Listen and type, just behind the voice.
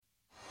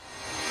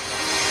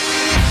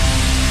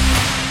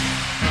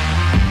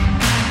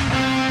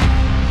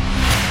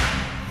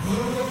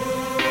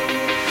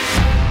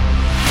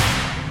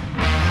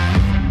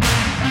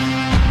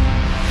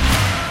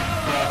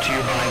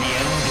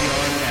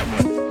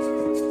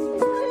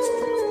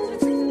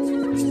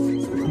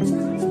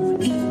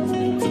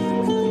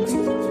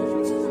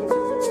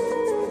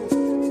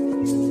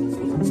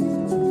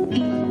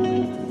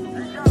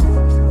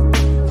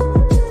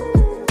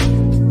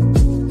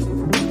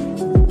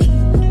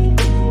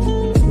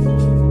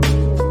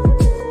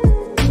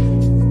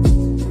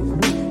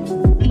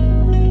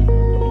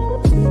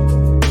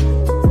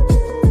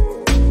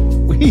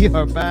We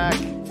are back.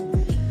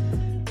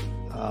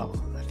 Oh,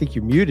 I think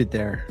you're muted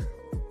there.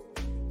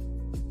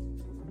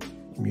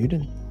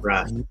 Muted?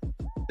 Rust.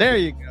 There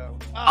you go.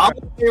 I'll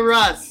be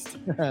Rust.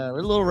 We're a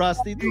little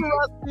rusty.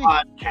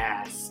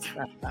 Podcast.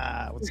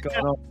 What's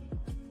going on?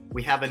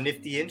 We have a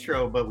nifty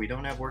intro, but we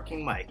don't have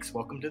working mics.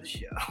 Welcome to the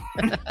show.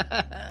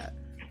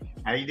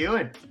 How you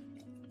doing?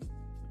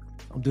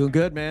 I'm doing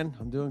good, man.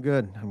 I'm doing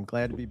good. I'm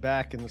glad to be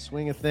back in the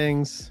swing of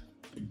things.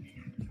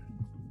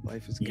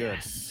 Life is good.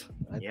 Yes.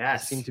 I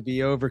seem to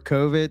be over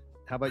COVID.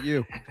 How about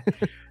you?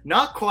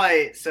 Not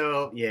quite.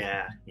 So,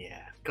 yeah.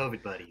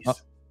 COVID buddies.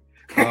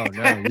 Oh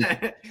no.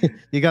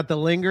 You got the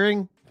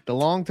lingering, the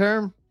long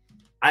term?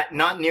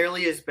 Not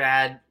nearly as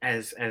bad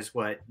as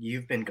what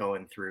you've been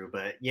going through,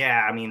 but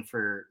yeah, I mean,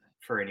 for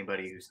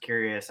anybody who's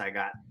curious, I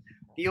got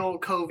the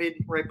old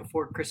COVID right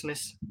before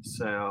Christmas.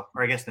 So,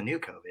 or I guess the new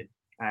COVID.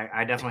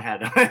 I definitely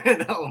had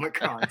the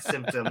Omicron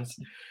symptoms.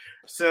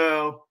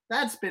 So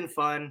that's been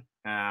fun.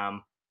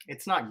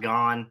 It's not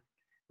gone,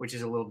 which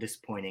is a little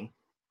disappointing.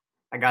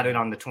 I got it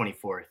on the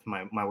 24th.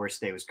 My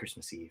worst day was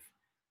Christmas Eve.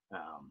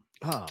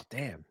 Oh,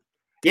 damn.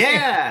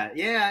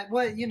 Yeah.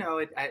 Well,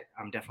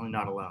 I'm definitely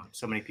not alone.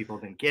 So many people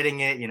have been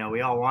getting it.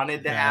 We all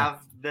wanted to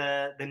have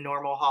the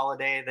normal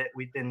holiday that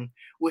we've been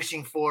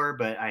wishing for,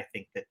 but I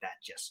think that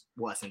just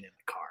wasn't in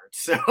the cards.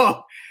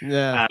 So,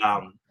 yeah.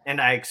 And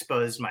I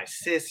exposed my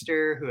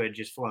sister who had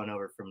just flown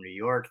over from New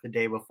York the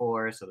day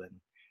before. So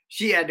then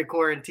she had to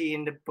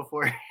quarantine to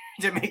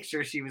make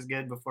sure she was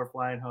good before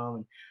flying home.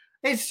 And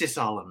it's just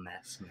all a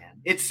mess, man.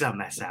 It's a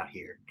mess out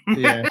here.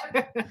 Yeah.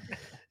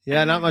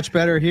 Yeah, not much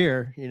better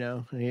here.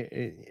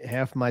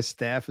 Half my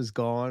staff is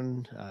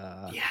gone.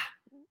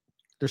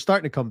 They're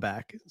starting to come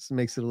back. This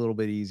makes it a little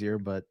bit easier,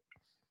 but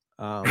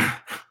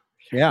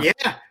yeah.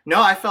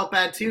 No, I felt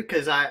bad too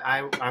because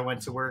I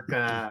went to work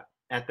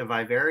at the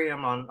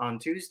Vivarium on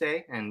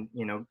Tuesday, and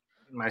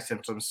my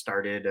symptoms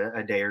started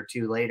a day or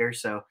two later,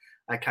 so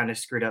I kind of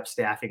screwed up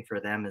staffing for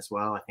them as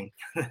well. I think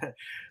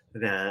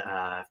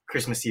the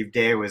Christmas Eve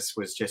day was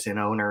just an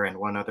owner and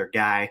one other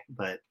guy,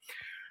 but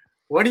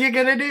what are you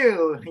gonna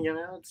do?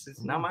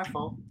 It's not my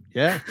fault.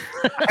 Yeah.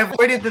 I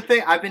avoided the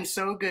thing. I've been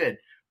so good.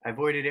 I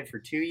avoided it for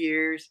 2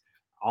 years.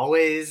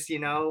 Always,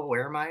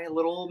 wear my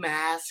little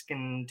mask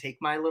and take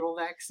my little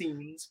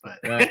vaccines. But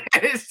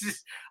it's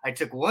just, I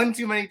took one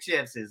too many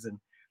chances and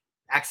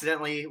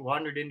accidentally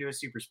wandered into a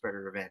super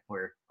spreader event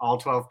where all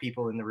 12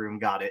 people in the room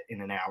got it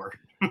in an hour.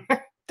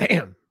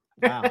 Damn.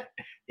 Wow.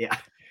 Yeah.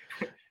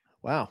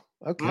 Wow.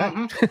 Okay.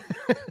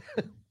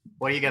 Mm-hmm.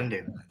 What are you gonna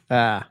do?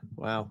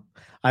 Wow.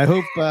 I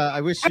hope.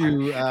 I wish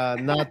you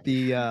not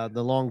the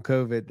long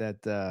COVID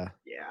that.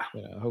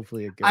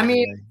 Hopefully it goes. I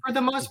mean, for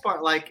the most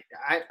part, like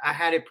I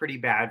had it pretty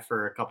bad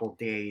for a couple of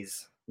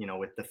days,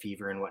 with the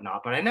fever and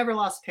whatnot. But I never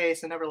lost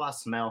taste. I never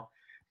lost smell.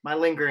 My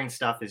lingering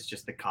stuff is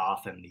just the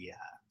cough and the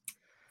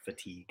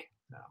fatigue.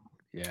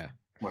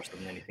 More so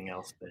than anything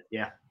else. But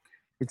yeah,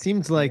 it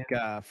seems like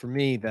for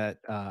me that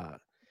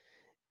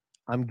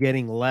I'm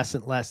getting less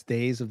and less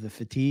days of the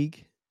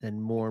fatigue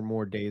and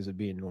more days of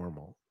beking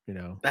normal.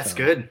 That's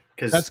good,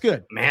 because that's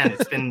good, man.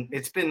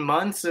 It's been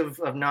months of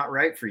not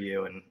right for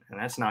you, and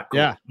that's not cool.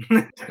 Yeah,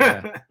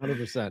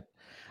 100%.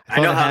 I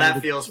know how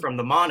that feels from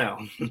the mono.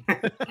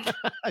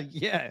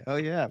 Yeah. Oh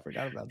yeah, I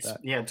forgot about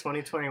that. Yeah,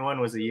 2021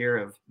 was a year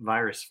of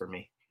virus for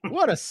me.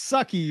 What a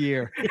sucky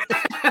year.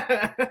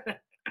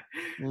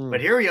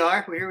 But here we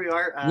are.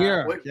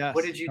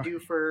 What did you do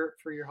for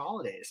your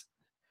holidays?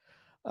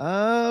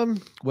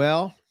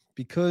 Well,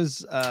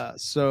 because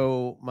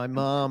so my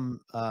mom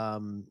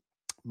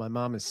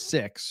is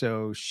sick,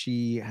 so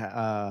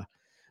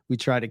we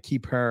try to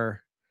keep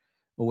her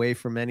away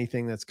from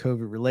anything that's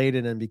COVID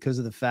related. And because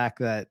of the fact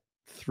that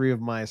 3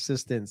 of my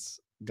assistants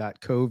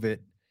got COVID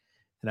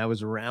and I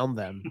was around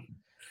them,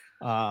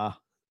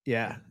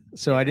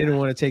 so I didn't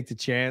want to take the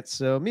chance.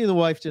 So me and the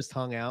wife just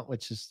hung out,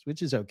 which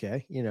is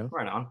okay,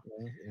 Right on.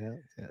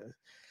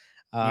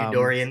 Yeah.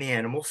 Dory and the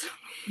animals.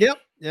 Yep.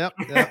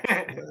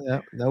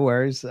 No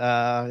worries. It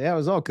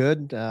was all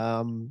good.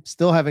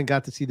 Still haven't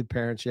got to see the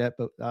parents yet,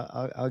 but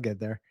I'll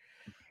get there.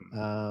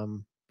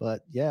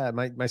 But yeah,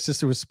 my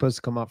sister was supposed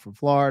to come up from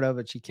Florida,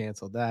 but she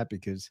canceled that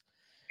because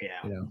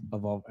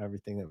of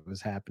everything that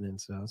was happening.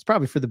 So it's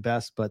probably for the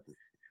best, but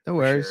no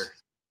worries.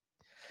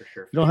 For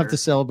sure. You don't have to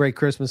celebrate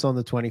Christmas on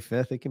the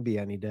 25th. It can be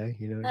any day.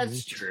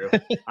 That's true.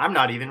 I'm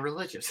not even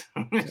religious.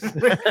 Just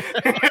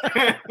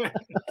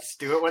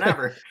do it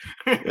whenever.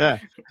 Yeah.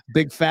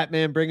 Big fat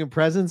man bringing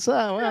presents.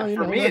 Oh, well,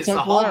 for me, it's the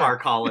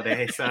Hallmark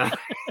holiday. So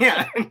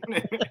yeah.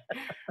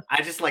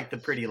 I just like the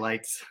pretty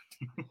lights.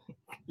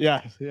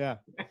 Yeah.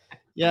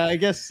 I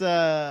guess.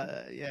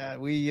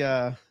 We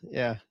had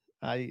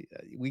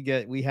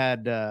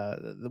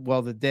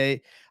the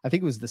day, I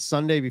think it was the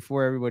Sunday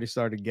before everybody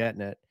started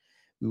getting it.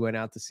 We went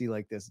out to see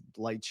like this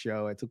light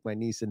show. I took my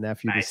niece and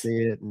nephew to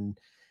see it, and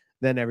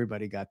then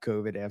everybody got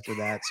COVID after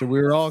that. So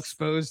we were all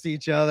exposed to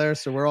each other.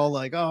 So we're all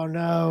like, "Oh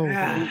no,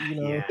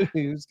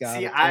 who's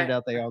got it?" Turned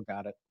out they all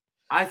got it.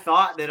 I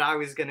thought that I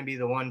was going to be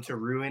the one to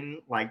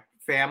ruin like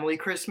family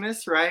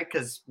Christmas, right?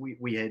 Because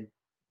we had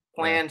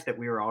planned that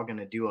we were all going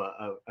to do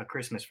a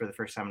Christmas for the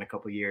first time in a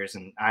couple of years,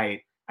 and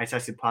I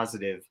tested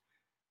positive.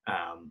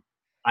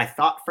 I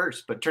thought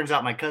first, but turns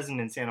out my cousin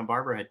in Santa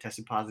Barbara had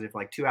tested positive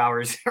like 2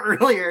 hours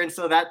earlier, and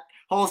so that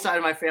whole side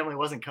of my family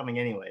wasn't coming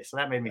anyway. So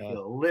that made me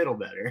feel a little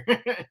better.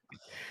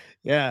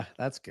 Yeah,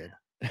 that's good.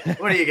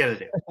 What are you gonna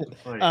do?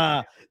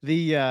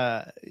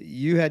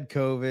 You had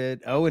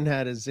COVID. Owen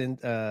had his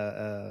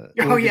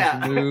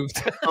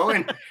moved.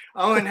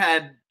 Owen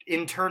had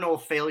internal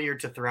failure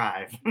to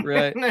thrive.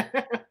 Right.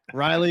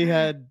 Riley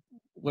had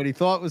what he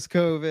thought was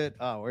COVID.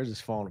 Oh, we're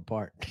just falling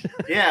apart.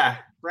 Yeah,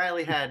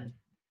 Riley had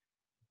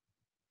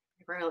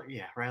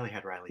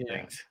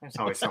things. That's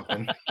always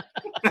something.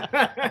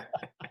 I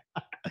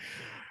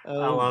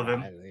love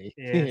him.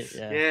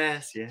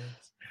 Yes, yes.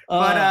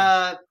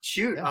 But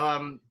shoot,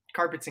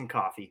 Carpets and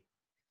Coffee.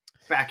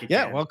 Back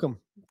again. Yeah, welcome.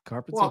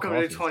 Welcome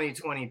to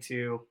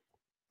 2022.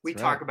 We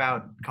talk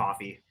about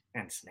coffee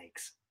and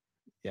snakes.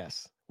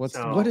 Yes.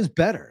 What is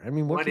better? I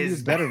mean, what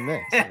is better than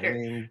this? I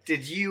mean,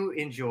 did you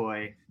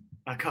enjoy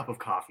a cup of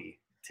coffee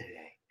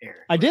today,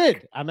 Eric? I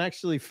did. I'm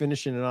actually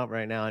finishing it up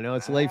right now. I know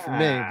it's late for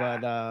me,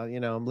 but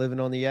I'm living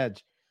on the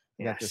edge.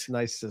 I got this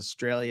nice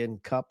Australian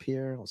cup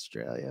here.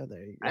 Australia.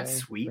 There you go. That's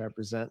sweet.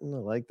 Representing. I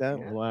like that.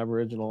 Yeah. Little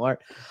Aboriginal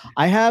art.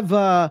 I have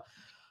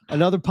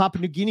another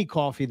Papua New Guinea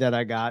coffee that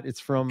I got. It's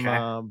from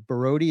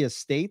Barodi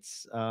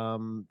Estates.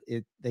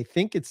 They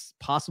think it's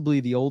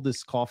possibly the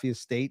oldest coffee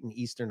estate in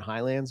Eastern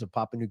Highlands of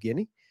Papua New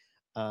Guinea.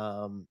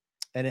 And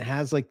it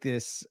has like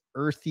this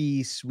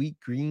earthy, sweet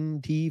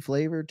green tea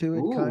flavor to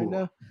it, kind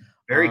of.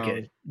 Very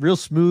good. Real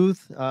smooth.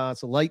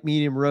 It's a light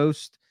medium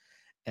roast.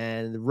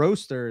 And the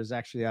roaster is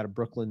actually out of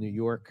Brooklyn, New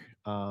York.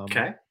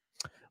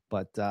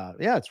 But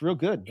yeah, it's real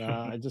good.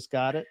 I just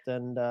got it,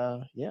 and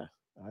yeah,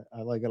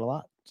 I like it a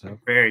lot. So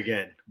very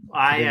good.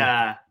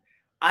 I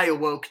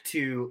awoke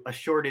to a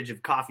shortage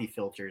of coffee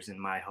filters in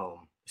my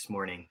home this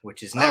morning,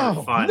 which is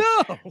never fun.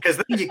 Because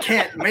then you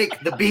can't make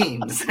the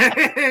beans.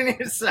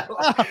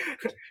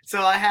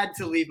 so I had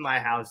to leave my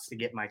house to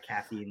get my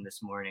caffeine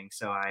this morning.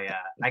 So I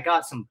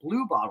got some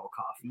Blue Bottle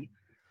coffee.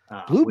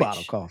 Blue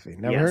Bottle coffee.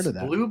 Never heard of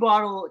that. Blue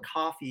Bottle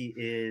coffee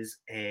is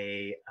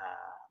a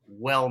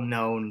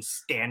well-known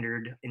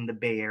standard in the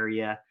Bay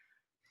Area.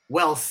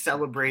 Well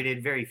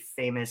celebrated, very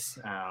famous.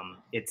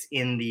 It's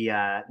in the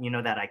that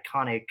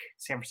iconic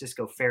San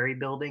Francisco Ferry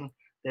building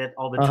that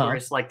all the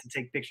tourists like to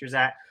take pictures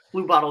at.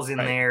 Blue Bottle's in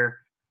there.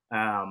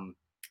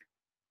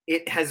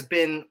 It has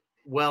been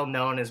well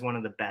known as one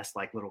of the best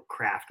like little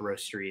craft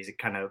roasteries. It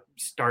kind of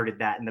started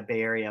that in the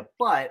Bay Area,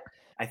 but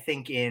I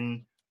think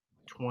in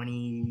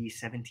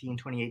 2017,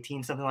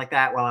 2018, something like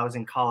that, while I was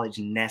in college,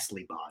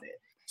 Nestle bought it.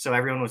 So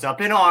everyone was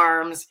up in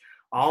arms.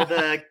 All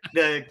the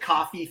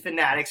coffee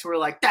fanatics were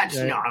like, that's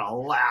not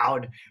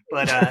allowed.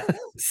 But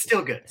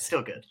still good.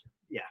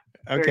 Yeah.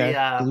 Okay.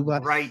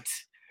 Very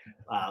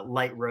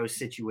light roast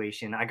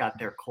situation. I got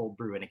their cold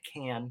brew in a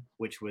can,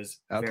 which was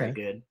very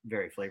good,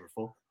 very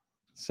flavorful.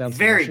 Sounds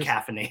very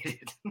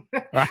caffeinated.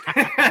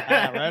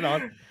 Right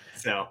on.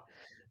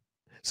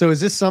 So is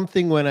this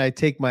something when I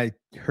take my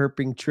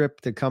herping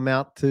trip to come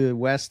out to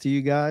West to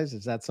you guys?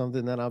 Is that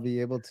something that I'll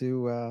be able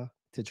to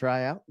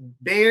try out?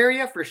 Bay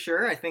Area for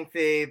sure. I think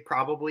they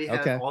probably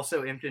have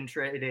also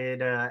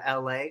infiltrated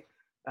LA,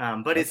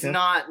 but it's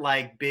not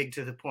like big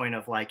to the point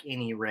of like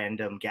any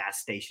random gas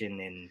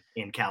station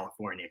in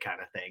California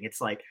kind of thing. It's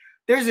like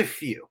there's a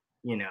few,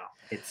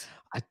 it's.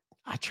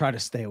 I try to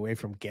stay away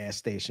from gas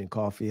station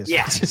coffee as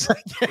much as I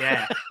can.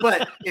 Yeah.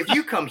 But if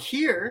you come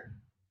here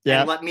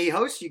and let me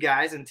host you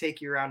guys and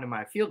take you around to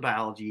my field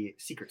biology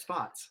secret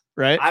spots,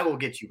 right? I will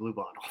get you Blue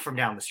Bottle from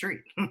down the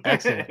street.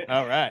 Excellent.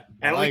 All right.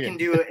 And we can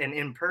do an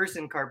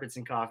in-person Carpets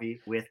and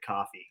Coffee with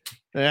coffee.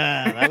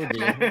 Yeah, that would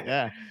be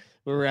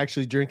we're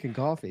actually drinking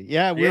coffee.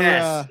 Yeah, we're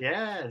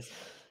yes.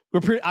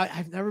 We're pretty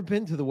I've never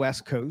been to the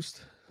West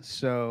Coast.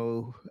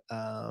 So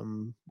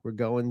we're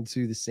going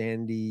to the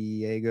San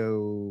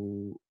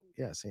Diego.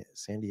 Yeah,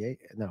 San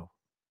Diego. No.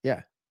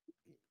 Yeah.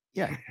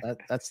 Yeah,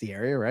 that's the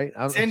area, right?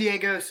 San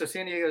Diego. So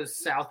San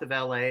Diego's south of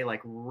LA,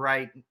 like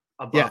right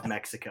above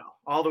Mexico,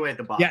 all the way at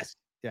the bottom. Yes.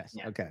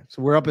 Yeah. Okay.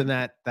 So we're up in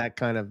that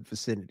kind of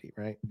vicinity,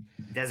 right?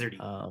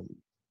 Deserty.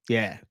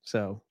 Yeah.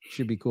 So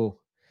should be cool.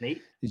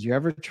 Nate, did you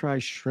ever try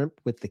shrimp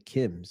with the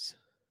Kims?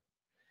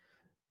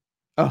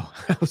 Oh,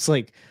 I was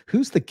like,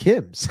 who's the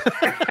Kims?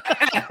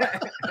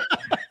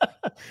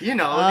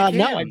 No, I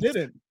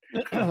didn't.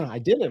 I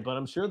didn't, but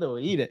I'm sure they'll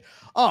eat it.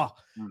 Oh,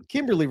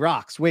 Kimberly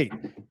rocks. Wait,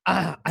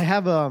 I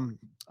have I'm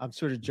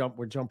sort of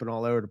we're jumping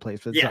all over the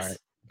place, but it's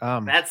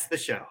all right. That's the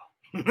show.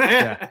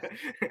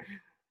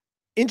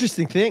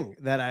 Interesting thing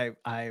that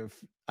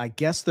I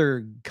guess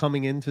they're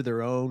coming into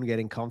their own,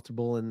 getting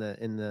comfortable in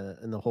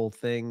the whole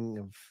thing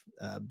of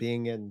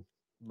being in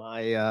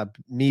my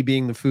me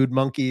being the food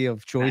monkey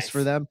of choice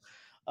for them.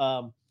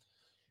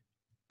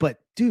 But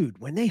dude,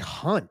 when they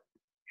hunt,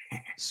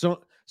 so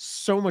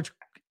much.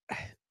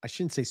 I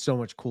shouldn't say so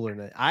much cooler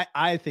than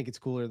I think it's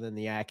cooler than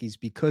the Ackies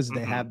because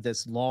they have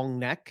this long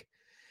neck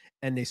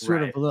and they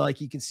sort of like,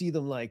 you can see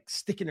them like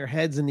sticking their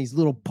heads in these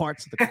little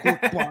parts of the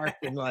cork bark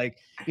and like,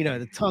 you know,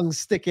 the tongue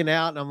sticking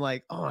out. And I'm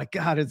like, oh my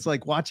God, it's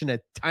like watching a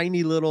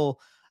tiny little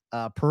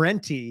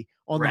parenti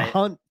on the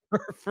hunt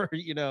for,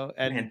 you know,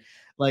 and man.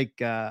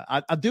 Like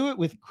I'll do it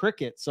with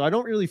crickets. So I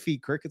don't really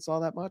feed crickets all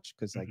that much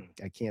because I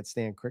can't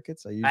stand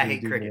crickets. I usually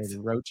do crickets. More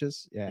than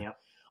roaches. Yeah. Yep.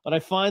 But I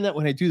find that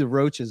when I do the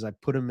roaches, I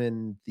put them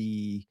in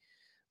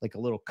like a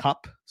little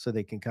cup so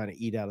they can kind of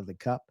eat out of the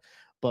cup.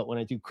 But when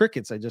I do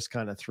crickets, I just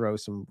kind of throw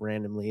some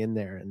randomly in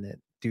there. And then,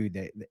 dude,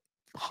 they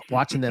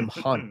watching them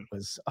hunt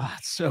was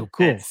so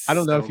cool. That's I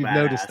don't know if you've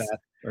noticed that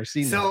or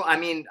seen that. So, I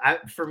mean,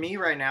 for me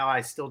right now,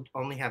 I still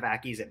only have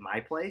Ackies at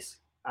my place.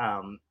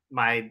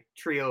 My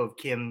trio of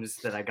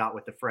Kims that I got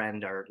with a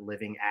friend are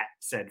living at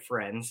said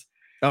friends.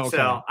 Oh, okay.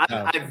 So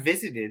I've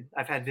visited.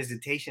 I've had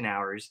visitation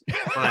hours,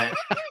 but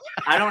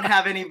I don't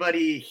have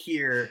anybody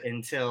here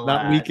until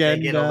not weekend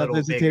they get a little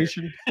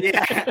visitation.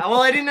 Bigger. Yeah.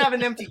 Well, I didn't have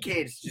an empty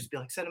cage. Just be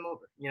like, send them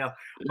over, you know.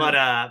 But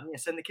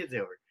send the kids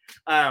over.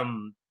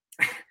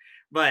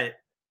 But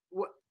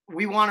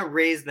we want to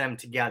raise them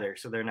together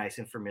so they're nice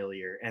and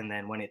familiar. And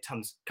then when it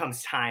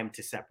comes time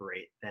to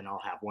separate, then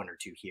I'll have one or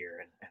two here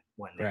and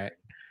one there and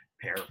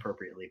pair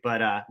appropriately.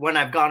 But when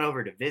I've gone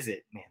over to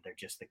visit, man, they're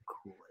just the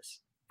coolest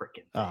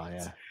freaking things. Oh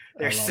yeah,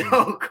 they're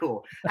so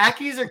cool.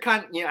 Ackies are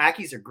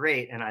Ackies are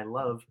great, and I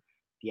love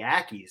the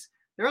Ackies.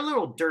 They're a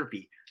little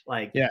derpy.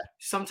 Like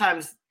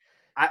sometimes,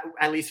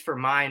 at least for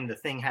mine, the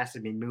thing has to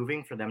be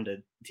moving for them to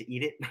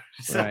eat it.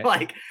 So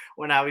like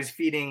when I was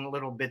feeding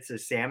little bits of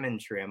salmon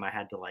trim, I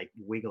had to like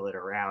wiggle it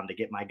around to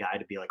get my guy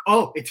to be like,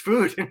 "Oh, it's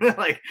food!"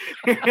 Like,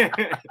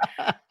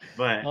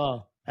 but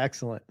oh.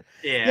 Excellent.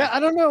 Yeah. I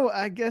don't know.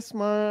 I guess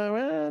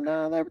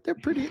no, they're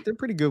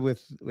pretty good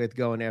with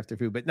going after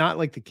food, but not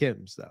like the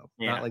Kims though.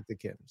 Yeah. Not like the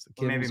Kims. The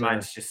Kims maybe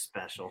mine's just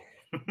special.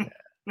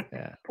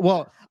 Yeah.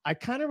 Well, I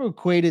kind of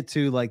equate it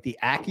to like the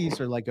Ackies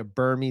are like a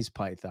Burmese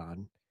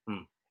python,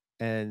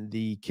 and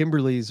the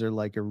Kimberleys are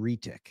like a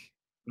retic.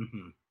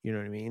 Mm-hmm. You know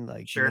what I mean?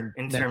 Like sure.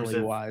 In terms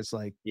of wise,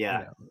 like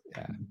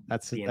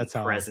that's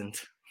how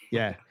present.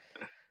 Yeah.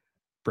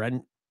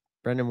 Brendan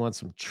wants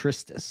some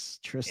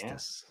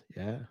Tristis.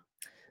 Yeah.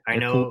 I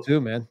know cool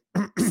too, man.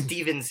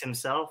 Stevens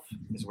himself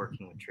is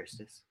working with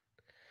Tristis.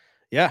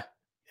 Yeah.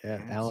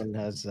 Alan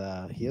has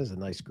he has a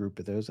nice group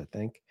of those, I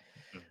think.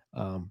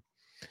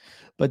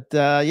 But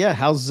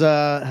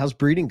how's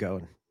breeding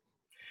going?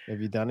 Have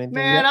you done anything?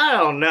 Man, yet? I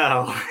don't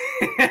know.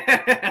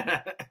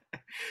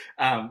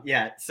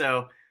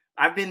 So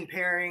I've been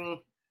pairing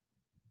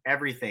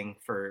everything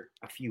for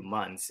a few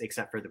months,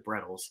 except for the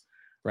Brettles.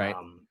 Right.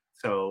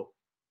 So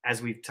as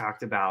we've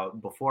talked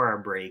about before our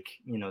break,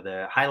 you know,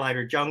 the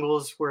highlighter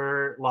jungles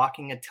were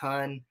locking a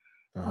ton.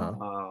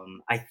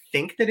 I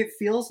think that it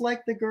feels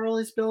like the girl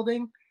is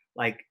building.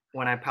 Like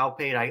when I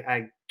palpate,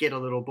 I get a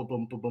little boom,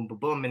 boom, boom, boom, boom,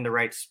 boom in the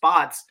right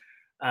spots.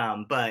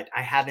 But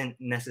I haven't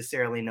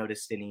necessarily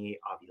noticed any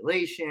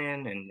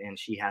ovulation and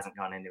she hasn't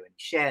gone into any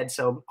shed.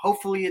 So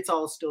hopefully it's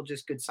all still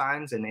just good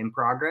signs and in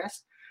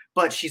progress,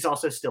 but she's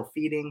also still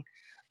feeding.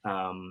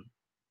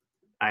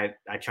 I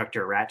chucked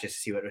her a rat just to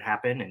see what would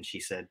happen. And she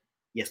said,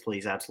 yes,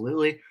 please.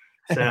 Absolutely.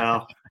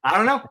 So I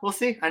don't know. We'll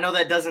see. I know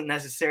that doesn't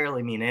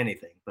necessarily mean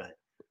anything, but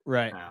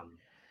well,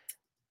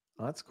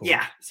 that's cool.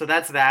 Yeah. So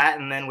that's that.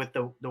 And then with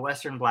the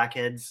Western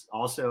Blackheads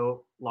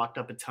also locked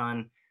up a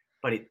ton,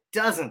 but it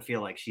doesn't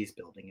feel like she's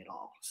building at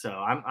all. So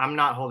I'm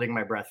not holding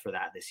my breath for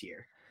that this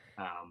year.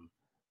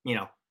 You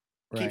know,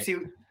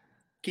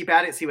 keep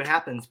at it, see what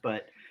happens.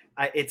 But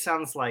it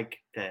sounds like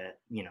the,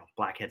 you know,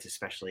 Blackheads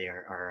especially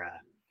are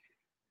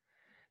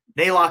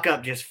they lock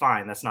up just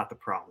fine. That's not the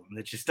problem.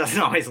 It just doesn't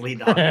always lead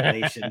to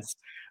ovulations.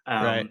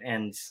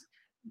 And,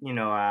 you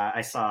know,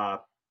 I saw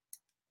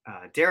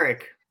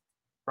Derek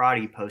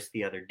Roddy post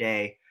the other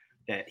day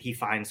that he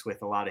finds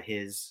with a lot of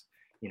his,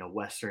 you know,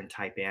 Western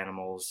type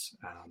animals,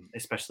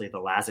 especially the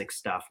Lazic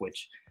stuff,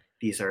 which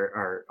these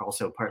are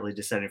also partly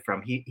descended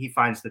from. He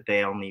finds that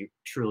they only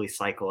truly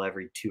cycle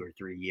every 2 or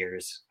 3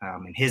 years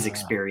in his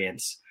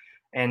experience.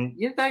 And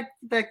you know,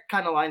 that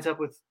kind of lines up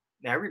with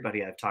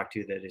everybody I've talked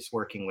to that is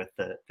working with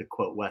the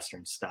quote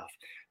Western stuff.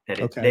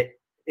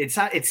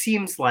 It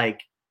seems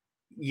like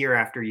year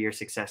after year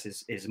success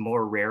is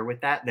more rare with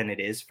that than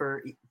it is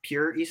for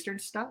pure Eastern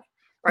stuff.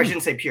 Or I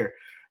shouldn't say pure.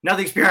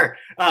 Nothing's pure.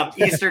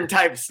 Eastern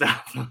type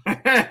stuff.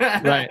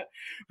 Right.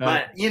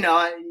 But you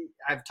know,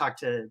 I've talked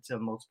to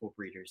multiple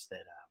breeders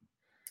that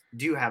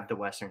do have the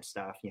Western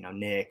stuff. You know,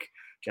 Nick,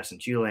 Justin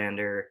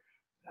Julander,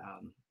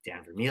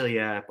 Dan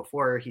Vermelia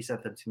before he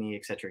sent them to me,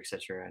 et cetera, et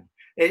cetera. And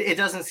it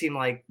doesn't seem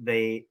like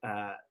they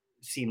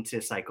seem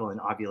to cycle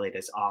and ovulate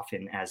as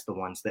often as the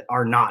ones that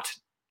are not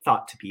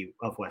thought to be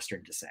of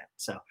Western descent.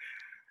 So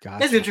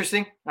It's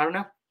interesting. I don't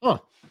know. Huh.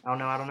 I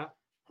don't know.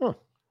 Huh.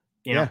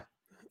 You know,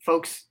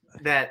 folks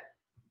that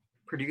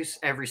produce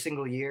every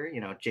single year, you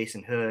know,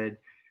 Jason Hood,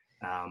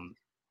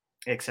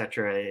 et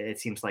cetera. It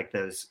seems like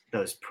those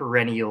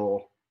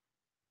perennial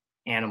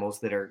animals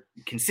that are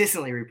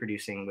consistently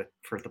reproducing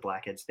for the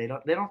Blackheads, they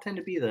don't tend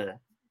to be the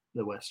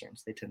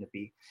Westerns. They tend to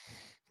be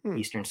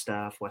Eastern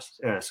stuff,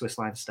 Swiss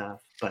line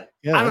stuff. But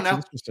Yeah, I don't that's know.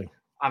 interesting.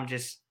 I'm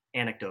just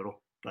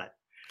anecdotal. But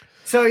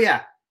so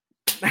yeah.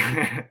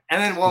 And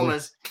then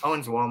Owen's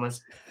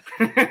Womas.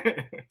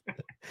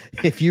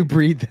 If you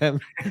breed them,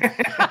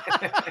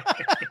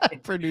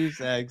 produce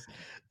eggs.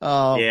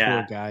 Oh,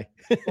 yeah. poor guy.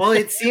 Well,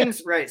 it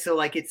seems right. So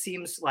like it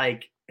seems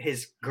like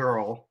his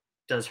girl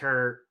does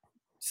her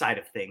side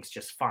of things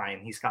just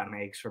fine. He's gotten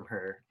eggs from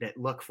her that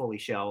look fully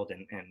shelled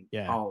and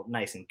all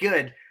nice and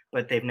good,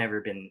 but they've never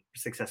been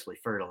successfully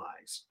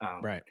fertilized.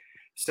 Right.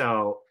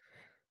 So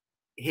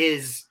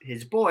his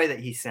boy that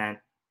he sent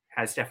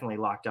has definitely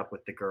locked up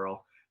with the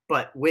girl.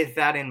 But with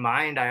that in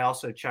mind, I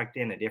also chucked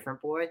in a different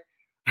boy.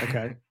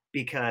 Okay.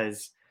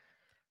 Because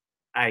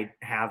I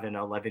have an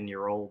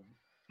 11-year-old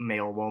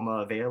male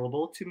Woma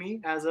available to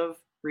me as of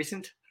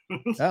recent.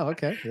 Oh,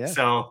 okay. Yeah.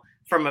 So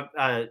from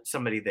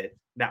somebody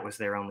that was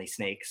their only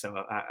snake, so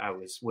I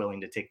was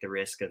willing to take the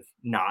risk of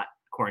not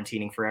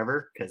quarantining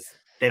forever because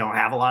they don't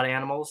have a lot of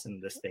animals,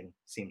 and this thing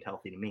seemed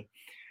healthy to me.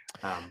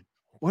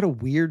 What a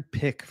weird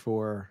pick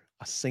for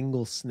a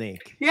single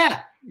snake.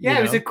 Yeah, he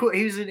was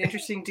he was an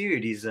interesting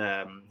dude. He was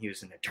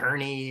an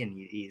attorney, and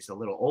he's a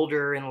little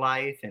older in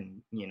life,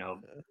 and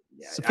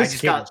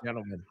sophisticated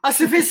gentleman. A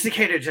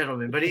sophisticated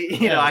gentleman, but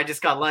he, I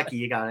just got lucky.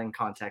 He got in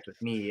contact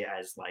with me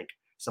as like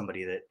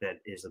somebody that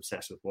is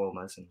obsessed with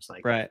Womas, and it's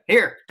like,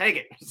 here, take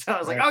it. So I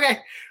was like, okay.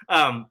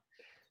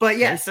 But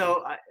yeah,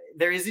 so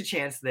there is a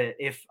chance that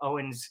if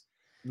Owen's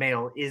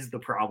male is the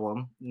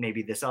problem,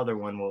 maybe this other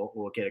one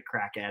will get a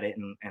crack at it,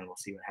 and we'll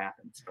see what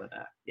happens. But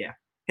yeah.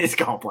 His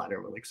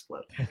gallbladder will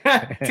explode.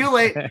 Too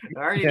late. I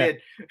already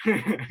did.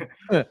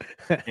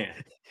 Yeah.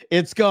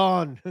 It's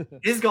gone.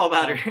 His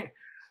gallbladder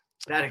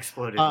that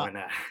exploded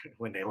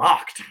when they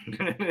locked.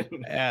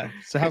 Yeah.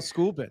 So how's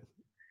school been?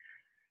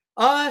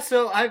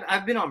 So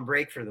I've been on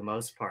break for the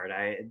most part.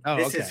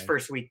 This is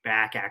first week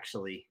back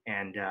actually,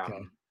 and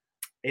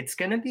it's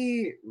gonna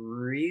be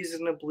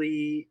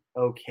reasonably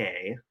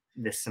okay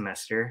this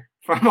semester.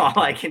 From all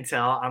I can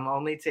tell, I'm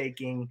only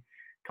taking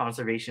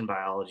conservation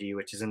biology,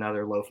 which is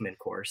another Loafman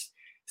course.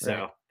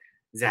 So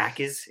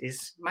Zach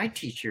is my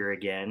teacher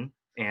again,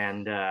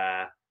 and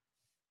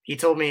he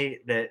told me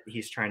that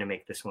he's trying to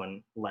make this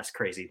one less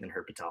crazy than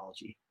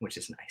herpetology, which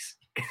is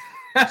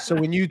nice. So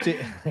when you do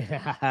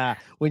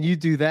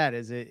that,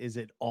 is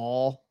it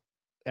all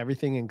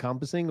everything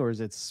encompassing, or is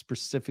it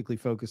specifically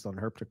focused on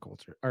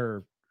herpetoculture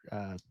or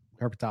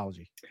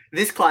herpetology?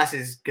 This class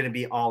is going to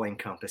be all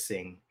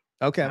encompassing.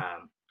 Okay.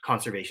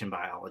 Conservation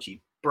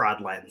biology,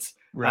 broad lens.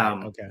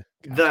 Right. Okay.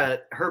 Gotcha.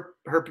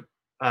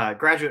 The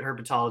graduate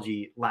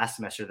herpetology last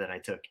semester that I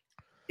took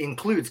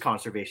includes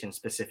conservation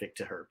specific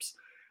to herps.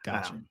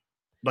 Gotcha.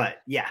 But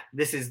yeah,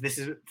 this is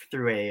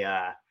through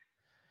a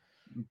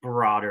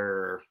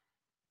broader,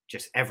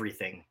 just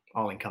everything,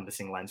 all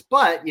encompassing lens.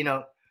 But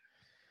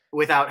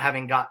without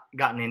having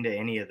gotten into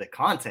any of the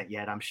content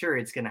yet, I'm sure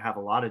it's going to have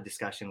a lot of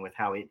discussion with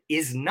how it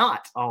is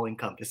not all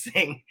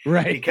encompassing,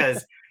 right?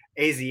 Because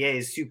AZA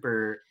is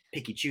super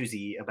picky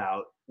choosy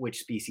about which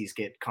species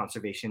get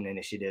conservation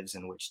initiatives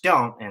and which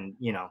don't. And,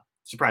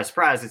 surprise,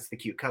 surprise, it's the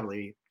cute,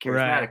 cuddly,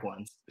 charismatic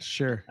ones.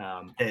 Sure.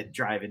 That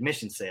drive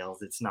admission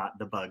sales. It's not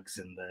the bugs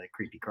and the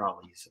creepy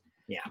crawlies.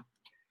 Yeah.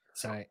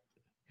 So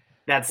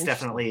that's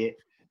definitely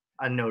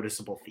a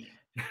noticeable theme.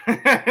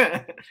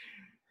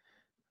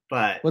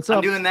 But what's up?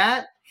 I'm doing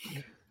that.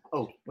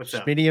 Oh, what's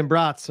up? Smitty and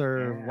Brats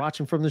are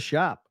watching from the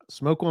shop.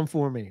 Smoke one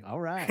for me. All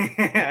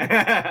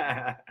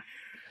right.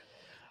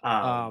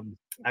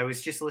 I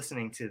was just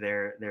listening to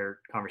their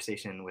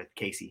conversation with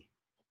Casey.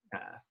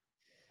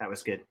 That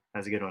was good. That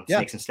was a good one. Yeah.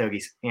 Snakes and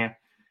Stogies. Yeah.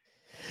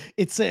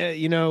 It's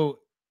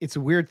it's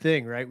a weird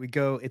thing, right?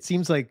 It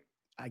seems like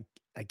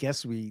I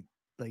guess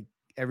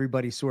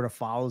everybody sort of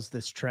follows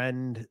this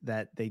trend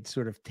that they'd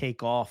sort of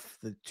take off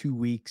the 2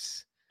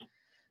 weeks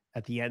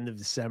at the end of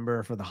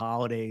December for the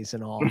holidays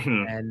and all.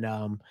 Mm-hmm. And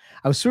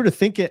I was sort of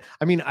thinking,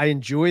 I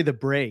enjoy the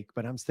break,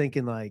 but I'm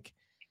thinking like,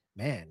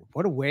 man,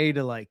 what a way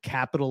to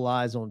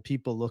capitalize on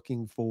people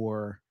looking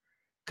for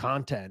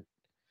content.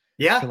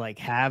 Yeah. To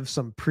have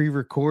some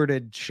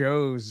pre-recorded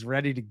shows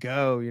ready to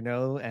go,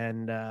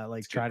 and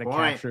try to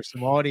capture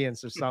some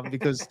audience or something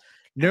because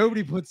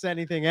nobody puts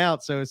anything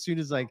out. So as soon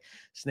as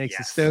Snakes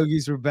and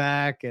Stogies were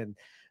back and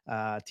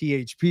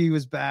THP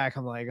was back,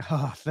 I'm like,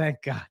 oh,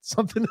 thank God,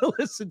 something to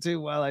listen to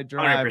while I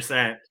drive.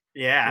 100%.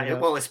 Yeah.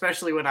 Well,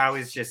 especially when I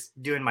was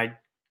just doing my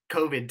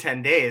COVID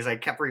 10 days, I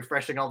kept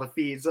refreshing all the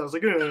feeds. I was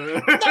like,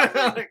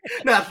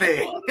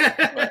 nothing.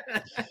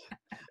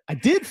 I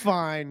did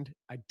find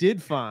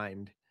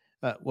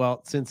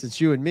well, since it's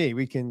you and me,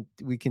 we can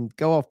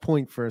go off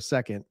point for a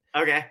second.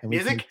 Okay. And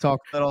music? We can talk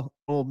a little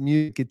old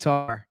music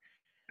guitar.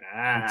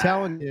 I'm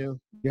telling you,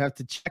 you have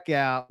to check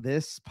out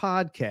this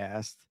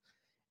podcast.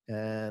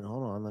 And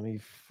hold on, let me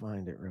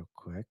find it real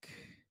quick.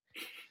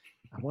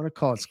 I want to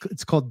call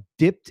it's called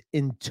Dipped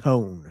in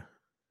Tone.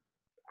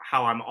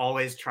 How I'm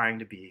always trying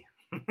to be.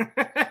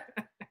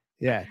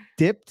 Yeah,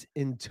 Dipped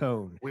in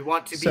Tone. We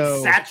want to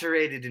be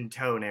saturated in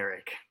tone,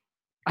 Eric.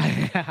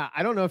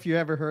 I don't know if you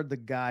ever heard the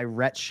guy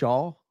Rhett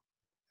Shaw.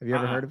 Have you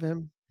ever heard of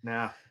him?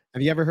 No.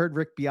 Have you ever heard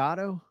Rick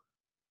Beato?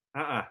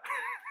 Uh-uh.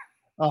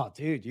 Oh,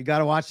 dude, you got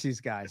to watch these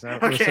guys.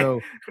 Okay.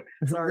 So,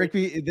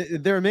 Sorry.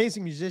 they're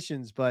amazing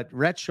musicians, but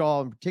Rhett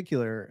Shaw in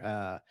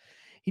particular,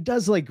 he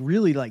does like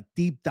really like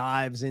deep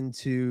dives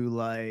into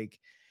like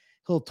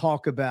he'll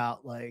talk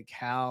about like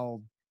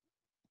how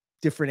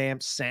different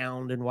amps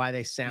sound and why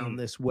they sound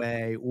this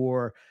way,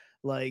 or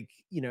like,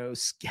 you know,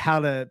 how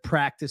to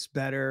practice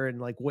better and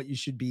like what you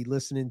should be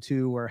listening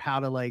to, or how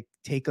to like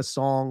take a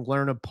song,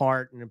 learn a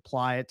part and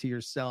apply it to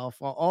yourself,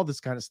 all this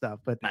kind of stuff.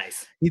 But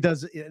Nice. he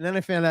does, and then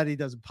I found out he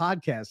does a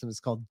podcast and it's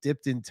called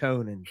Dipped in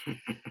Tone, and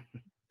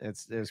it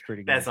was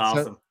pretty good. That's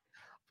awesome.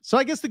 So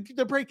I guess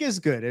the break is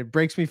good. It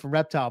breaks me from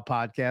Reptile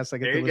Podcast. I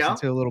get to listen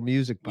to a little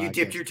music podcast. You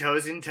dipped your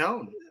toes in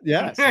tone.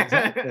 Yes,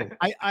 exactly.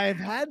 I've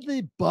had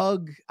the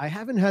bug. I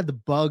haven't had the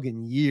bug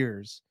in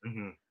years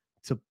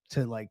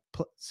to like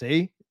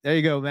see. There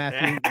you go,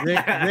 Matthew.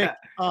 Rick.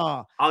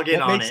 I'll get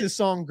what on makes this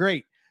song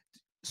great?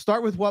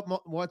 Start with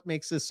what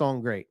makes this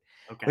song great.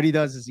 Okay. What he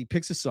does is he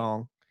picks a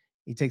song.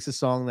 He takes a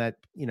song that,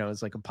 you know,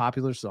 is like a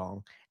popular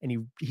song,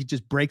 and he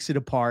just breaks it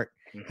apart.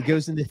 He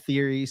goes into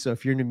theory. So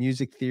if you're into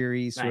music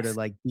theory, sort of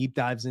like deep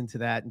dives into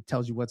that and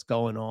tells you what's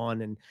going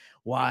on and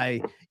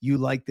why you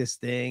like this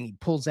thing. He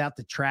pulls out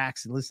the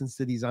tracks and listens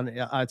to these.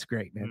 It's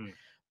great, man.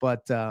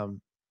 But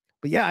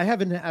yeah,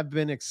 I've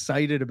been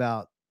excited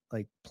about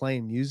like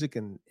playing music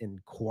in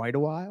quite a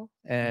while.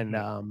 And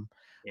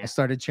I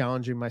started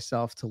challenging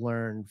myself to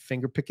learn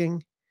finger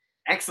picking.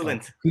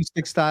 Excellent. Like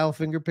acoustic style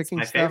finger picking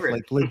stuff, favorite.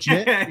 like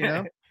legit, you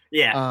know?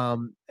 Yeah.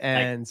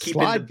 And like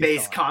keeping the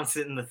bass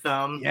constant in the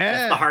thumb. Yeah.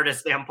 That's the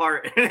hardest damn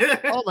part.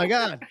 Oh my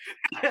God.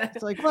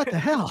 It's like, what the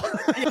hell?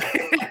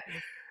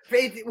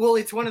 Well,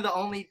 it's one of the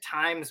only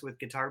times with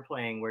guitar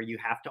playing where you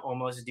have to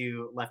almost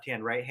do left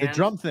hand, right hand. The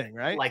drum thing,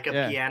 right? Like a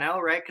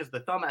piano, right? Because the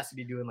thumb has to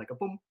be doing like a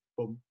boom,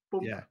 boom,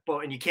 boom, yeah. boom.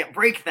 And you can't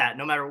break that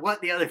no matter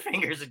what the other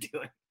fingers are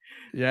doing.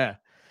 Yeah.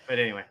 But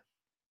anyway.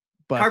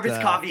 Carpets,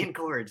 coffee, and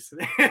chords.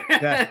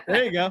 Yeah,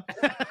 there you go.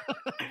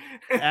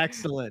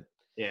 Excellent.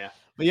 Yeah.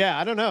 But yeah,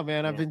 I don't know,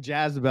 man. I've been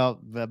jazzed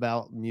about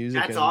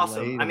music. That's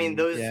awesome. I mean,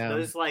 those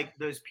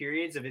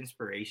periods of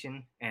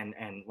inspiration and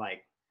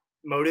like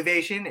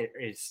motivation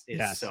is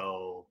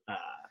so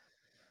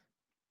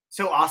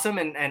awesome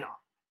and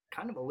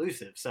kind of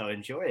elusive. So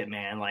enjoy it,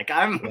 man. Like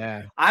I'm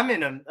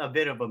in a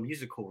bit of a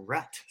musical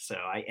rut, so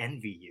I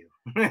envy you.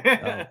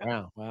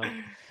 Oh, wow.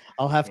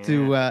 I'll have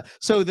to.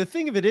 So the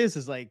thing of it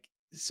is like,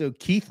 so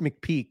Keith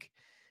McPeak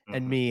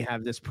and me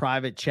have this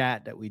private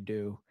chat that we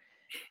do,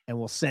 and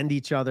we'll send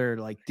each other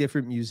like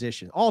different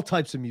musicians, all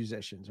types of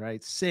musicians,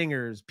 right?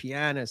 Singers,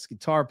 pianists,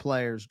 guitar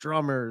players,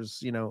 drummers,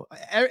 you know,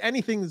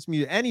 anything that's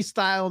music, any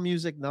style of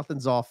music,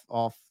 nothing's off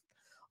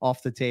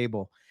the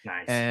table.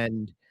 Nice.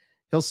 And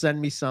he'll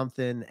send me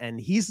something, and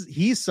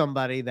he's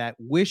somebody that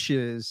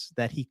wishes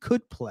that he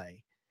could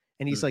play.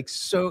 And he's like,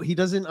 so he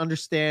doesn't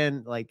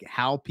understand like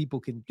how people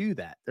can do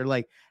that. They're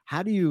like,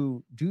 how do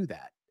you do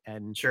that?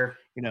 And sure,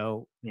 you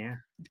know, yeah,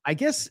 I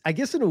guess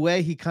in a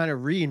way he kind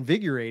of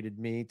reinvigorated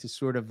me to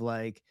sort of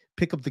like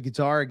pick up the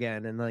guitar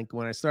again. And like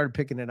when I started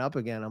picking it up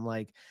again, I'm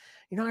like,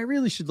 you know, I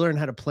really should learn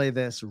how to play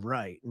this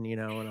right. And you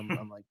know, and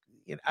I'm like,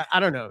 you know, I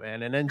don't know,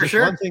 man. And then just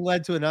one thing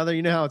led to another.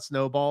 You know how it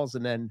snowballs,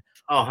 and then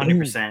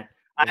 100%.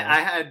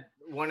 I had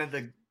one of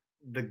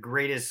the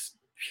greatest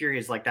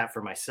periods like that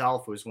for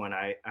myself was when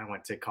I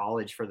went to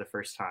college for the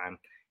first time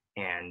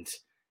and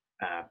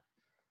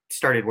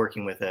started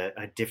working with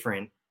a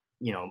different,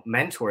 you know,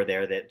 mentor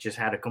there that just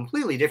had a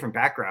completely different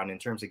background in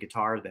terms of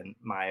guitar than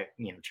my,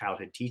 you know,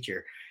 childhood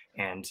teacher.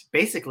 And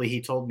basically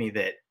he told me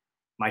that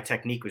my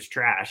technique was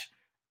trash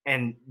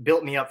and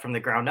built me up from the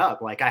ground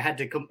up. Like I had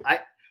to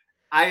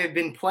I had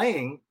been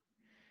playing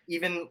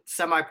even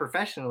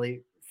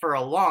semi-professionally for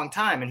a long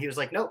time. And he was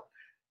like, nope,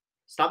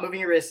 stop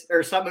moving your wrist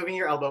or stop moving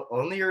your elbow,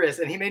 only your wrist.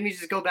 And he made me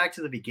just go back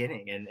to the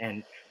beginning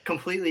and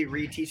completely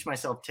reteach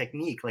myself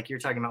technique. Like you're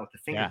talking about with the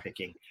finger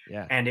picking.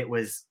 Yeah. And it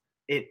was,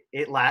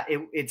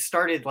 it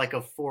started like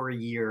a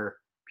 4-year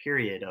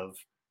period of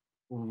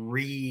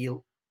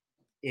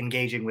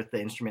re-engaging with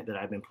the instrument that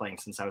I've been playing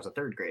since I was a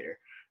third grader,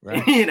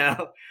 right? You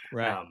know?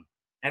 Right.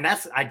 And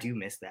I do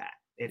miss that.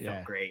 It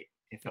felt great.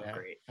 It felt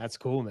great. That's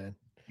cool, man.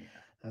 Yeah.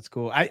 That's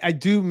cool. I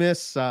do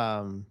miss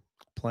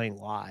playing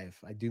live.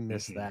 I do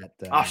miss that.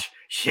 Oh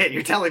shit!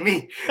 You're telling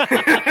me.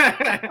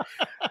 I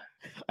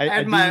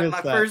had my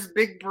first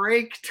big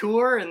break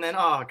tour, and then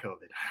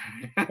COVID.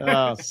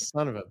 Oh,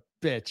 son of a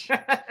bitch.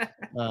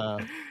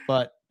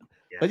 But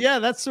yeah,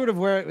 that's sort of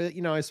where,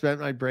 you know, I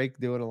spent my break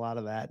doing a lot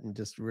of that and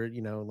just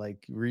you know,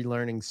 like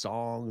relearning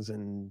songs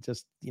and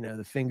just, you know,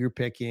 the finger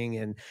picking.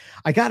 And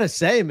I gotta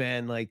say,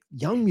 man, like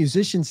young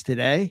musicians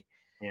today,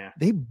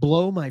 they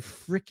blow my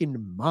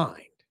freaking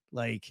mind.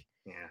 Like,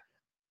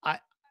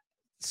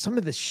 some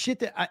of the shit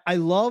that I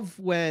love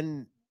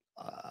when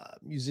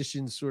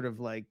musicians sort of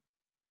like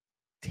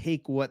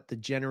take what the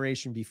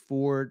generation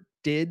before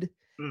did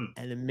and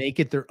then make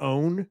it their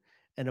own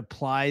and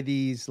apply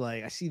these,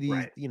 like I see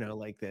these, you know,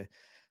 like the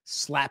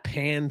slap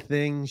hand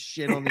things,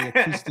 shit on the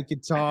acoustic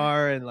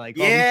guitar, and like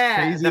all these Yeah,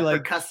 crazy the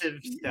like,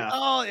 percussive stuff.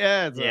 oh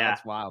yeah, Yeah.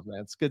 it's wild,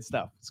 man. It's good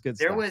stuff. It's good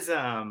There stuff. was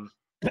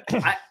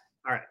I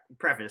all right,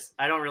 preface.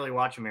 I don't really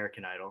watch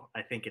American Idol.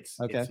 I think it's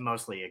Okay.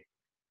 mostly a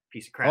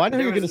piece of Oh, crap. I know But who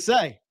there you're gonna was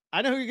say.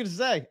 I know who you're gonna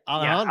say. yeah,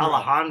 Alejandro.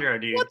 Alejandro,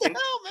 dude. What the And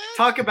hell, man?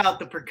 talk about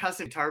the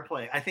percussive guitar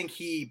play. I think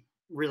he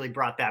really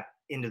brought that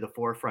into the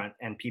forefront,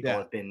 and people Yeah.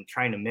 have been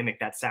trying to mimic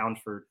that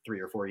sound for 3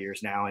 or 4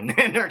 years now, and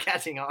they're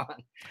catching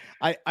on.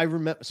 I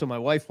remember. So my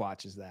wife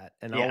watches that,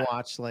 and Yeah. I'll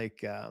watch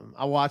like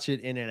I'll watch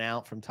it in and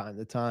out from time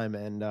to time.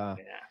 And Yeah.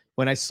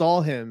 when I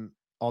saw him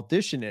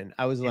auditioning,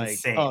 I was like,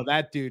 Insane. "Oh,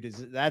 that dude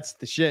that's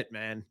the shit,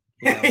 man."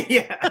 You know?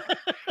 Yeah.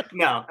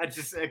 No, it's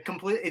just a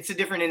complete. It's a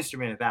different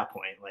instrument at that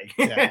point. Like,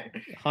 Yeah,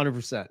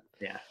 100%.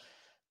 yeah.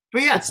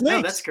 But yeah, It's no,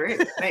 snakes. that's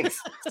great. Thanks,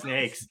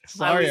 snakes.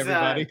 Sorry,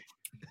 everybody.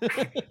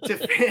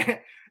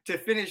 To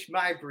finish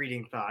my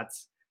breeding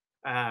thoughts,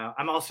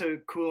 I'm also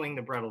cooling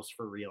the Bredls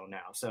for real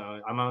now.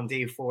 So I'm on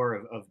day 4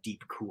 of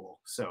deep cool.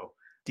 So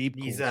Deep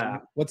these, cool.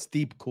 So what's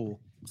deep cool?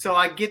 so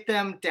I get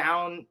them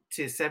down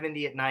to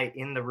 70 at night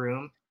in the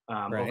room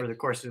Right. over the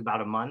course of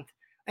about a month.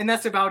 And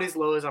that's about as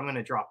low as I'm going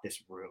to drop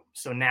this room.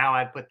 So now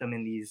I put them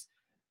in these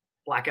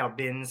blackout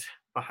bins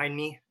behind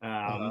me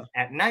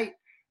at night,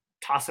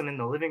 toss them in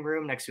the living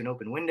room next to an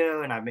open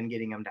window, and I've been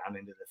getting them down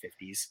into the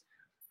 50s.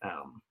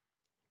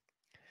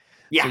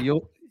 Yeah. So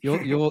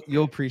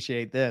you'll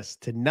appreciate this.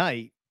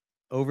 Tonight,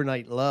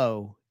 overnight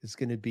low is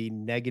going to be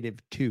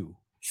 -2.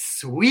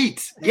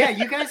 Sweet. Yeah,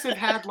 you guys have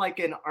had like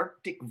an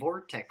Arctic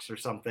vortex or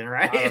something,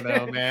 right? I don't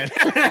know, man.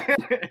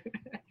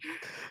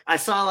 I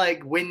saw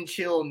like wind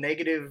chill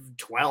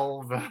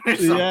 -12 or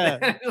something.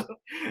 Yeah.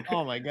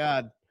 Oh my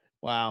God.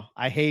 Wow.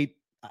 I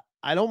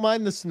don't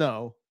mind the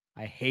snow.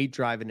 I hate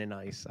driving in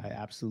ice. I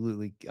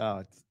absolutely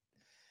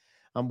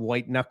I'm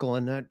white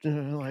knuckling that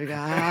like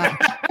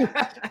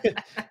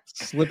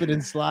slipping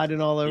and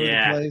sliding all over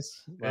the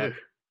place. But,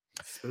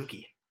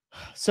 spooky.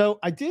 So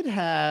I did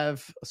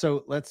have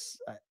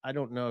I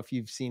don't know if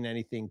you've seen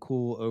anything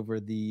cool over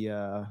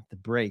the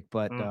break,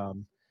 but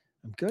I'm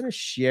gonna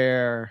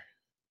share.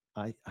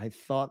 I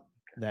thought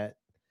that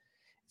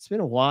it's been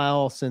a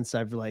while since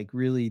I've like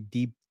really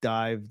deep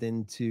dived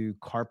into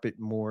carpet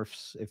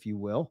morphs, if you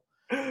will.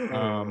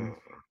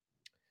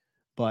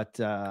 But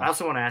I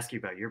also want to ask you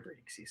about your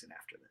breeding season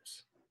after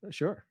this.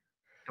 Sure.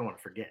 Don't want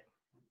to forget.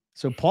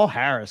 So Paul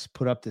Harris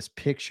put up this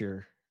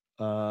picture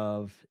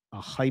of a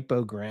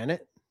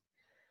hypogranate.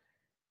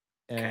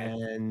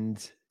 And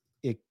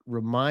it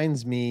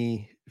reminds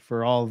me,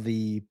 for all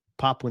the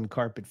Popwin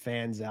carpet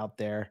fans out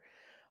there,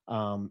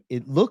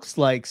 it looks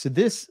like, so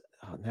this,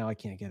 now I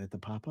can't get it to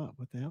pop up.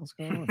 What the hell's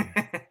going on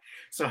here?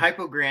 So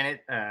hypogranate,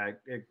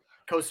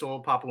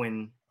 coastal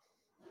Popwin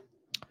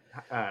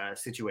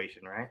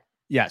situation, right?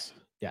 Yes.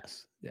 Yeah.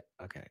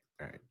 Okay.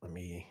 All right. Let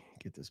me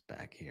get this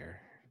back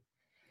here.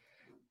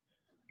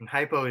 And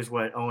hypo is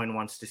what Owen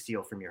wants to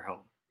steal from your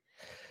home.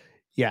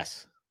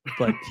 Yes.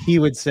 But he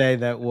would say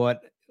that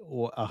what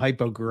a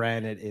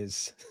hypogranate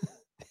is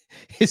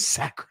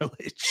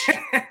sacrilege.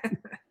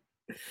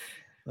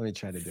 Let me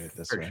try to do it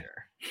this way.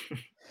 Sure.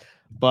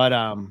 But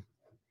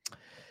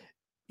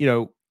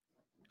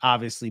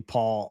obviously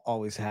Paul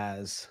always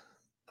has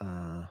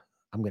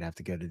I'm gonna have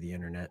to go to the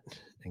internet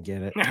and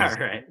get it. All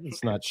right.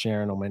 It's not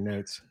sharing on my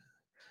notes.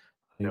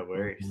 No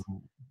worries.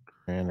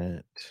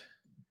 Granite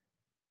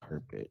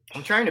carpet.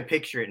 I'm trying to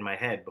picture it in my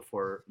head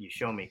before you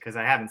show me, because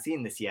I haven't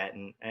seen this yet,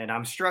 and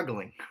I'm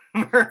struggling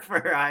for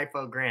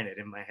hypogranate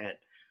in my head.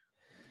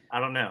 I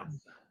don't know.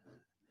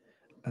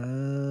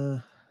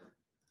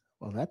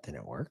 Well, that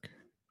didn't work.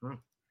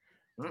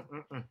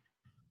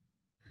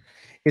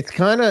 It's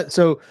kind of,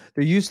 so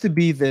there used to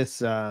be this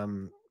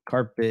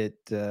carpet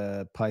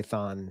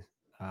python,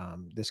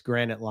 this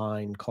granite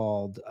line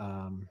called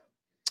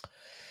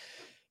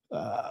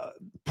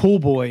Pool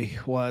Boy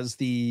was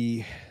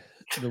the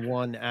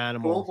one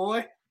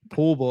animal.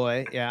 Pool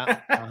Boy,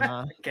 yeah.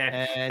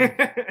 Okay. And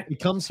it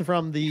comes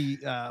from the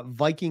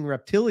Viking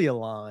reptilia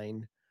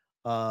line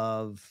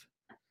of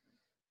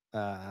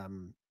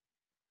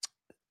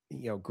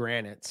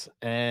granites.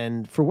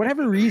 And for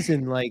whatever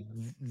reason, like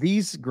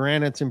these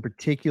granites in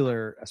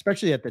particular,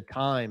 especially at the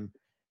time,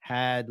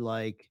 had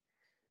like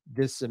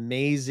this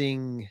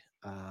amazing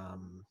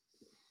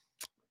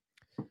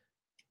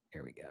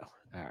here we go.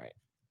 All right,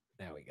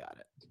 now we got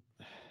it.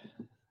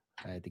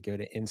 I had to go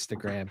to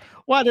Instagram.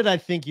 Why did I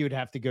think you would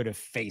have to go to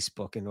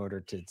Facebook in order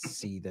to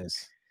see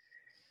this?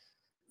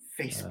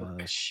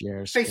 Facebook.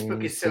 Share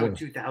Facebook is so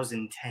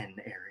 2010,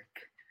 Eric.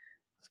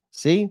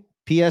 See?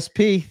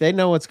 PSP, they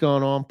know what's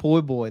going on.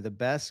 Pool Boy, the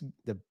best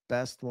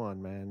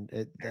one, man.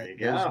 Those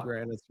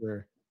granites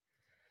were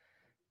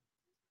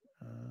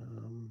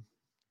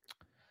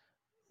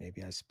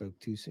maybe I spoke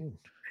too soon.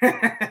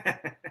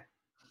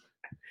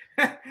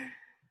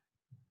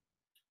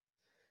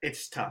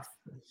 It's tough.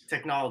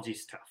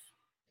 Technology's tough.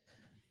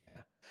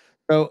 Yeah.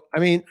 So, I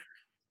mean,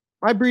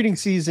 my breeding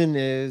season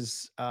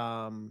is,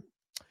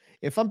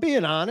 if I'm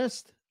being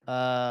honest,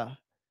 I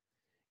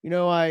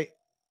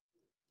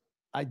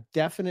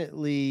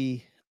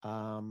definitely,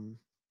 um,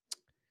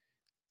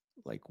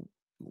 like,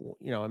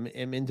 I'm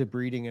into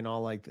breeding and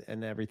all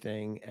and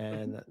everything, Mhm.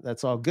 and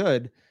that's all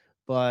good,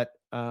 but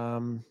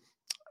I'm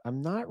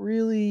not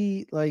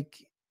really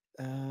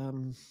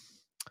um,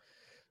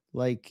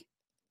 like,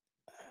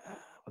 uh,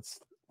 what's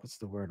what's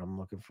the word I'm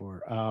looking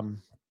for?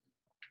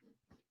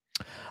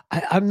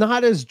 I'm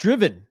not as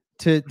driven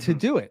to Mhm.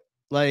 do it.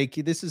 Like,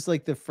 this is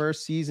like the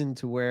first season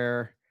to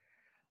where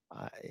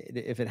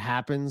if it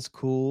happens,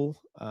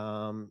 cool.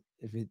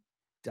 If it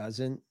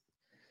doesn't,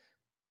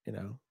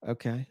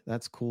 okay,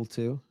 that's cool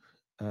too.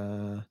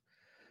 Uh,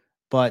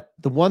 but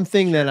the one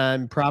thing that Sure.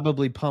 I'm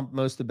probably pumped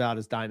most about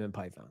is diamond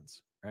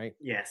pythons, right?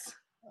 Yes.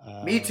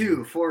 Me too.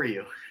 Um, For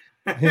you.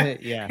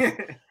 yeah,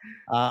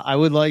 I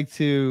would like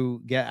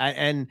to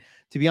and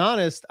to be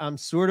honest, I'm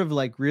sort of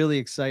like really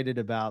excited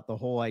about the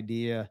whole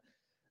idea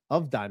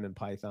of diamond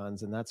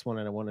pythons, and that's one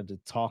that I wanted to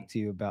talk to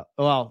you about.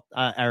 Well,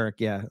 Eric,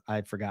 yeah,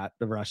 I forgot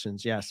the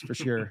Russians. Yes, for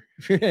sure.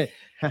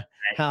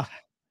 How?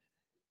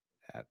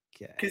 Because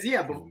Okay,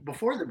 yeah, here we go.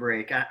 before the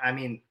break, I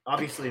mean,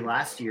 obviously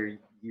last year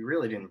you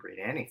really didn't breed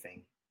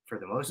anything for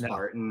the most No,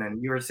 part, and then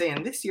you were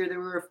saying this year there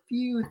were a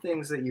few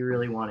things that you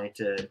really wanted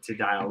to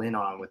dial in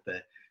on with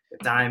the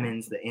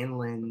diamonds, the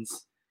inlands.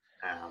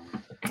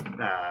 Um,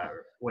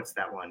 what's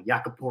that one?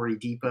 Yakapori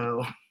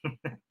Depot.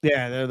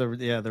 yeah, they're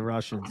the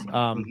Russians.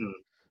 Mhm.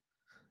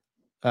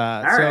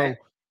 All right, So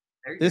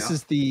there you this go.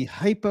 is the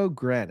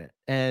hypogranite,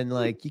 and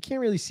like you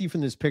can't really see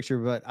from this picture,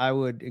 but I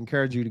would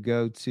encourage you to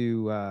go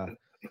to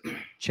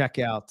check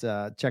it out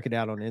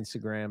on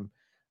Instagram,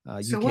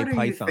 So, UK what do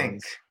you think?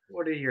 Pythons.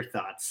 What are your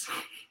thoughts?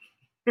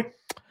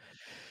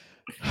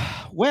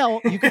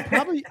 Well, you could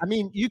probably, I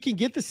mean, you can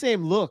get the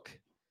same look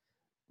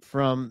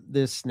from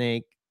this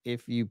snake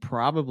if you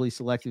probably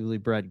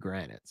selectively bred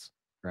granites,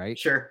 right?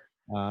 Sure.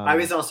 I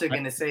was Um, also I,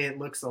 going to say it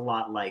looks a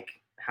lot like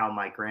how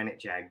my granite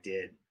jag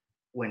did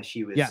when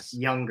she was yes,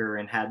 younger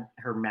and had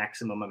her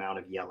maximum amount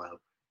of yellow.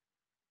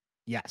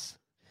 yes.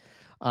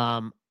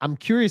 I'm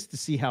curious to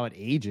see how it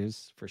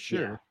ages for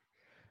Yeah.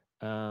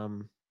 sure.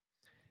 Um,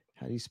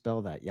 how do you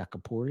spell that?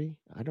 Yakapori?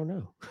 I don't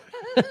know.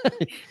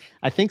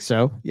 I think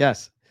so.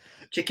 Yes.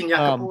 Chicken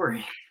Um,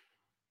 yakapori.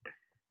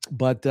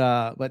 but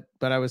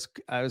I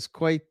was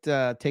quite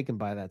taken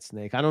by that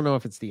snake. I don't know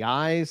if it's the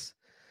eyes,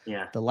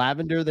 Yeah. the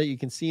lavender that you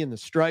can see in the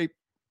stripe.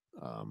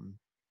 Um,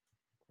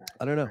 Right.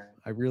 I don't know. Right.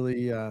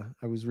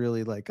 I was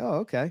really like, oh,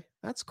 okay,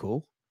 that's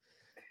cool.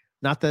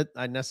 Not that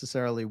I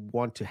necessarily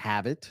want to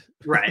have it,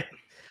 Right.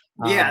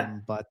 Yeah.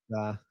 but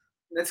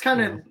That's kind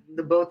you of know,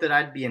 the boat that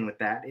I'd be in with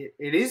that.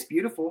 It is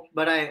beautiful,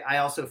 but I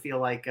also feel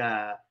like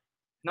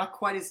not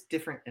quite as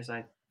different as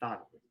I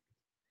thought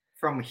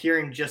from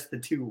hearing just the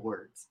two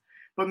words.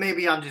 But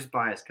maybe I'm just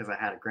biased because I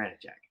had a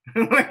granite jag.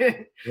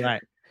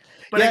 right?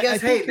 But I Yeah, I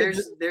guess hey,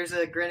 think there's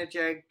a granite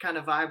jag kind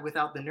of vibe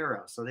without the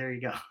neuro. So there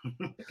you go.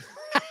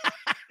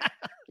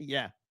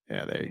 yeah,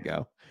 yeah. There you Yeah.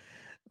 go.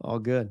 All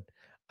good.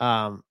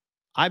 Um,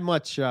 I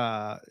much,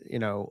 I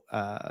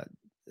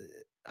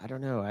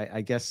don't know.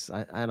 I guess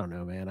I don't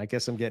know, man. I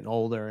guess I'm getting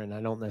older, and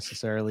I don't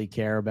necessarily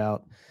care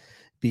about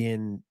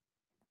being,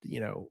 you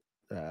know,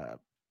 uh,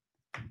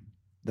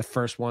 the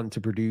first one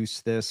to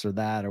produce this or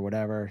that or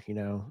whatever,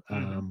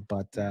 Hmm.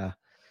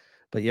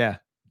 But yeah,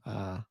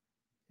 uh,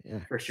 yeah,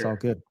 For it's all sure.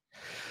 good.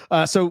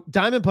 So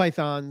diamond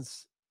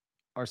pythons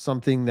are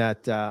something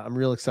that I'm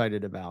real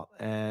excited about,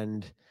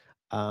 and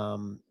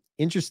um,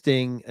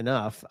 interesting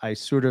enough, I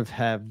sort of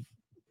have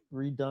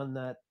redone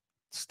that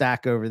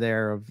stack over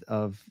there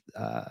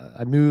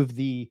I moved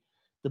the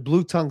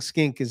blue tongue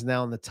skink is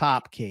now in the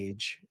top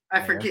cage I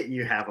there. forget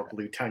you have a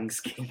blue tongue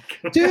skink.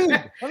 Dude,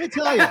 let me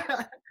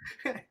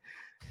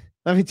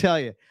tell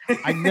you,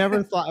 I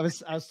never thought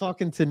I was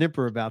talking to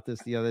Nipper about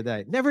this the other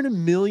day. Never in a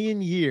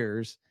million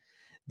years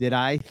did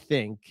I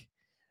think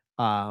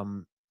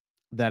um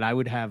that I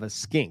would have a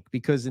skink,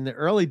 because in the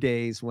early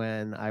days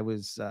when I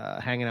was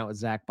hanging out with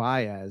Zach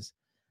Baez,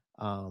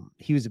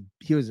 he was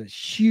a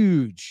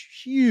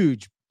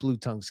huge blue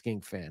tongue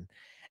skink fan,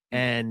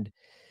 and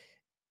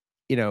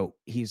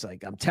he's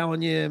like, I'm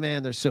telling you,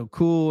 man, they're so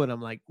cool, and I'm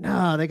like,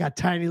 no, they got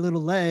tiny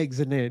little legs,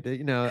 and I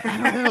don't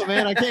know,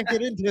 man, I can't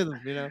get into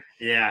them.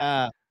 Yeah,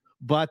 Uh,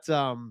 but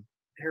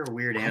they're a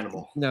weird I,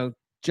 animal.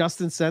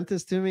 Justin sent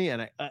this to me,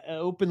 and I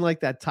opened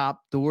like that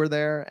top door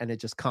there, and it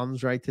just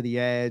comes right to the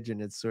edge,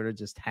 and it's sort of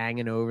just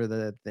hanging over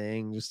the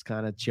thing, just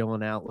kind of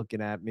chilling out,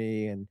 looking at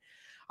me. And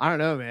I don't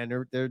know, man,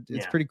 it's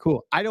Yeah, pretty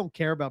cool. I don't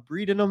care about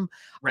breeding them.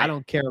 I right.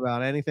 don't care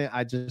about anything.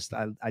 I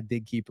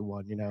did keep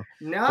one, No,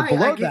 but I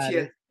below get that you.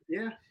 is,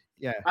 Yeah,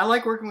 yeah, I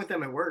like working with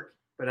them at work,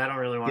 but I don't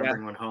really want to yeah,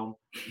 bring one home.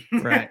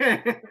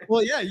 right.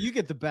 Well, yeah, you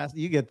get the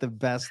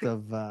best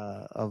of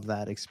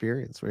that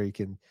experience where you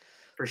can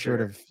For sort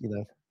sure. of,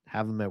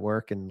 have them at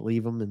work and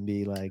leave them and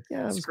be like,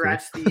 yeah, that was cool.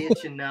 Scratch the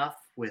itch enough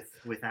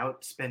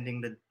without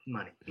spending the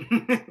money.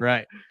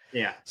 Right.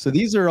 Yeah, So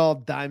these are all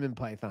diamond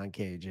python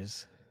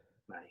cages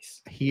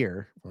nice.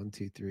 here. 1,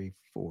 2, 3,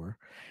 4.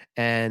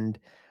 And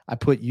I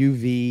put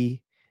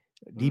UV,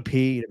 Mm.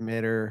 DP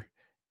emitter,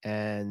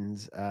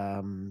 and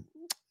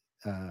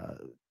uh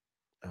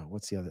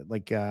what's the other,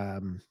 like,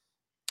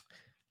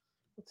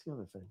 what's the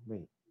other thing?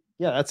 Wait.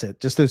 Yeah, that's it.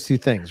 Just those two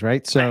things,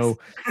 right? So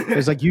Nice.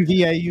 there's like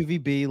UVA,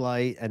 UVB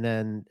light, and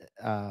then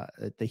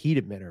the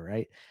heat emitter,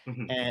 right?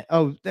 Mhm.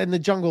 And then the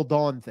Jungle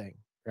Dawn thing,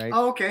 right?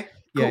 Oh, okay.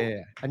 Yeah, Cool. yeah,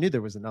 yeah. I knew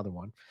there was another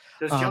one.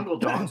 Those Um, jungle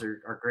dawns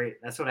are great.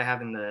 That's what I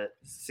have in the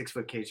 6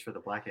 foot cage for the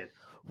blackhead.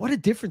 what a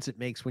difference it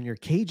makes when your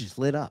cage is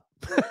lit up.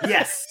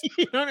 Yes.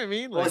 You know what I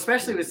mean? Well, Like,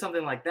 especially with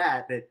something like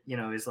that,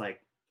 is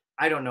like,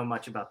 I don't know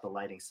much about the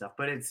lighting stuff,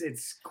 but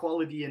it's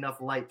quality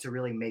enough light to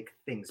really make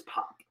things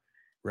pop.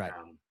 right.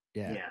 Um,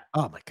 Yeah. yeah.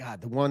 Oh my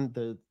God.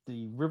 The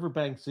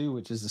Riverbank Zoo,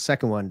 which is the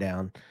second one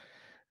down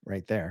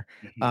right there.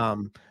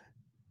 Mhm.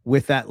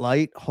 With that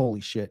light, holy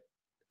shit.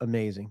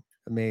 Amazing.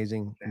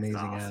 That's Amazing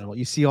awesome. animal.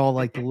 You see all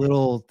like the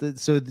little,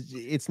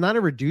 it's not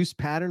a reduced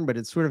pattern, but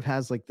it sort of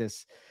has like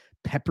this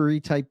peppery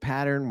type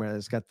pattern where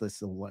it's got this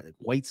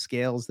white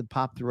scales that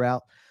pop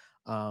throughout.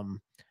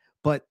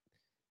 But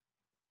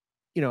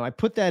I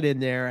put that in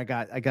there. I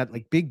got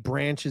like big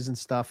branches and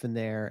stuff in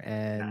there,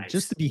 and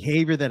just the Nice.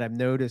 behavior that I've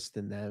noticed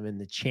in them, and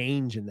the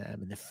change in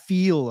them, and the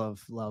feel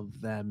of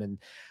them. And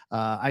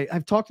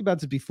I've talked about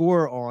this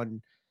before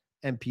on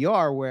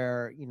NPR,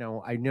 where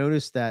I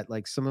noticed that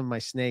like some of my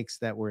snakes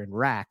that were in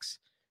racks,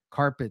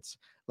 carpets,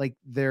 like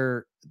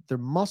their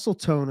muscle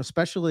tone,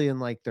 especially in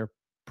like their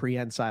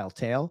prehensile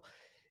tail,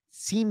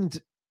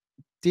 seemed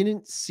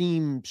didn't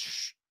seem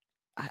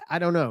I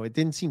don't know. It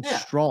didn't seem Yeah.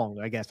 strong,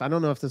 I guess. I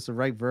don't know if that's the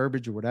right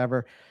verbiage or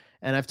whatever.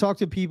 And I've talked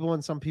to people,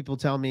 and some people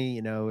tell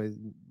me,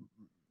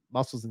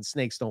 muscles in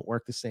snakes don't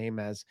work the same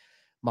as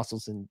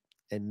muscles in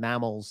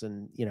mammals,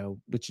 and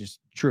which is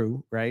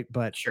true, right?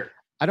 But Sure.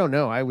 I don't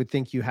know. I would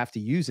think you have to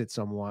use it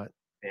somewhat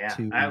Yeah,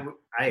 to,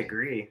 I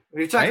agree.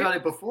 We've talked right? about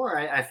it before.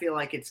 I feel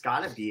like it's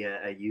got to be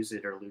a use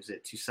it or lose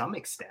it to some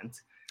extent,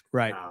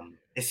 Right.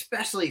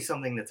 especially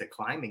something that's a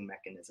climbing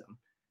mechanism.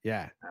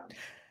 Yeah. Um,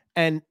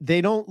 And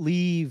they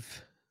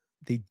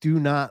do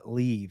not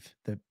leave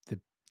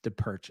the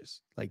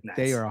purchase. Like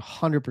they nice. are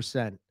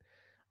 100%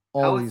 How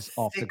always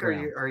off the thick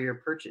ground, are your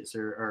perches,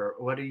 or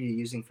what are you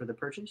using for the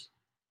perches?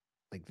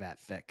 like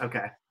that thick.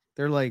 Okay,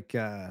 They're like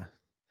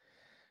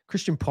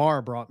Christian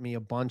Parr brought me a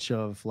bunch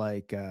of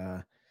like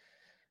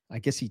I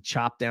guess he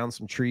chopped down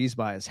some trees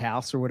by his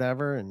house or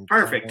whatever, and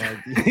kind of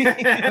perfect.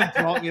 like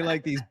brought me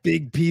like these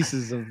big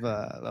pieces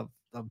of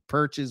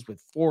perches with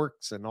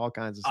forks and all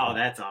kinds of Oh, stuff.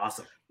 that's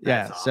awesome.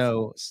 That's Yeah,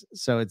 awesome.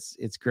 so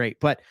it's great,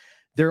 but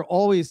they're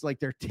always like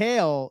their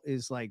tail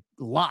is like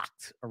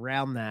locked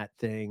around that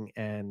thing,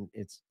 and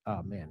it's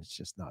oh man, it's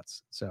just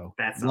nuts. So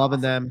That's loving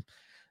awesome. them.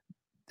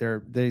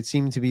 They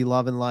seem to be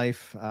loving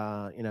life.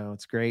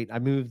 It's great. I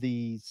moved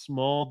the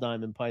small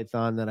diamond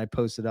python that I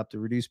posted up the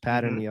reduced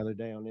pattern Hmm. the other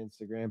day on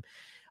Instagram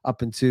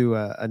up into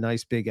a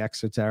nice big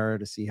Exoterra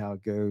to see how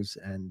it goes.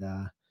 And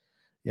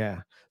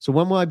yeah. So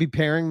when will I be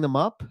pairing them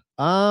up?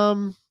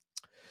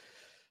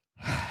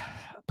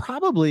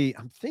 Probably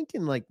I'm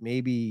thinking like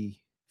maybe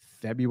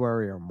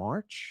February or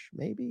March,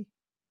 maybe.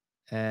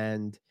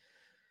 And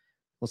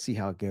we'll see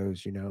how it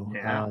goes, Yeah,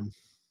 I'm I've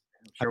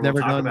sure we'll never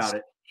talk done about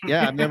it.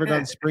 yeah, I've never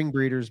done spring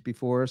breeders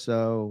before,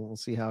 so we'll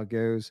see how it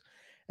goes.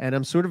 And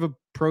I'm sort of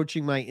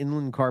approaching my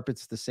inland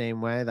carpets the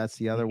same way. That's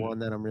the other Mhm. one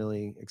that I'm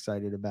really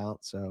excited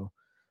about. So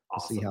we'll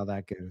see Awesome. how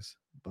that goes.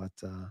 But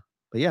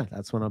yeah,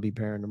 that's when I'll be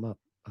pairing them up.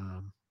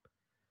 Oh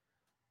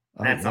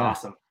That's yeah.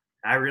 awesome.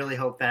 I really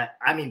hope that.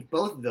 I mean,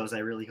 both of those. I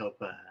really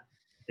hope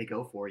they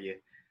go for you.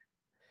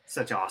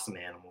 Such awesome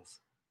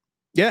animals.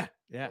 Yeah,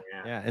 yeah,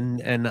 Yeah. yeah.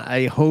 And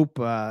I hope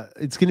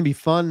it's gonna be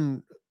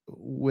fun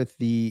with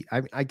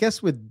I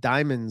guess with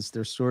diamonds,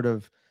 there's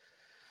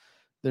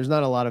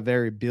not a lot of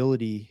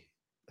variability,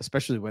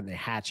 especially when they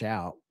hatch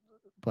out.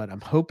 But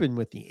I'm hoping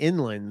with the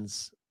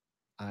inlands,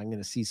 I'm going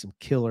to see some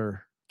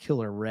killer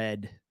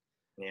red.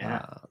 Yeah.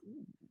 Uh,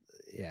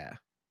 yeah,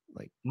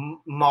 like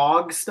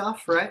Mog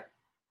stuff, right?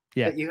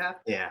 yeah, That you have.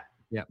 Yeah.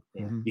 yeah,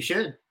 Yeah. You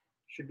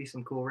should be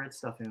some cool red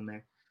stuff in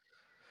there.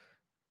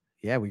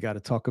 yeah. We got to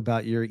talk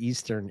about your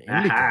Eastern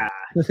indigo. Aha.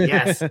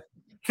 Yes.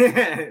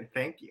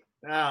 Thank you.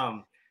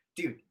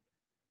 Dude,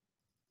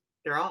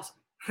 they're awesome.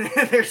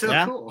 They're so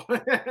Yeah, cool.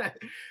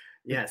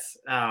 Yes.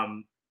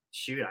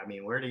 Shoot. I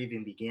mean, where to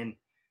even begin?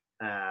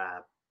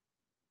 Uh,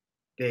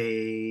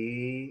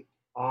 they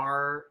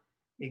are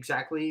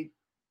exactly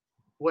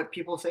what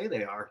people say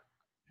they are.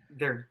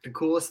 They're the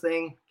coolest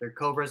thing. They're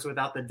cobras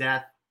without the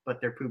death,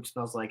 but their poop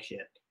smells like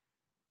shit.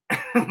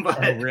 oh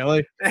But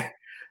really?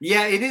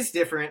 yeah, it is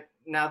different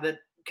now that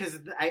because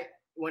I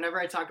whenever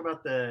I talk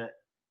about the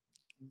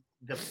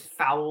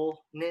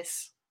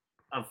foulness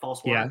of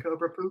false water Yeah,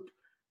 cobra poop,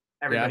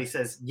 yeah, everybody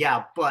says,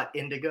 yeah, but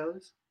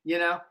indigos,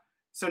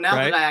 So now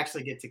that right. I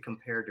actually get to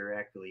compare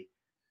directly,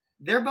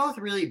 they're both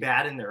really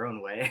bad in their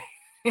own way.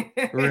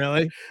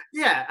 Really?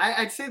 Yeah,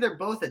 I'd say they're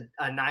both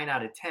a 9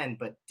 out of 10,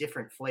 but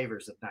different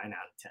flavors of 9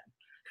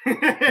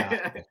 out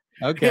Gotcha.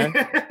 of Okay. 10.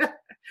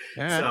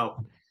 All right.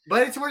 So,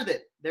 but it's worth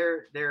it.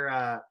 They're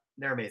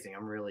amazing.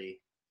 I'm really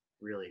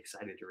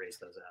excited to raise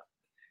those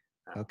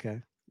up.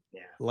 Okay.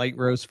 Yeah. Light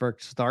roast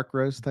versus dark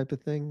roast type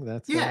of thing.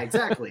 That's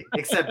exactly.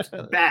 Except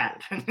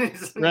bad.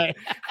 right.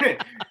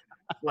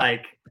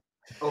 Like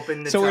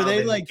open the So are tub they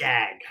and like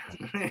gag.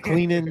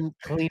 cleaning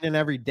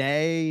every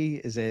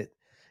day? Is it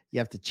you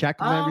have to check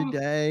them every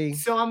day?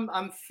 So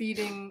I'm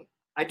feeding.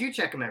 I do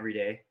check them every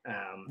day.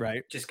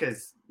 Right. Just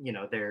because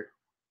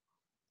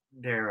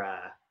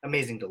they're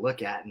amazing to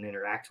look at and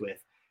interact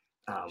with.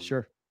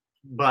 Sure.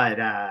 But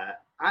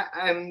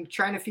I'm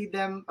trying to feed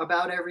them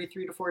about every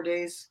 3 to 4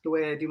 days. The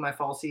way I do my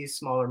falsies,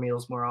 smaller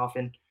meals more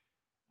often.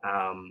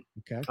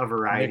 Okay. A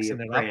variety Mixing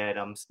of it up. prey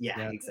items. Yeah,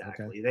 Yeah.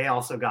 exactly. Okay. They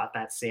also got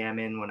that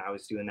salmon when I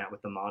was doing that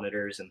with the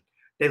monitors, and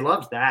they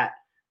loved that,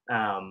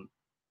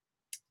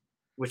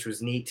 which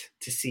was neat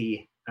to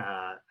see.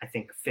 I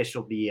think fish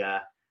will be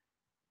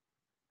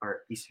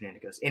or Eastern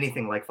Indigos,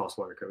 anything like false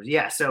water cobras.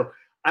 Yeah. So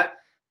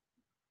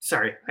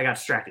sorry, I got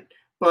distracted.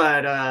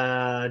 But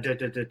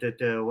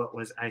what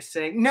was I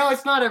saying? No,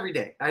 it's not every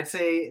day. I'd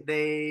say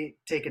they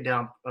take a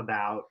dump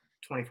about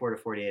 24 to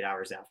 48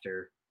 hours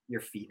after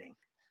you're feeding.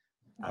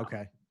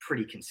 Okay.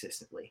 Pretty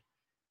consistently.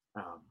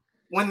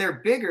 When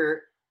they're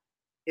bigger,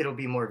 it'll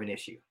be more of an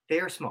issue. They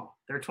are small.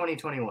 They're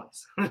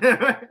 2021s.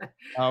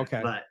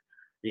 Okay. But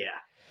yeah.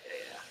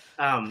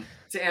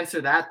 To answer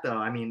that though,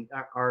 I mean,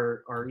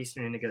 are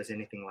Eastern Indigos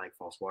anything like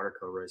false water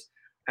cobras?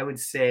 I would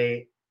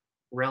say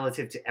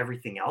relative to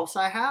everything else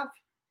I have,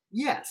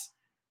 yes.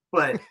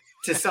 But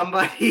to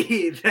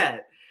somebody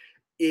that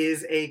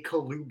is a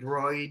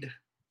colubroid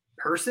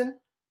person,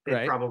 they'd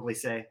Right. probably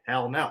say,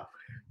 hell no.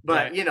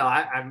 But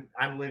right.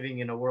 I'm living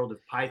in a world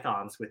of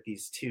pythons with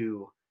these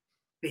two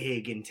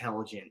big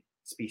intelligent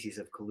species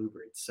of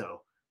colubrids.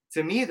 So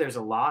to me, there's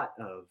a lot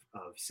of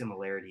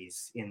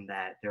similarities in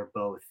that they're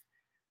both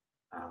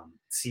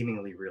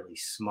seemingly really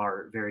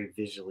smart, very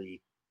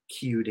visually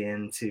cued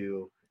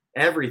into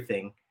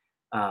everything,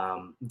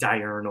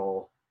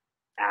 diurnal,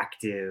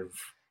 active,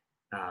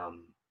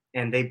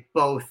 and they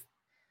both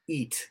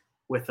eat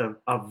with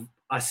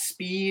a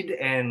speed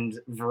and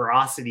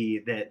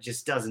veracity that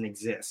just doesn't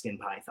exist in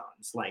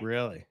pythons. Like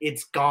Really?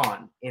 it's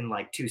gone in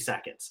like 2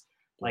 seconds.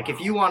 Like if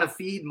you Wow. want to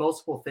feed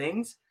multiple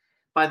things,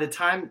 by the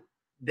time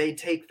they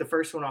take the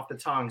first one off the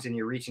tongs and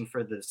you're reaching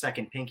for the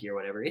second pinky or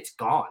whatever, it's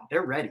gone.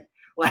 They're ready.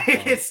 Like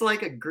Wow. it's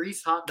like a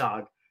greased hot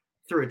dog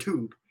through a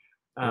tube,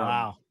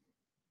 Wow.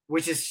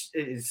 which is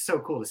so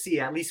cool to see.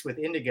 At least with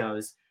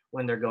indigos,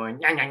 when they're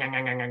going yang, yang, yang,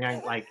 yang, yang,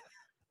 yang, like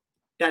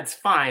that's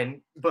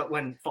fine. But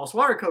when false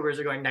water cobras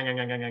are going yang, yang,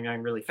 yang, yang, yang,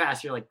 yang, really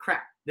fast, you're like,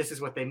 crap. This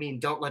is what they mean.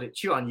 Don't let it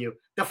chew on you.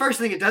 The first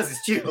thing it does is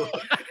chew.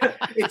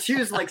 It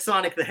chews like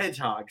Sonic the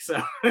Hedgehog.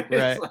 So it's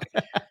Right. like,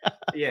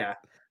 yeah,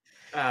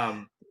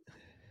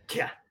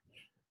 yeah,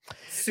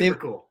 super They've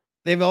cool.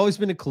 they've always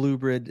been a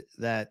colubrid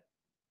that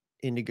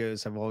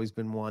indigos have always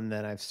been one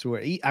that I've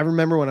sworn. I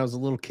remember when I was a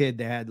little kid,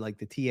 they had like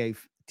the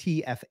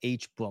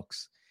TFH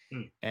books,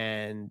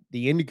 and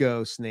the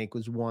indigo snake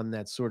was one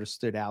that sort of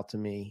stood out to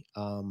me.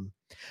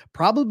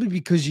 Probably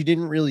because you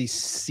didn't really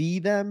see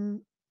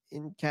them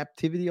in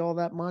captivity all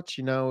that much.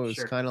 It was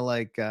Sure. kind of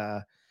like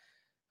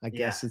I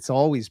guess it's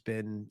always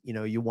been,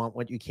 you want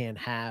what you can't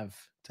have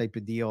type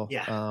of deal.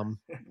 Yeah.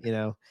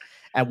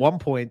 At one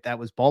point that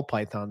was ball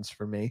pythons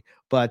for me,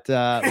 but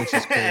which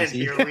is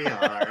crazy. And here we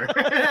are.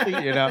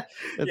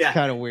 That's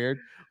kind of weird.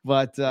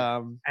 But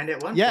and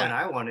at one point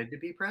I wanted to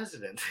be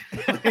president.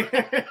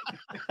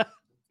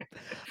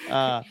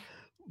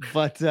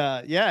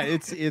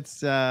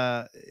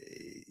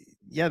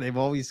 They've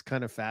always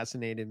kind of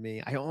fascinated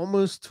me. I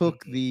almost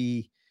took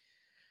the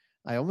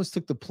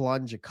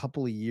plunge a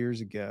couple of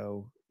years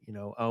ago.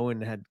 Owen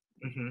had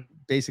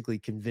basically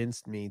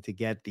convinced me to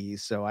get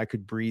these so I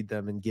could breed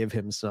them and give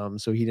him some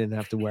so he didn't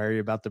have to worry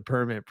about the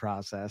permit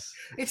process.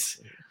 It's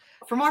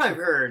from what I've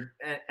heard,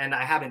 and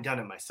I haven't done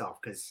it myself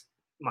because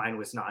mine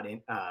was not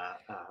in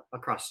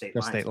across state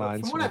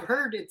lines. From what I've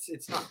heard,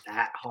 it's not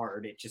that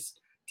hard. It just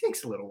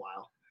takes a little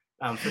while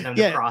for them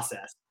to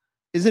process.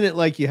 Isn't it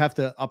like you have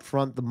to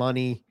upfront the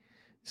money?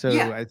 So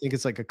I think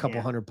it's like a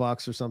couple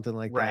 $100 or something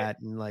like that.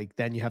 And like,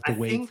 then you have to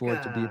wait for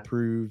it to be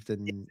approved.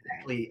 And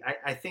exactly.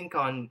 I think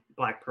on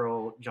Black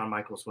Pearl, John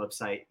Michael's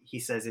website, he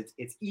says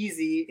it's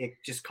easy. It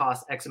just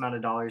costs X amount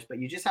of dollars, but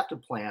you just have to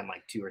plan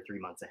like 2 or 3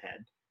 months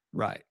ahead.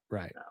 Right.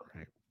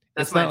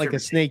 It's not like a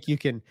snake you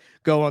can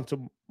go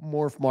onto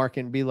Morph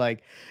Market and be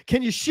like,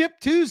 can you ship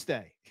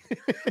Tuesday?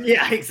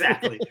 Yeah,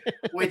 exactly.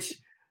 Which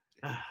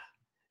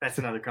that's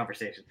another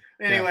conversation.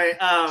 Anyway,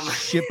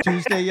 ship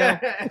Tuesday, yeah.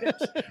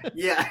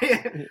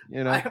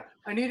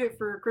 I need it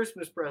for a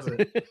Christmas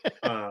present.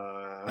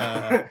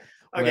 Okay.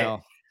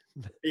 Well.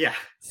 Yeah.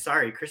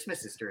 Sorry,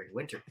 Christmas is during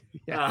winter.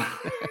 Yeah.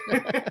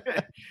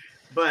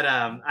 But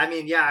I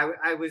mean, yeah,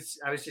 I was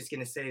just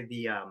gonna say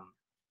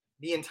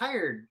the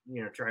entire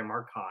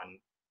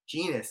Drymarchon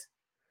genus,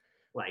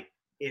 like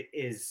it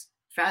is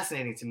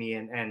fascinating to me,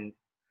 and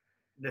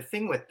the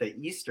thing with the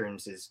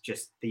Easterns is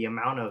just the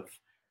amount of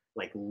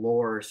like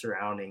lore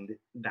surrounding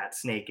that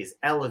snake is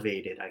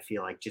elevated. I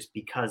feel like just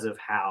because of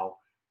how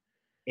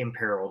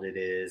imperiled it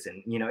is,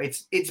 and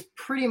it's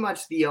pretty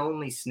much the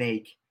only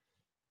snake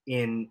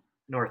in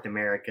North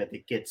America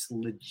that gets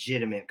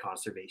legitimate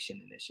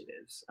conservation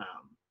initiatives.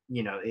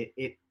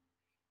 It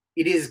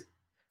is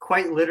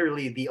quite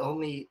literally the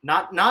only,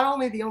 not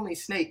only the only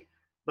snake,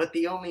 but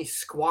the only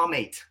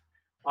squamate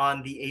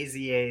on the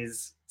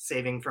AZA's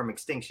saving from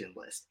extinction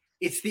list.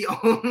 It's the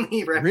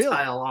only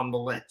reptile on the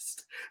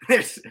list.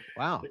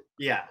 Wow.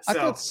 Yeah.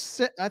 So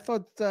I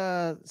thought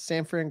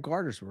San Fran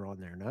garters were on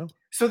there. No.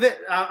 So that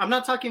I'm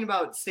not talking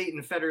about state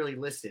and federally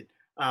listed.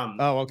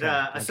 Okay.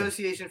 The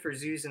Association for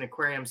Zoos and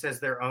Aquariums has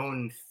their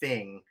own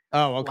thing.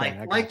 Oh,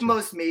 okay. Like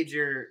most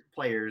major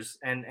players,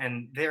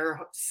 and their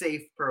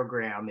safe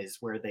program is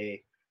where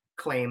they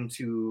claim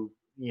to,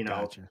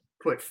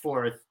 put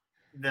forth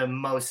the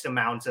most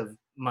amount of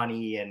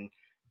money and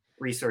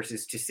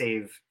resources to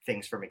save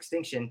things from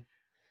extinction.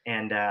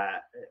 And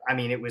I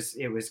mean, it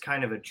was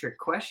kind of a trick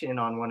question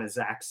on one of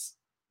Zach's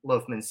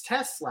Loafman's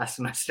tests last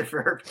semester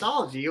for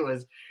herpetology. It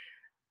was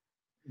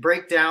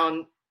break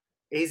down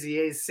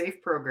AZA's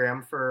safe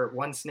program for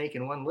one snake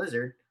and one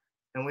lizard.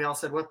 And we all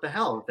said, what the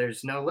hell?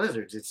 There's no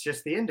lizards. It's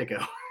just the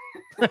indigo.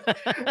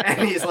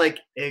 And he's like,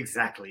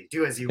 exactly.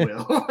 Do as you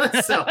will.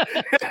 So,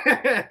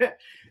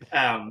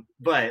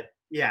 but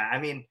yeah, I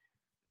mean,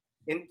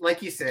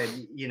 like you said,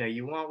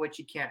 you want what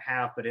you can't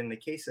have. But in the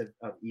case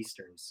of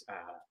Easterns,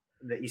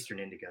 the Eastern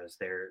indigos,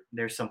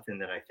 there's something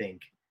that I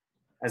think,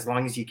 as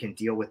long as you can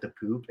deal with the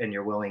poop and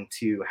you're willing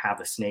to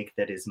have a snake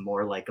that is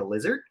more like a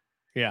lizard.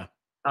 Yeah.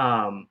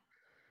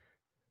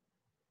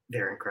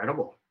 They're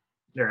incredible.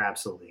 They're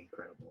absolutely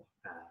incredible.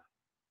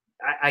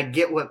 I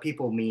get what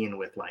people mean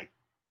with like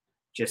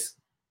just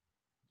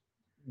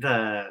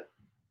the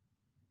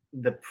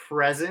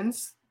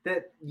presence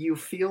that you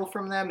feel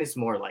from them is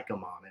more like a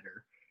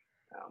monitor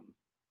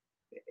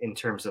in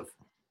terms of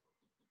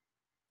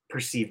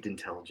perceived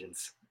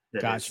intelligence.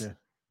 That is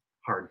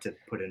hard to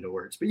put into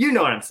words, but you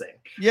know what I'm saying.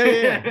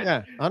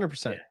 Yeah.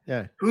 100%.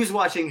 Yeah. Who's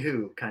watching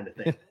who kind of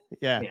thing.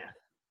 Yeah.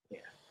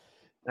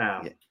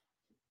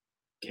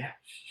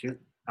 Shoot.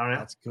 I don't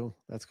know.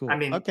 That's cool. I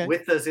mean,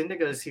 with those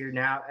indigos here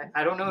now,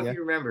 I don't know if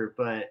you remember,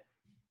 but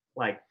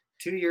like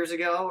 2 years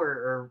ago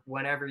or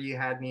whenever you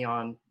had me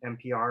on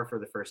NPR for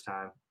the first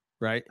time,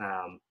 right?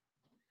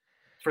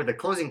 For the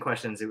closing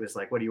questions, it was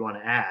like, what do you want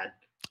to add?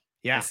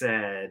 Yeah. I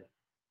said,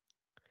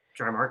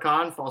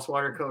 Trimarchon, false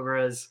water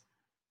cobras,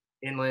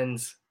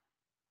 inlands,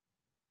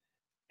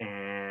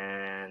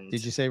 and...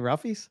 Did you say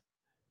roughies?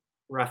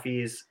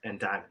 Roughies and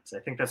diamonds. I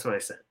think that's what I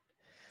said.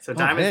 So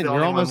diamonds, the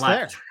only one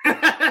left.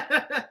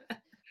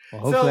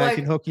 Well, hopefully I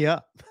can hook you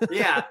up.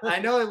 Yeah, I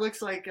know it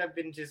looks like I've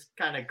been just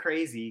kind of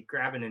crazy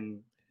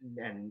grabbing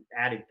and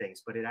adding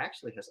things, but it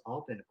actually has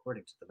all been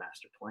according to the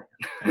master plan.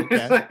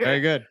 Okay, very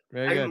good.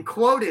 I'm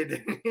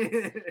quoted.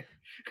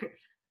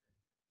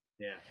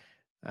 Yeah.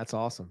 That's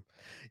awesome.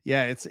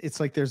 Yeah, it's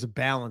like there's a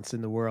balance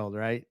in the world,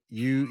 right?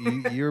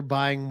 You're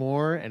buying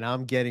more and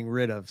I'm getting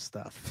rid of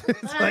stuff.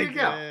 It's there you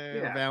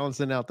go.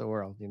 Balancing out the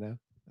world,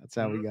 That's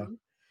how we go.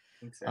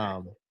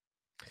 Exactly.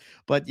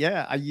 But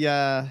yeah, I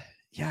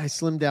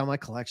slimmed down my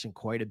collection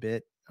quite a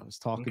bit. I was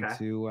talking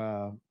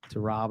to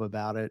Rob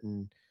about it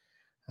and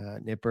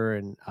Nipper,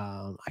 and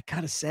I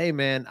gotta say,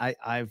 man,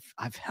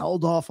 I've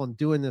held off on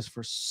doing this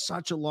for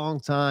such a long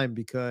time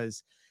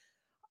because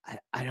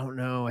I don't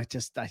know. I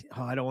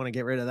don't want to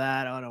get rid of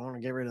that. I don't want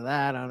to get rid of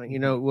that. I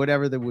don't,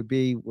 whatever that would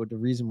be, what the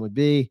reason would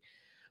be.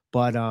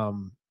 But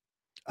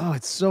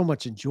it's so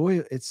much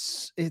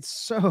it's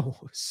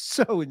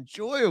so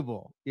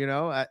enjoyable.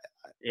 I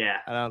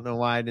don't know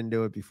why I didn't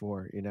do it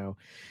before.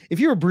 If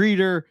you're a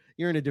breeder,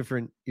 you're in a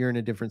different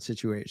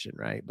situation,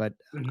 right? But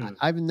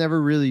I've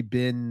never really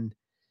been.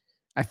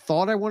 I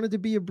thought I wanted to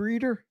be a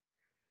breeder,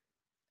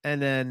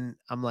 and then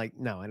I'm like,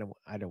 no, I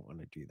don't want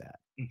to do that.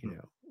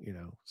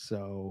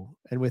 So,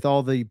 and with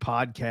all the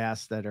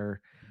podcasts that are,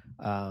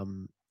 are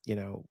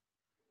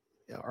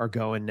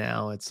going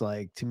now, it's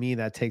like, to me,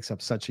 that takes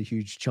up such a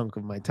huge chunk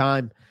of my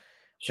time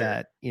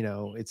that,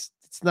 it's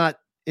not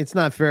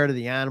fair to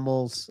the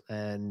animals.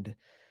 And,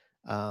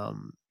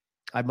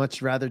 I'd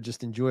much rather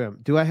just enjoy them.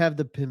 Do I have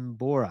the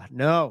Pimbora?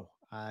 No,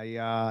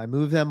 I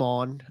moved them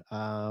on.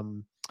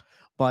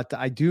 But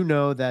I do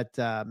know that,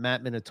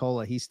 Matt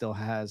Minatola, he still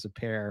has a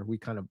pair. We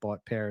kind of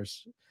bought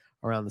pairs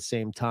around the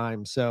same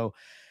time. So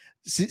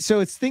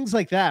it's things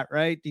like that,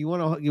 right? Do you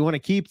want to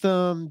keep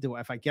them?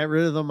 If I get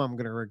rid of them, I'm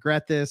going to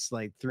regret this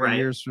like 3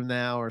 years from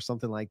now or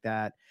something like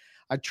that.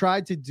 I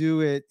tried to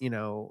do it,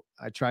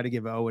 I try to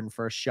give Owen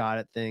first shot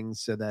at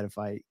things so that if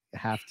I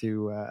have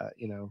to,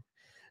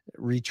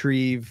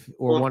 retrieve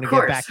or want to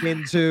get back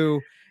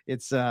into,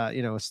 it's,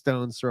 a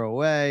stone's throw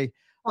away.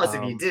 Plus,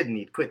 if you didn't,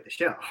 you'd quit the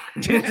show.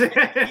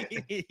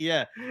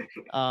 Yeah.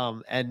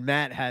 And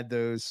Matt had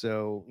those.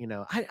 So,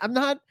 I'm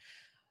not,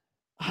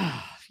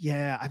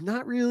 I'm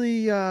not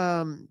really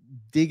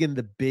digging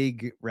the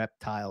big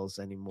reptiles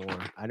anymore.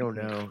 I don't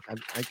know.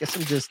 I guess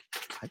I'm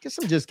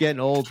just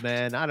getting old,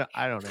 man. I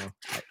don't know.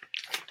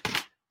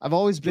 I've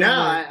always been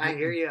I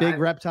hear you. Big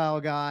reptile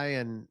guy,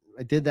 and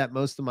I did that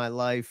most of my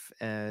life.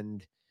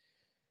 And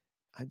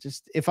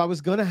if I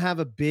was going to have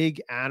a big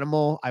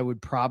animal, I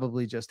would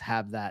probably just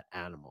have that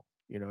animal.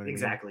 You know what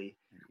exactly.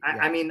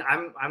 I mean,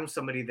 I'm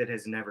somebody that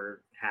has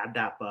never had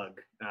that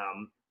bug.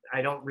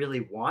 I don't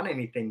really want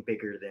anything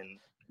bigger than,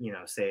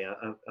 say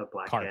a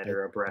blackhead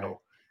or a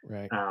brettle.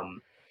 Right.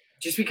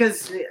 Just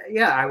because,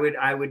 I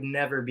would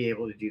never be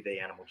able to do the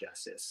animal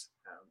justice.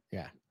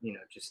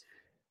 Just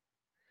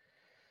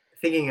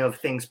thinking of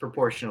things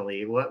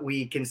proportionally, what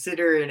we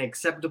consider an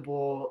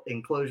acceptable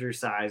enclosure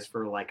size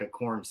for like a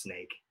corn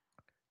snake.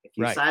 If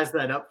you size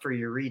that up for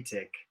your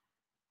retic,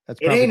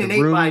 it ain't an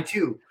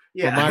 8x2.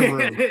 Yeah, my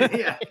room.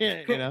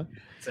 yeah.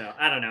 So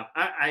I don't know.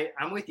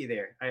 I'm with you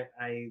there.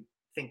 I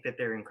think that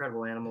they're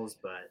incredible animals,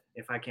 but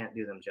if I can't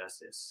do them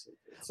justice,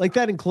 like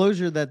that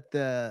enclosure that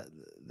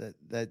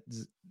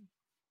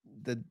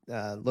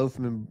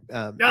Loafman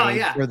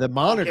for the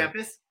monitor. On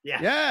campus?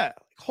 Yeah.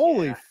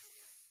 Holy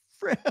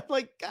frick.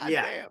 Like,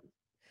 goddamn.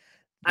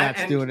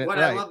 That's doing it. What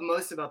I love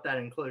most about that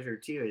enclosure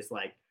too is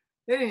like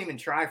they didn't even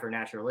try for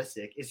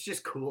naturalistic. It's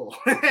just cool.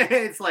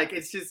 It's like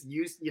it's just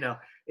used,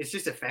 it's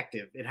just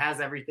effective. It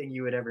has everything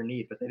you would ever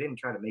need, but they didn't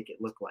try to make it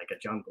look like a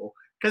jungle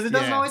because it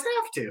doesn't always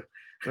have to.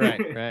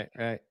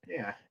 Right.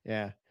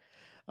 Yeah.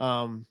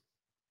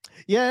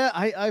 Yeah,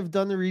 I've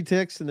done the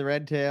retics and the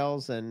red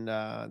tails, and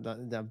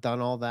I've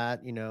done all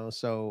that,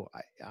 so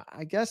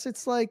I guess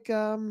it's like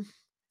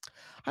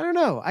I don't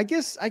know. I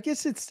guess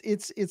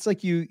it's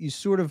like you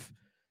sort of.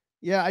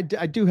 Yeah, I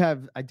do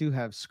have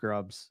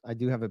scrubs. I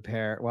do have a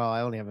pair. Well,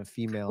 I only have a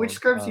female. Which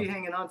scrubs are you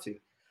hanging on to? Is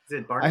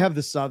it Barney? I have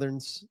the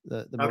Southerns,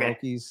 the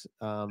Merlokis.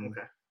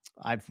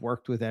 I've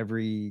worked with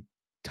every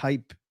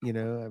type.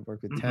 I've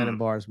worked with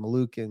Tannenbars,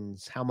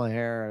 Moluccans,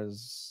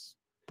 Halmaheras,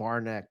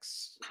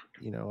 Barnecks.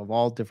 Of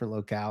all different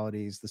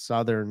localities. The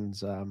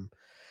Southerns,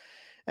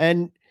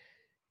 and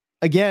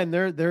again,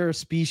 there are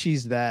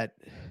species that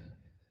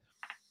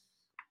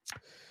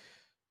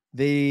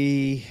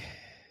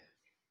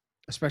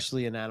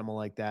especially an animal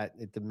like that,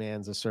 it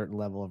demands a certain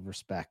level of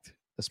respect,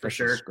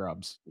 especially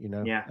scrubs,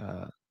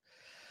 Yeah.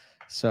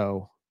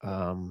 So,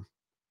 I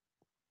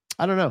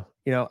don't know,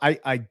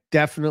 I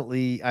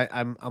definitely,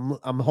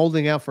 I'm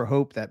holding out for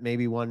hope that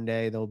maybe one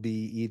day there'll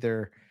be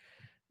either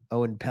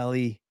Owen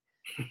Pelly,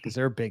 because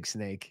they're a big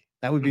snake.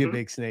 That would be a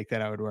big snake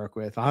that I would work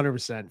with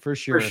 100% for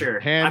sure. For sure.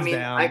 Hands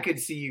down. I could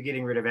see you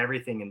getting rid of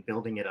everything and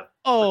building it up.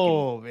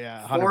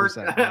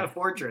 100%.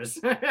 Fortress.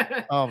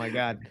 Oh my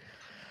God.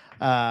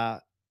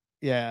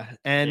 Yeah.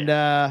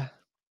 And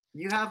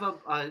you have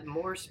a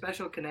more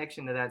special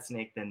connection to that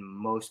snake than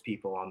most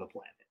people on the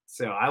planet.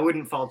 So I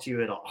wouldn't fault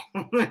you at all.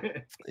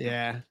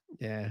 Yeah.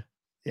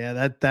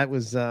 That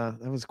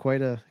was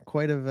quite a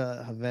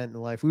event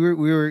in life. We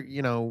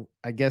were,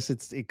 I guess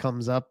it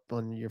comes up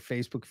on your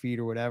Facebook feed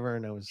or whatever.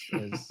 And I was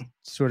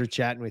sort of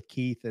chatting with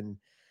Keith and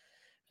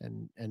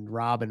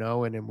Rob and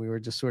Owen, and we were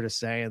just sort of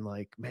saying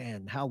like,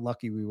 man, how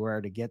lucky we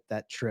were to get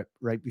that trip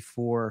right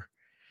before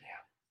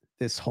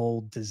this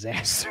whole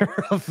disaster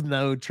of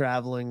no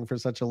traveling for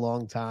such a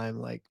long time.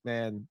 Like,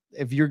 man,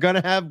 if you're going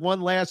to have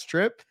one last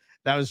trip,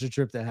 that was the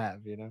trip to have,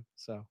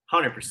 so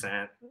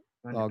 100%.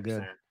 All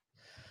good.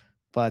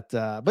 But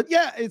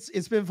yeah,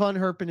 it's been fun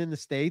herping in the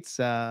States.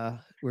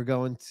 We're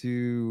going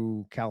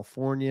to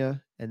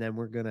California, and then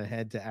we're going to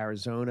head to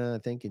Arizona, I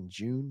think in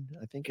June,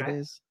 it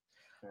is.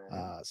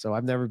 So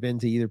I've never been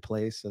to either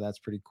place. So that's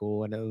pretty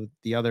cool. I know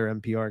the other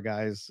NPR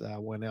guys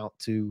went out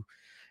to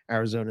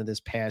Arizona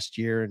this past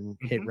year and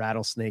hit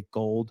rattlesnake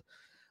gold.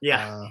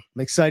 Yeah.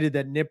 I'm excited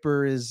that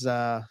Nipper is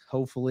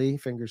hopefully,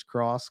 fingers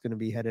crossed, going to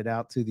be headed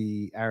out to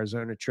the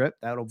Arizona trip.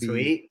 That'll be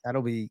sweet.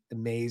 That'll be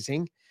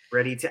amazing.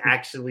 Ready to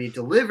actually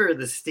deliver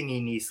the stingy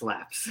knee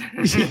slaps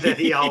that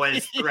he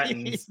always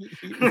threatens.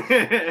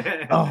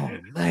 Oh,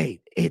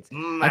 mate.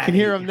 I can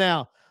hear him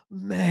now.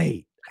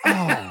 Mate.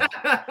 Oh,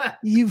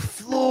 you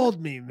floored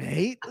me,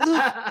 mate.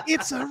 Look,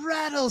 it's a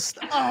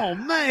rattlesnake. Oh,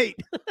 mate.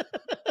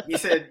 You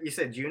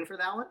said June for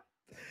that one?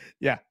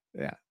 Yeah.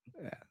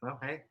 Well,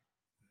 hey,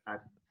 I'd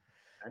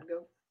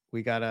go.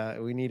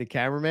 We need a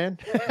cameraman.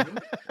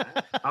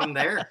 I'm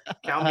there.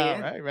 Count me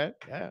in. Right.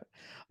 Yeah.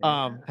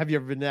 Have you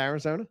ever been to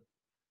Arizona?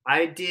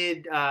 I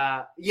did.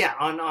 I've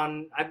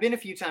been a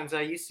few times.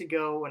 I used to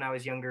go when I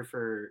was younger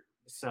for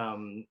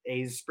some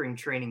A's spring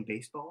training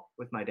baseball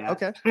with my dad.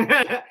 Okay.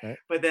 Right.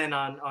 But then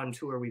on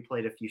tour, we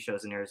played a few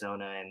shows in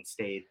Arizona and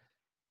stayed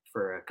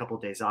for a couple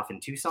of days off in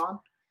Tucson.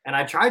 And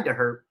I tried to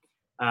herp,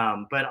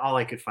 but all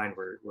I could find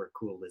were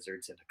cool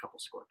lizards and a couple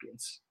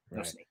scorpions.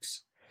 No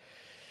snakes.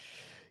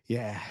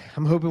 Yeah,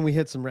 I'm hoping we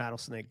hit some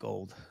rattlesnake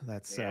gold.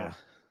 That's what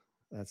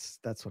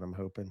I'm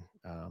hoping.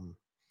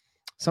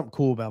 Something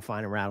cool about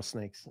finding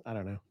rattlesnakes. I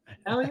don't know.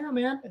 Hell yeah,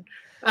 man.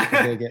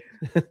 I dig it.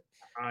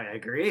 I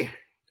agree.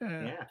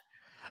 Yeah.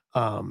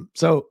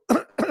 So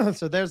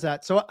there's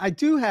that. So I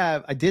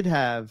did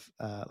have,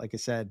 like I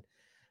said,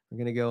 we're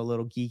going to go a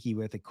little geeky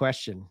with a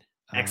question.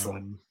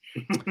 Excellent.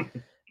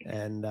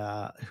 And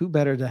who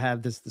better to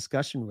have this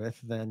discussion with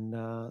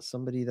than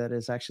somebody that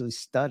is actually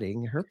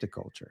studying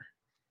herpetoculture.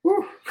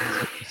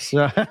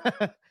 So,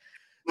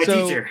 my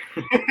teacher.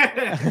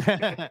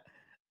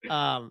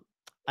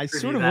 I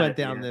sort of went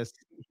down this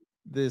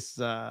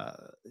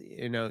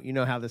you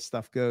know how this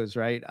stuff goes,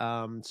 right?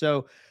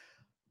 So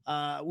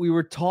we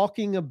were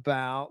talking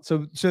about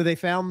so they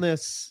found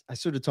this. I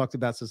sort of talked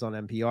about this on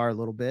NPR a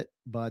little bit,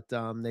 but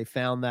they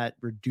found that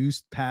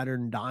reduced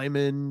pattern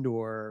diamond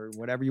or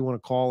whatever you want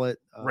to call it.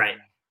 Right.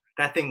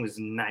 That thing was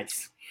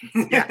nice.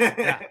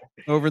 yeah.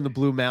 Over in the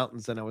Blue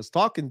Mountains. And I was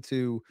talking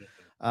to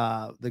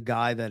the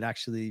guy that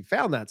actually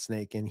found that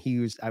snake, and he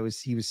was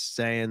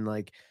saying,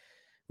 like,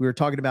 we were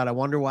talking about, I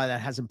wonder why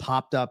that hasn't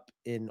popped up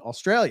in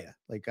Australia.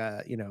 Like,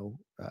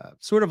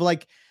 sort of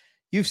like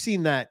you've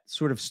seen that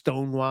sort of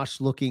stonewash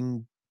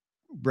looking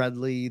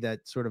Bredli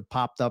that sort of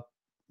popped up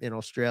in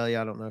Australia.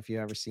 I don't know if you've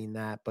ever seen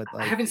that, but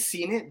like, I haven't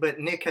seen it, but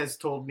Nick has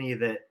told me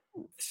that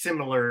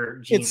similar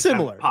genes it's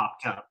similar. have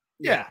popped up.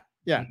 Yeah.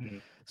 Mm-hmm.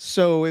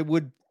 So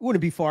wouldn't it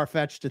be far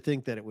fetched to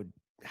think that it would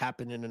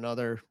happen in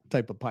another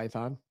type of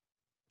python?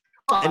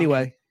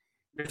 Anyway,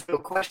 there's no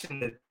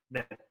question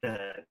that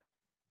the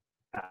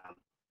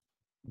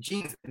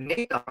genes that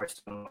make our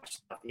stonewash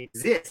stuff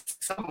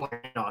exist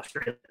somewhere in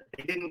Australia.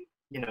 They didn't,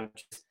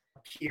 just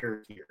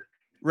appear here.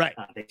 Right.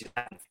 They just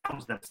haven't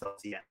found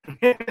themselves yet.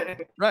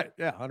 Right.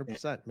 Yeah,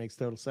 100%. Makes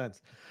total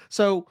sense.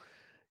 So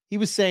he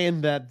was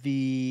saying that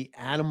the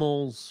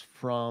animals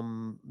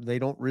they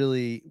don't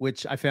really,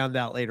 which I found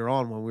out later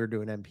on when we were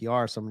doing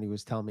NPR, somebody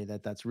was telling me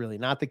that that's really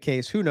not the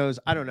case. Who knows?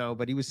 I don't know.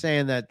 But he was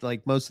saying that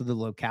like most of the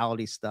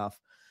locality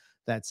stuff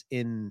that's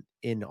in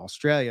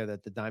Australia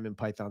that the diamond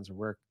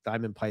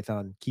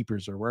python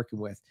keepers are working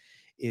with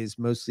is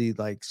mostly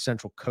like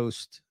Central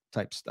Coast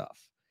type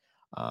stuff.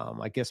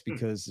 I guess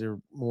because they're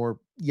more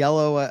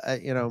yellow,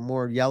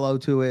 more yellow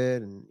to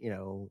it, and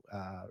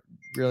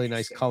really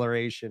nice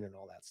coloration and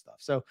all that stuff.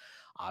 So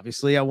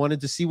obviously I wanted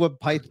to see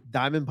what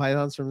diamond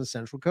pythons from the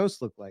Central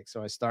Coast look like.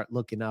 So I start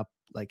looking up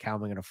like how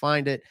am I going to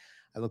find it.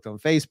 I looked on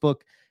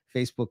Facebook.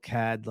 Facebook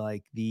had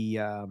like the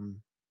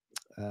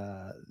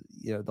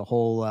the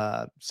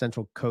whole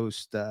Central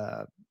Coast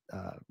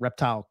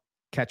reptile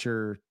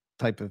catcher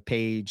type of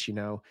page,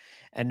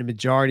 and the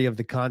majority of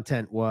the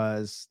content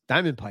was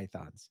diamond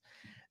pythons.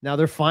 Now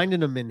they're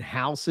finding them in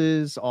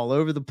houses all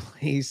over the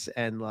place,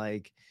 and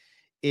like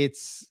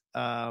it's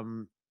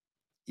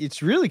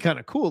really kind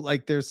of cool.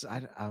 Like there's,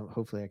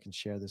 hopefully I can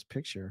share this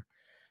picture,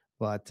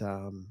 but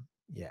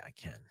yeah, I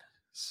can.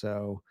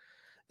 So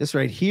this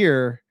right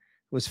here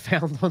was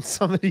found on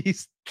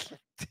somebody's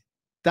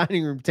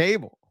dining room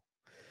table.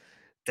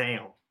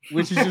 Damn.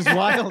 Which is just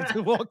wild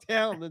to walk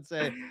down and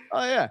say,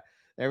 oh yeah,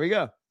 there we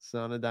go. It's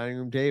on a dining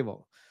room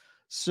table.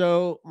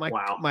 So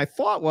my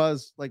thought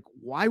was like,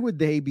 why would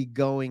they be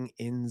going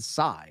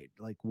inside?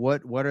 Like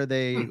what are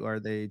they, are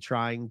they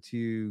trying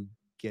to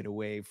get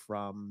away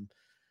from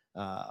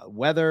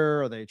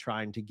weather? Are they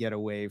trying to get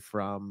away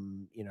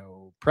from,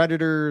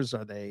 predators?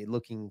 Are they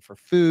looking for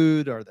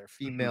food? Are there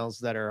females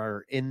that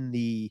are in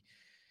the,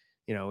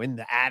 in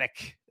the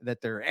attic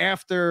that they're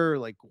after?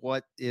 Like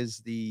what is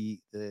the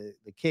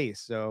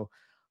case? So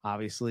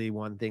obviously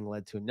one thing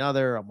led to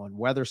another. I'm on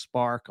Weather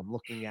Spark. I'm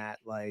looking at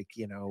like,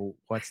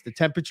 what's the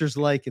temperatures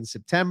like in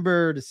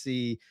September to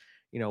see,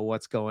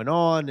 what's going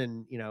on.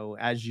 And,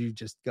 as you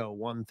just go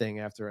one thing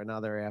after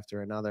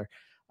another,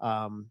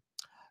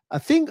 a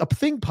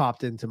thing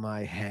popped into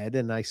my head,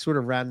 and I sort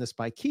of ran this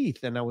by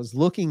Keith, and I was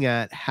looking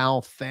at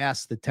how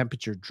fast the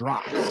temperature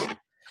drops.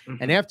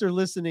 And after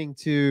listening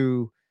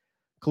to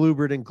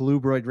Colubrid and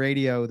Colubroid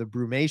Radio, the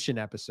Brumation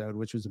episode,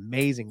 which was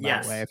amazing,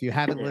 by the way. If you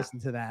haven't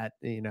listened to that,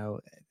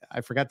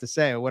 I forgot to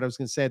say what I was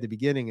going to say at the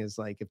beginning is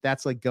like, if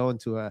that's like going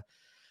to a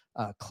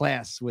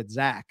class with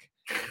Zach,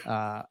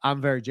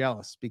 I'm very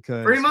jealous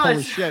because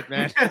holy shit,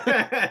 man,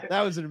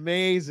 that was an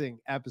amazing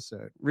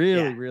episode.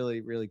 Really,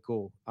 really, really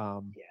cool.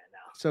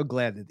 So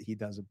glad that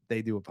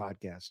they do a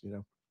podcast,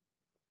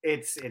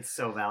 It's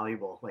so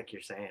valuable. Like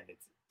you're saying,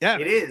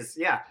 it is.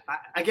 Yeah.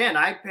 I'm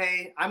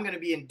going to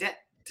be in debt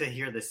to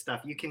hear this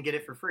stuff. You can get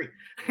it for free.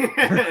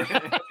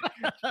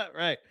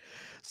 Right.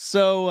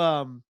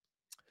 So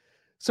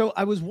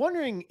I was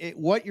wondering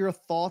what your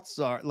thoughts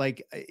are.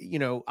 Like,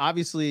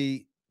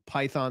 obviously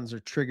pythons are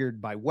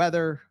triggered by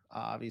weather,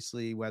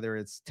 obviously, whether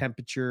it's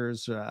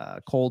temperatures,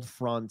 cold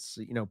fronts,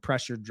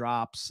 pressure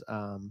drops,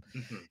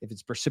 if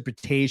it's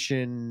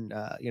precipitation,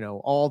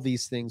 all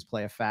these things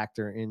play a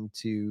factor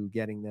into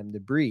getting them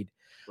to breed.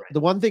 Right. The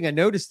one thing I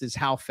noticed is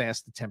how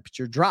fast the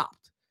temperature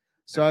dropped.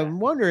 So I'm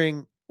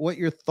wondering what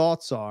your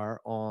thoughts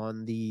are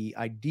on the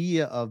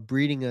idea of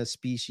breeding a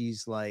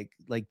species like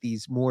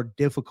these more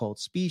difficult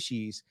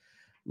species,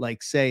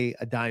 like say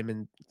a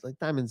diamond. Like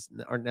diamonds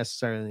aren't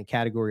necessarily in the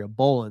category of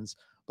Boelen's,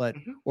 but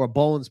or a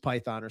Boelen's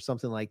python or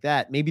something like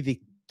that.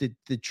 Maybe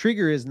the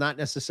trigger is not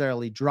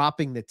necessarily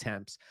dropping the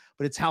temps,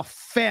 but it's how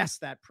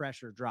fast that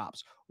pressure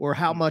drops, or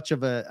how much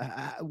of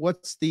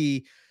what's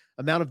the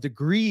amount of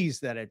degrees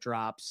that it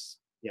drops.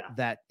 Yeah,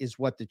 that is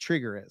what the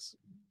trigger is.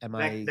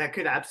 That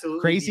could absolutely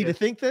crazy to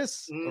think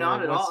this?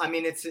 Not at all. I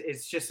mean,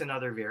 it's just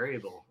another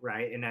variable,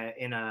 right? In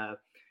a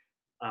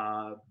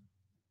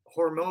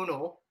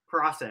hormonal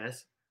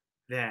process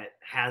that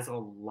has a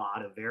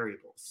lot of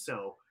variables.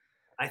 So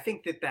I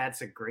think that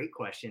that's a great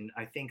question.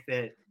 I think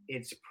that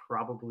it's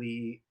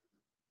probably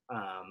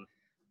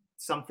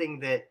something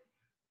that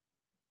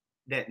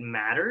that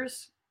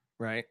matters,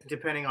 right?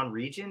 Depending on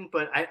region,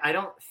 but I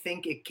don't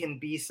think it can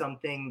be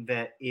something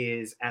that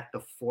is at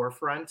the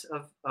forefront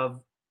of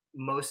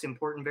most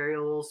important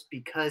variables,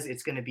 because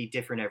it's going to be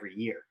different every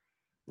year.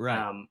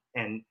 Right.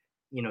 And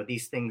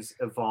these things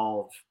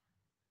evolve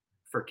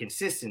for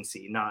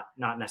consistency,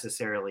 not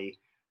necessarily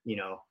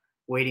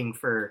waiting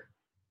for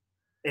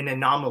an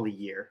anomaly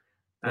year.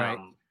 Right.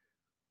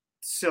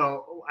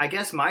 So I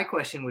guess my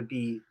question would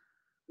be,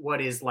 what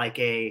is like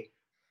a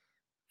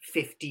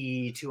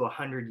 50 to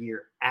 100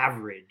 year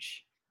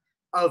average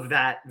of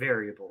that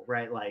variable,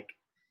 right? Like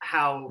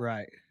how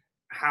Right.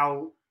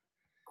 how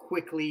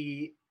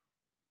quickly,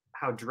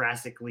 how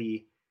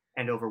drastically,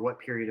 and over what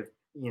period of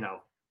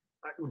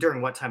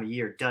during what time of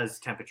year does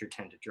temperature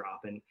tend to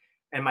drop? And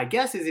my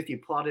guess is, if you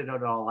plotted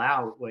it all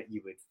out, what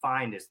you would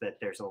find is that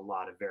there's a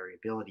lot of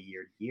variability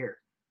year to year,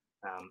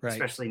 Right.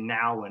 especially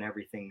now when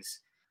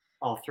everything's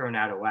all thrown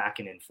out of whack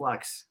and in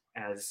flux,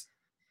 as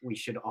we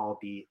should all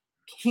be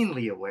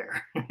keenly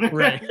aware.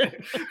 Right.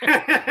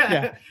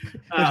 Yeah.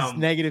 It's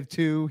um,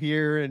 -2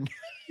 here, and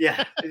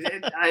yeah,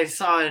 I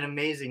saw an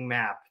amazing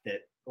map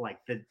that,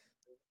 like, the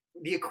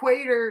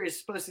equator is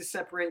supposed to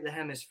separate the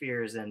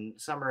hemispheres in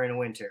summer and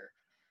winter,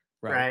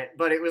 right. right?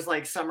 But it was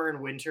like summer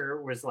and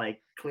winter was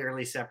like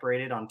clearly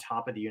separated on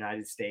top of the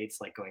United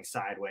States, like going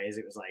sideways.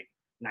 It was like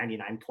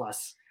 99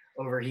 plus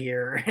over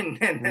here, and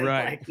then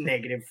Right. like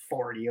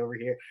 -40 over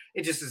here.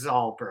 It just is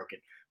all broken.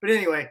 But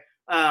anyway,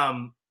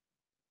 I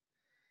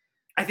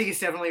think it's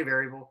definitely a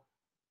variable.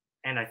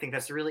 And I think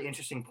that's a really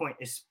interesting point,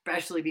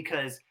 especially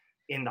because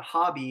in the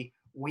hobby,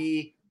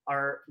 we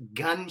are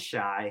gun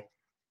shy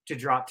to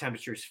drop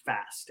temperatures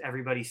fast.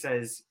 Everybody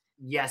says,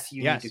 yes,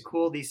 you need to Yes.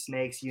 cool these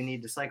snakes, you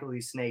need to cycle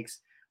these snakes,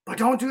 but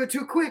don't do it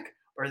too quick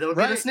or they'll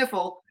get a Right.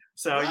 sniffle.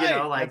 So,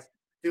 Right. like,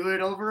 do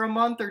it over a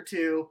month or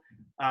two.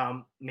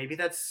 Maybe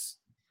that's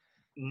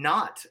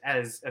not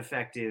as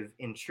effective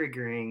in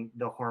triggering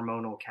the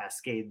hormonal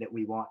cascade that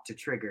we want to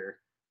trigger,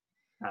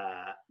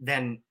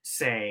 than,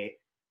 say,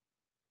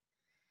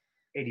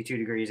 82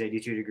 degrees,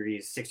 82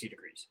 degrees, 60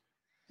 degrees.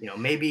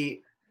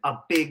 Maybe a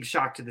big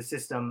shock to the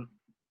system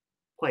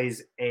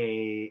plays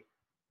a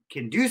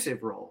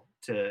conducive role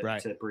to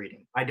Right.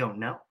 breeding. I don't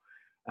know.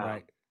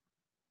 Right.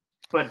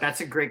 But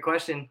that's a great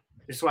question.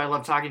 This is why I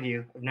love talking to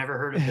you. I've never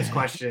heard of this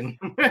question.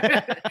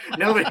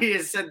 Nobody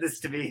has said this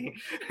to me.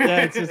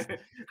 Yeah, it's just,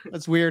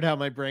 it's weird how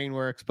my brain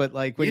works, but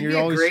like when You'd you're be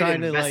a always great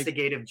trying to like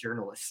investigative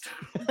journalist.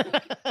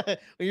 when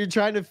you're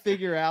trying to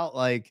figure out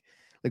like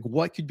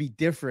what could be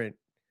different,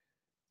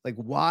 like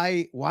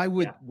why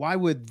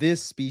would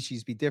this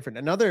species be different?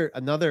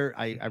 Another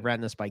I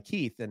ran this by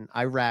Keith, and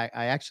I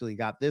actually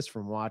got this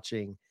from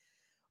watching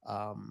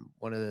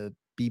one of the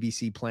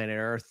BBC Planet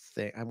Earth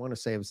thing. I want to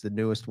say it was the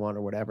newest one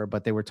or whatever,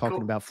 but they were talking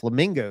Cool. about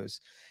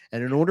flamingos,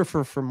 and in order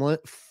for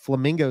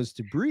flamingos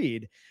to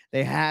breed,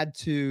 they had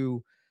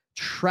to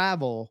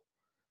travel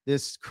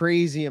this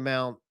crazy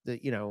amount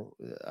that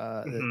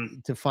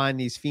to find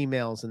these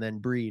females and then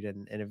breed,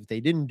 and if they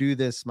didn't do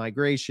this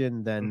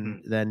migration,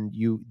 then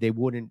they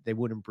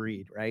wouldn't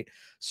breed, right?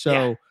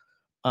 So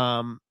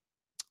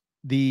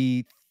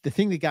the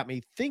thing that got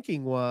me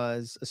thinking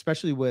was,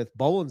 especially with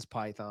Boelen's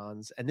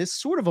pythons, and this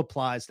sort of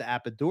applies to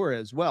Apodora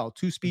as well,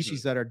 two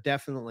species that are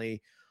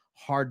definitely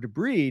hard to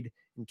breed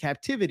in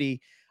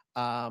captivity.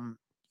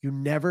 You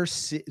never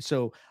see.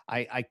 So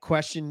I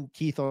questioned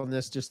Keith on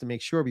this just to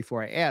make sure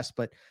before I asked,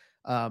 but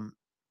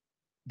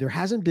there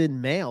hasn't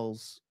been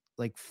males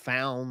like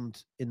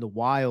found in the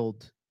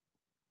wild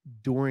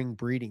during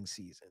breeding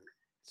season.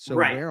 So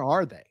where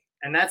are they?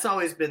 And that's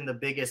always been the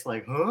biggest,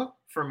 like,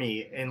 for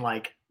me in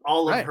like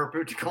all of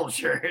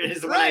herpetoculture,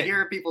 is when I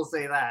hear people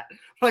say that.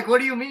 Like, what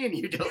do you mean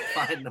you don't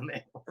find the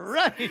males?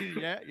 Right.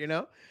 Yeah.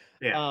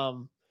 Yeah.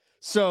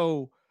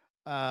 So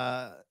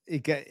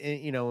it got,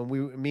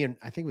 and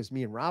I think it was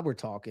me and Rob were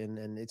talking,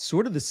 and it's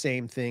sort of the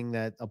same thing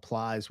that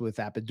applies with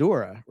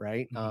Apodora,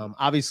 right?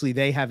 Obviously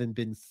they haven't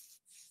been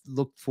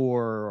looked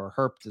for or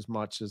herped as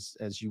much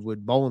as you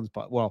would Boelen's,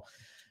 but well,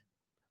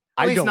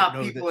 I don't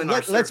know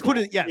that. Let's put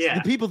it. Yes,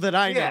 the people that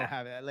I know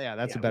have it. Yeah,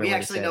 that's a better way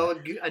to say it. We actually know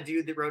a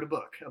dude that wrote a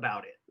book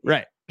about it.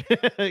 Right.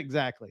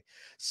 Exactly.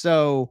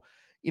 So,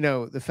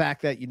 the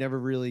fact that you never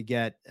really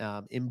get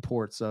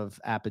imports of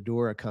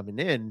Apodora coming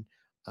in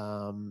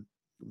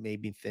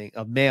made me think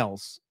of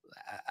males.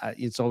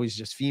 It's always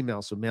just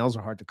females, so males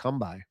are hard to come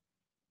by.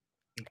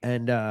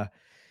 And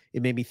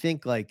it made me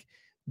think, like,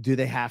 do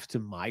they have to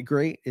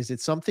migrate? Is it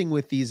something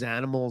with these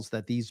animals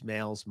that these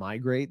males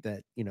migrate,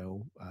 that,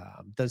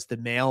 does the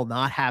male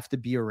not have to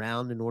be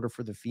around in order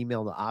for the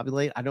female to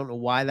ovulate? I don't know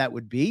why that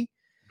would be,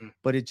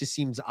 but it just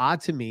seems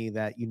odd to me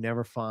that you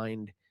never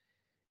find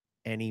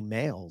any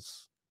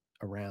males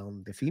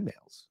around the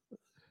females.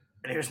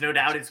 There's no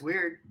doubt it's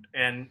weird.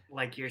 And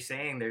like you're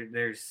saying,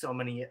 there's so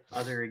many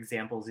other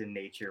examples in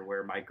nature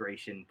where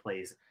migration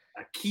plays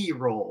a key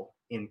role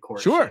in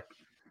courtship. Sure.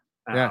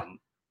 Yeah.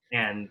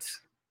 And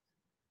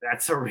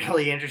that's a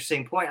really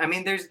interesting point. I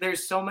mean,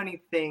 there's so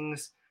many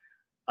things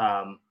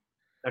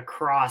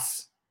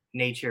across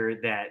nature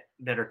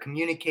that are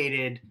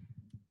communicated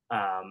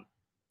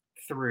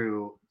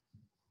through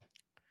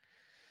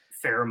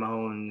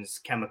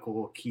pheromones,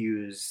 chemical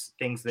cues,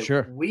 things that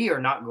Sure. we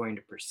are not going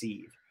to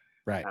perceive.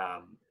 Right.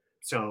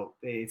 So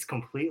it's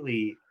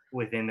completely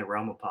within the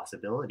realm of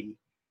possibility.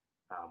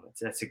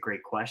 That's a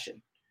great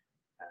question.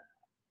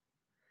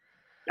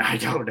 I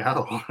don't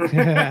know.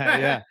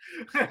 Yeah.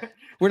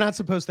 We're not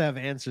supposed to have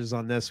answers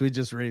on this. We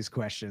just raise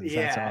questions.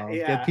 That's all.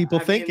 Get people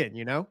thinking,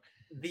 you know?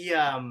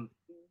 The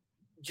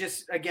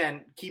just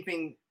again,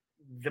 keeping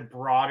the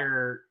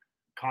broader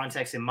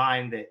context in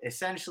mind that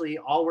essentially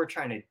all we're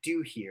trying to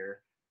do here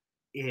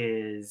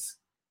is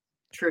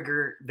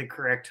trigger the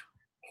correct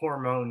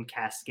hormone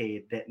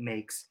cascade that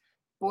makes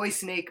boy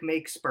snake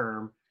make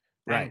sperm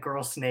and Right.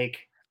 girl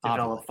snake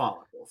develop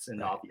follicles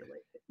and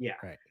ovulate. Yeah.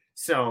 Right.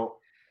 So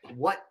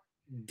what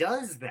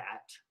does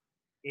that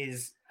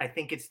is, I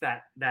think it's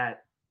that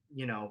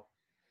you know,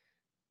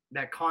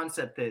 that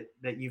concept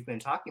that you've been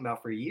talking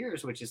about for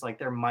years, which is like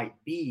there might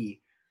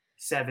be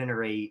 7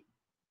 or 8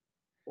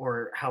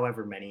 or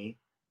however many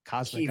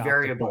Cosmic key octopus.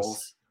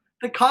 variables.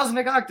 The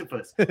cosmic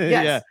octopus. Yes.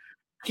 Yeah.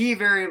 Key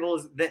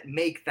variables that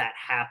make that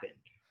happen.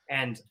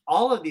 And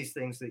all of these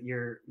things that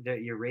you're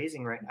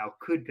raising right now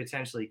could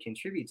potentially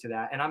contribute to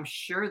that. And I'm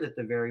sure that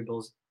the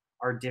variables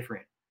are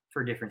different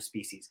for different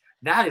species.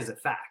 That is a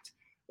fact.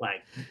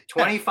 Like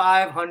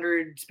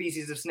 2,500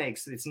 species of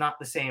snakes, it's not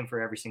the same for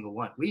every single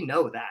one. We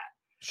know that.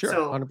 Sure,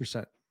 so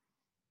 100%.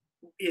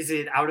 Is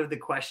it out of the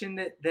question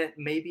that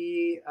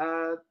maybe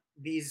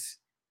these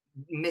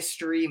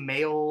mystery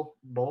male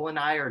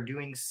Bolini are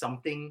doing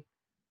something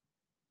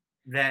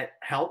that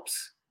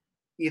helps,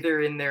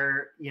 either in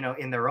their, you know,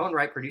 in their own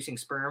right producing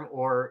sperm,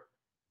 or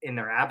in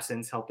their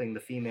absence helping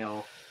the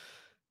female?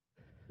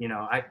 You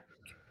know,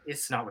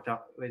 it's not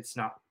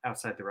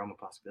outside the realm of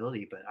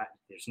possibility, but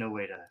there's no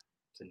way to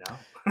know.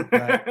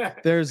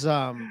 Right. There's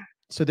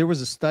so there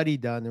was a study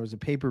done, there was a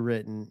paper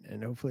written,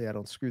 and hopefully I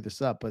don't screw this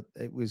up, but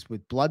it was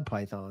with blood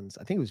pythons.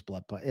 I think it was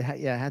blood python. It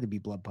had to be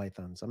blood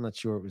pythons. I'm not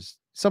sure. It was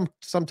some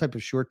type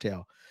of short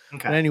tail.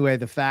 Okay. But anyway,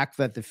 the fact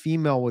that the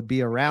female would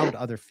be around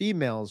other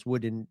females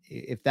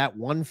if that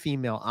one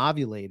female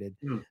ovulated,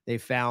 they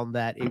found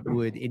that it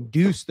would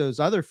induce those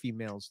other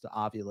females to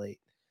ovulate,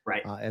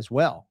 right, as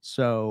well.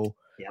 So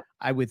yep.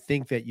 I would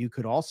think that you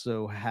could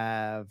also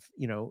have,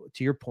 you know,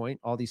 to your point,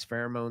 all these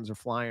pheromones are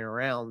flying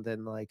around,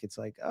 and like it's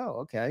like, oh,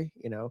 okay,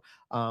 you know,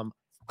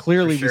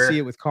 clearly we see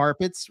it with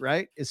carpets,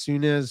 right? As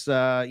soon as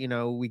you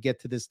know, we get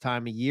to this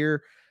time of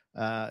year,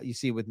 you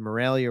see it with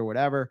Morelia or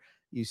whatever.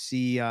 You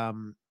see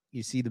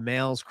the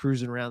males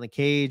cruising around the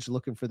cage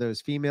looking for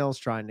those females,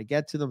 trying to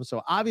get to them.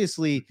 So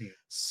obviously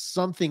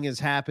something is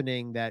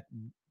happening that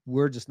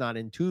we're just not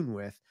in tune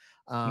with.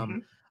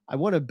 I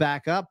want to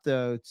back up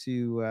though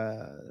to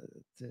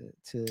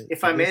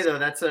if I may though,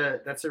 that's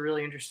a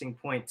really interesting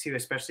point too,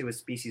 especially with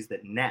species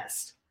that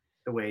nest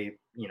the way,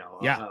 you know,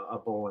 a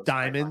Boelen's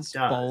diamonds,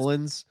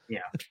 Boelen's. Yeah,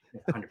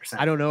 100%.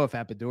 I don't know if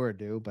Apodora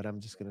do, but I'm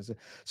just gonna say,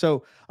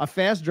 so a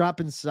fast drop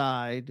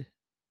inside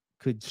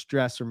could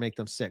stress or make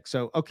them sick.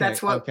 So okay,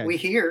 that's what we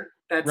hear.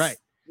 That's right.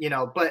 You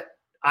know, but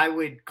I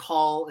would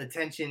call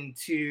attention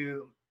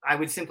to, I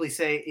would simply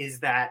say, is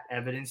that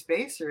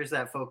evidence-based or is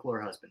that folklore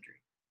husbandry?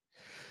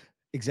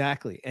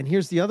 Exactly. And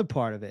here's the other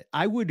part of it.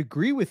 I would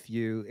agree with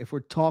you if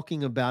we're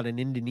talking about an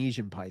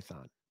Indonesian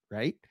python,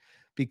 right?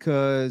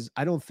 Because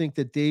I don't think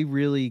that they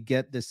really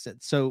get this.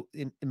 So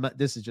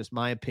this is just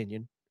my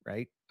opinion,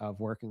 right? Of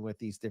working with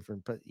these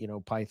different, you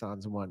know,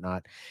 pythons and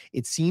whatnot.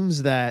 It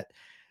seems that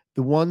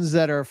the ones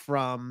that are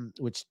from,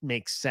 which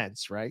makes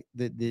sense, right?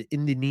 The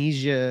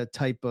Indonesia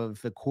type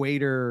of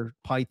equator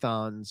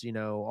pythons, you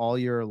know, all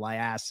your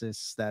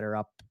liasis that are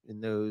up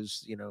in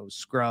those, you know,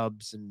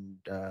 scrubs and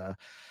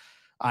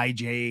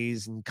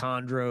IJs and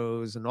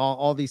chondros and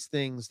all these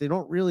things, they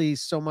don't really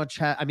so much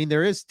have, I mean,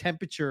 there is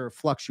temperature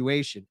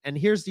fluctuation. And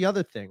here's the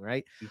other thing,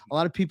 right? A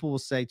lot of people will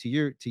say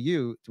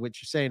to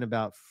what you're saying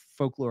about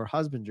folklore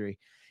husbandry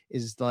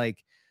is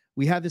like,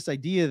 we have this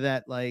idea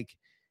that like,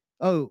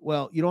 oh,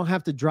 well, you don't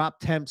have to drop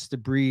temps to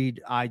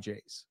breed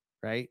IJs,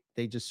 right?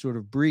 They just sort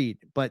of breed.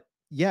 But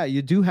yeah,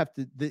 you do have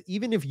to,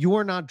 even if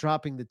you're not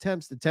dropping the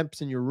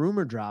temps in your room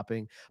are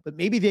dropping, but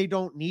maybe they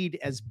don't need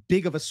as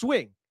big of a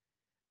swing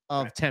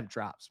of temp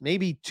drops.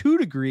 Maybe 2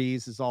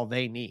 degrees is all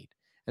they need.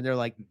 And they're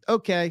like,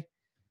 okay,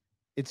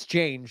 it's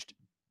changed,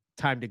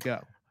 time to go.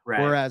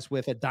 Right. Whereas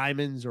with a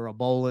diamonds or a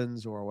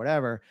Boelen's or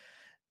whatever,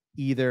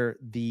 either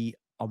the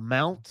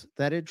amount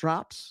that it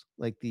drops,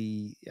 like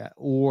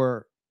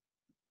or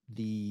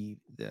the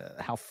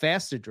how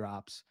fast it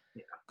drops,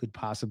 could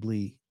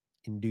possibly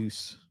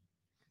induce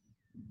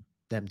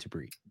them to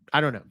breed.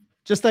 I don't know.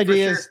 Just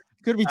ideas. Sure.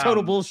 Could be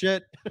total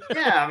bullshit.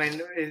 Yeah, I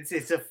mean,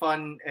 it's a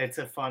fun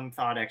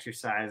thought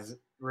exercise.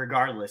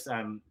 Regardless,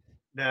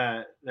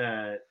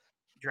 the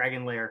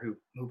Dragon Lair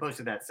who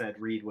posted that said,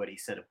 read what he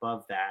said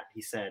above that.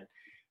 He said,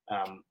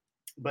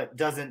 but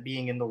doesn't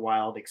being in the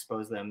wild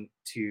expose them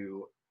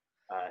to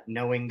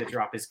knowing the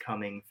drop is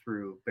coming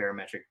through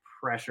barometric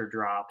pressure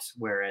drops,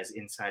 whereas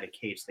inside a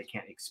cage they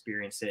can't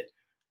experience it.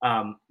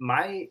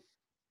 My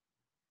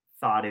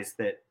thought is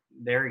that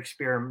they're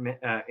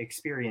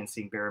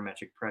experiencing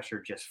barometric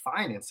pressure just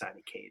fine inside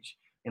the cage,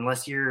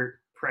 unless you're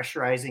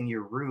pressurizing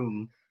your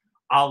room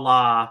a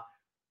la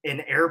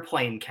an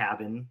airplane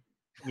cabin.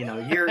 You know,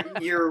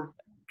 your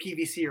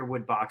PVC or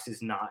wood box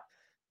is not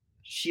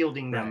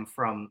shielding them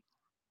from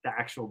the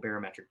actual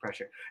barometric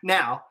pressure.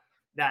 Now,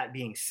 that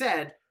being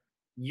said,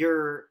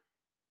 your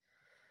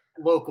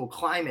local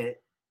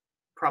climate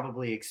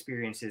probably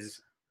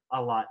experiences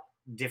a lot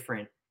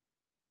different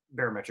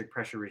barometric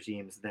pressure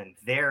regimes than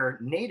their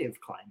native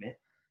climate.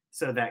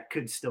 So that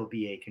could still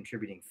be a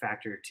contributing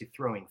factor to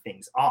throwing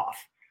things off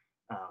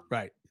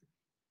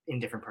in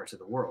different parts of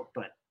the world.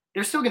 But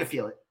they're still going to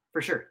feel it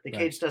for sure. The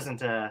cage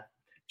doesn't,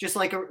 just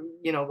like,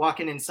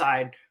 walking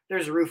inside,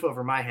 there's a roof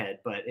over my head,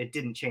 but it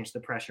didn't change the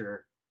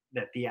pressure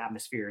that the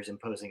atmosphere is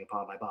imposing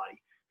upon my body.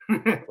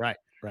 Right.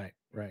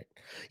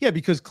 Yeah,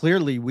 because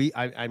clearly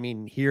I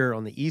mean, here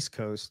on the East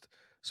Coast,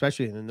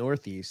 especially in the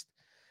Northeast,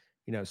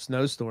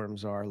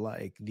 snowstorms are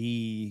like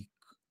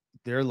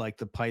they're like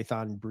the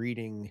python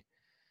breeding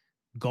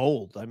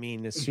gold. I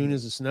mean, as soon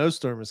as a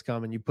snowstorm is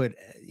coming, you put,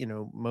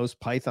 most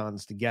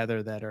pythons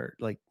together that are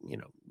like,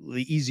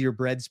 the easier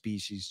bred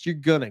species, you're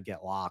going to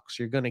get locks.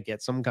 You're going to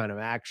get some kind of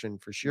action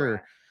for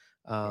sure.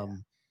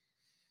 Owen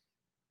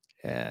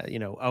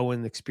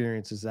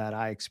experiences that.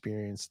 I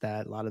experienced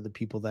that. A lot of the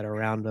people that are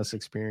around us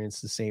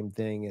experience the same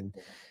thing. And,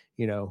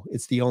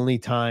 it's the only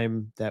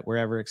time that we're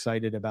ever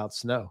excited about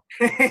snow.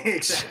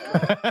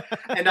 Exactly.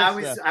 And I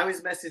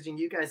was messaging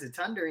you guys a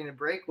ton during the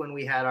break when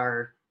we had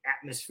our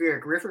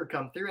atmospheric river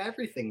come through.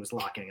 Everything was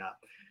locking up.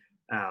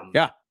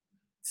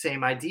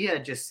 Same idea,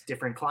 just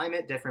different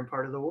climate, different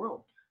part of the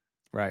world.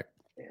 Right.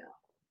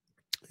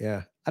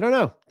 Yeah. I don't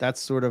know.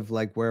 That's sort of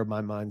like where my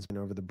mind's been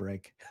over the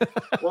break.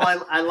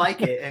 Well, I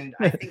like it. And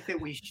I think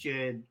that we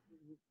should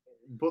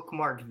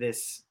bookmark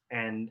this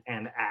and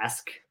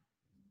ask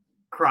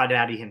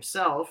Crawdaddy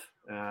himself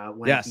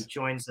when he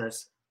joins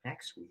us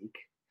next week.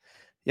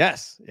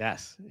 Yes.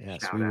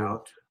 Shout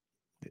out.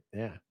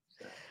 Yeah.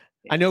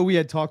 I know we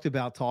had talked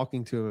about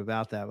talking to him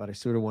about that, but I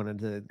sort of wanted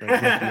to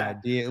get the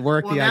idea,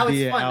 work the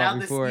idea out now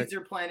before. The seeds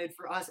are planted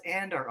for us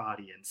and our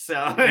audience.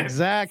 So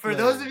exactly. For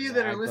those of you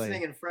that are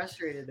listening and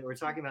frustrated that we're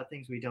talking about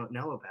things we don't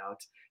know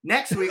about,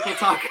 next week we'll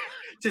talk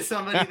to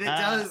somebody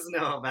that does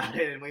know about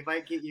it, and we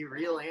might get you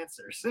real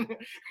answers.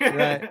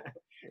 Right.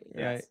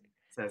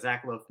 So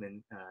Zach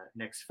Loafman,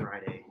 next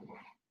Friday,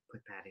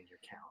 put that in your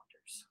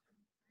calendars.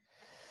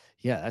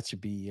 Yeah, that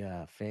should be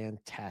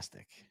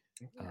fantastic.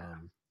 Yeah.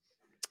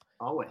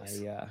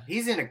 Always.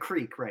 He's in a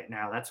creek right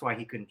now. That's why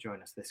he couldn't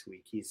join us this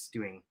week. He's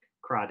doing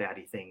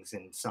crawdaddy things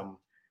in some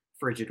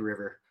frigid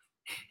river.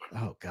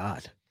 Oh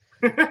God.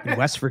 In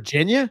West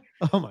Virginia?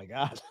 Oh my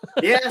God.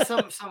 Yeah,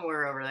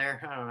 somewhere over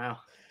there. I don't know.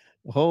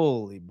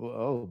 Holy boy.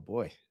 Oh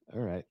boy.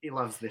 All right. He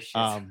loves this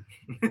shit.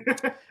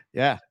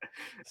 Yeah.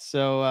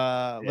 So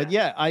but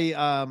yeah,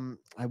 I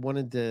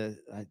wanted to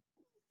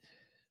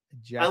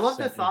I love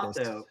the thought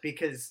though,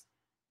 because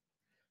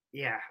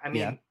I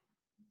mean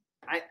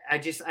I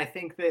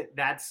think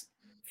that's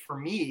for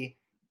me,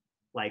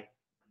 like,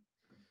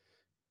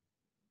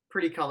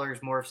 pretty colors,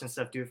 morphs, and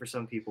stuff do it for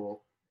some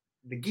people.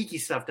 The geeky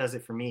stuff does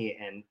it for me,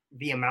 and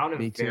the amount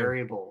of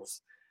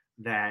variables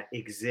that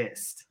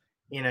exist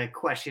in a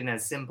question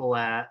as simple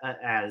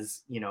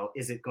as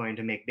is it going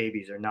to make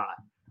babies or not,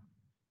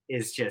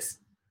 is just,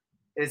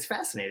 it's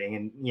fascinating.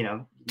 And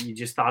you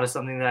just thought of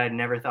something that I'd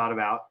never thought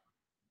about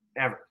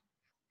ever.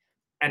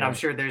 And I'm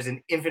sure there's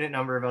an infinite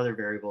number of other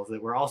variables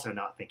that we're also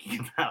not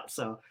thinking about.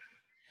 So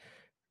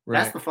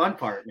that's the fun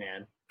part,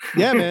 man.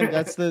 Yeah, man.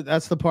 That's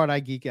the part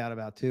I geek out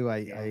about too.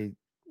 I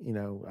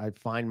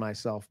find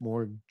myself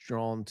more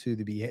drawn to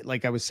the behavior.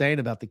 Like I was saying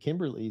about the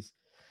Kimberleys,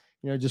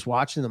 just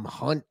watching them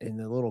hunt in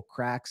the little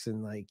cracks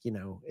and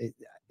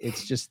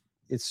it's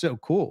so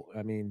cool.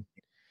 I mean,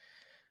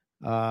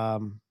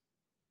 the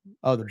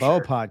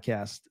BOA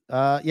podcast.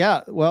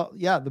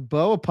 The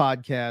BOA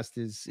podcast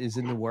is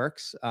in the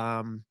works.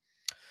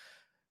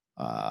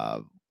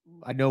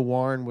 I know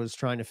Warren was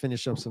trying to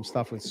finish up some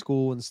stuff with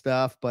school and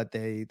stuff, but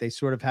they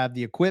sort of have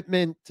the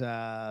equipment.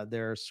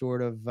 They're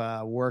sort of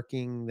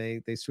working.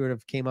 They sort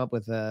of came up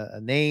with a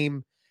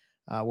name.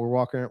 We're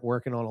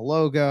working on a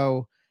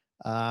logo,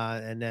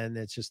 and then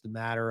it's just a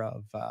matter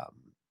of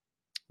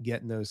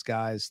getting those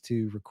guys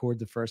to record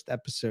the first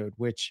episode.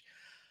 Which,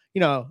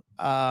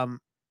 I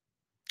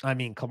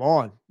mean, come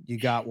on, you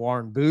got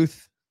Warren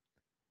Booth,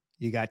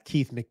 you got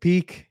Keith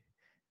McPeak,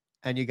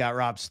 and you got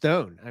Rob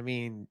Stone. I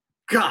mean,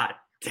 God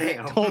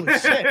damn. Holy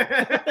shit.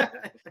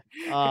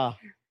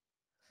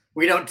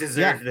 We don't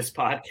deserve this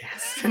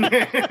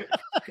podcast.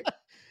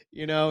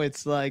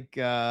 It's like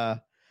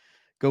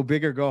go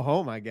big or go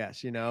home, I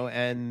guess,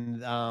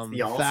 and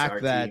the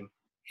fact that team.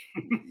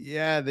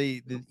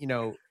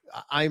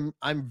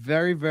 I'm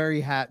very,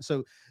 very happy.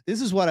 So this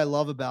is what I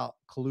love about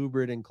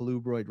Colubrid and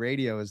Colubroid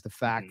Radio is the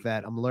fact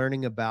that I'm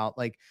learning about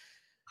like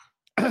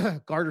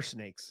garter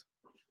snakes.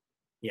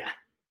 Yeah.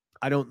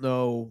 I don't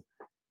know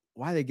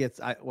why they get,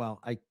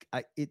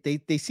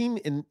 they seem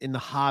in the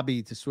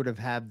hobby to sort of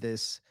have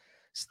this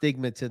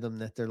stigma to them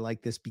that they're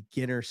like this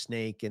beginner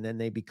snake, and then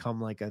they become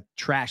like a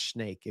trash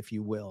snake, if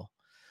you will.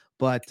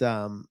 But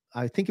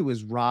I think it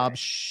was Rob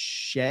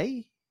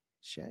Shea.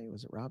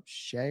 Was it Rob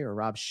Shea or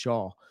Rob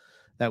Shaw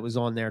that was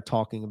on there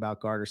talking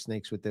about garter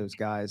snakes with those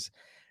guys?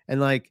 And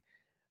like,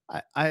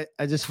 I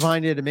just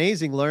find it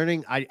amazing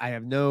learning. I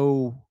have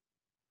no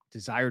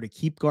desire to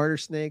keep garter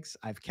snakes.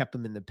 I've kept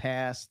them in the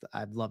past.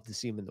 I'd love to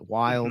see them in the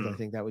wild. I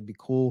think that would be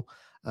cool.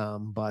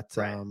 But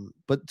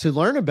to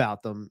learn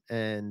about them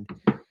and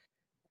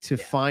to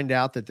find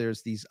out that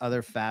there's these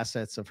other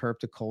facets of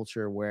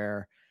herpetoculture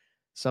where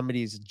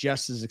somebody's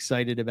just as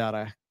excited about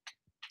a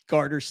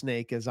garter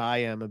snake as I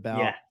am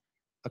about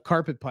a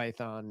carpet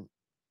python,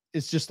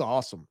 it's just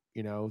awesome,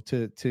 you know,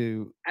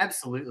 to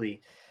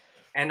absolutely.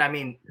 And I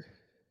mean,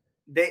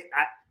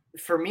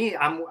 for me,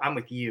 I'm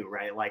with you,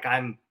 right? Like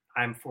I'm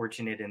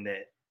fortunate in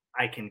that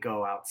I can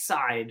go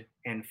outside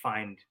and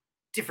find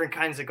different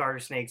kinds of garter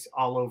snakes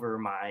all over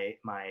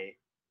my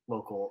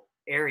local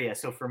area.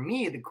 So for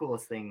me, the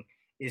coolest thing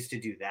is to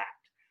do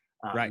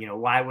that. Right. You know,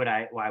 why would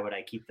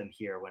I keep them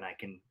here when I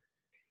can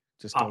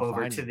just pop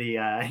over to the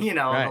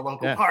the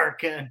local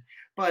park?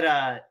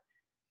 But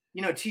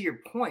you know, to your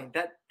point,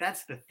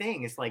 that's the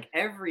thing. It's like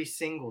every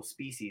single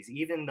species,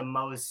 even the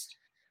most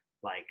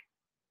like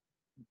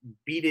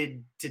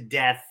beated to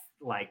death,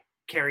 like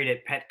carried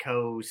at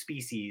Petco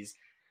species,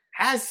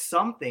 has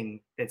something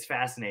that's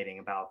fascinating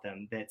about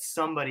them that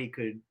somebody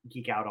could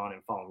geek out on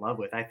and fall in love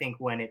with. I think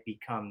when it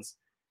becomes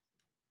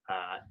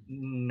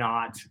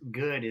not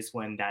good is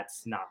when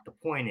that's not the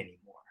point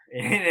anymore,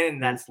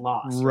 and that's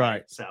lost.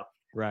 Right. So,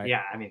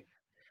 yeah, I mean,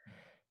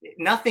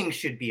 nothing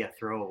should be a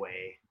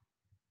throwaway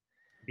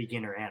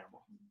beginner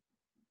animal.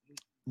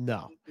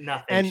 No,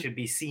 nothing should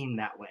be seen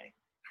that way.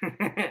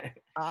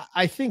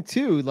 I think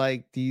too,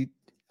 like,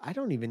 I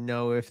don't even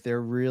know if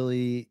they're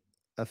really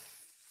a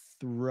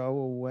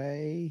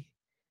throwaway.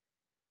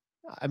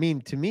 I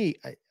mean, to me,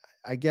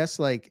 I guess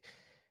like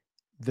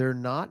they're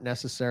not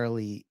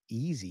necessarily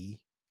easy.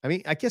 I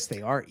mean, I guess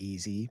they are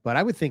easy, but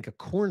I would think a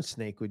corn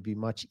snake would be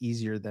much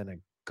easier than a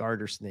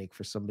garter snake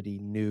for somebody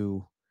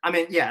new. I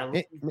mean, yeah,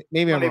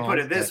 maybe let me put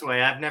it this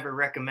way. I've never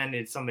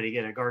recommended somebody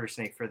get a garter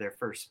snake for their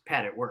first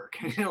pet at work.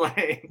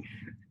 Like,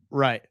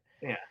 right.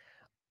 Yeah.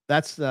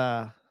 That's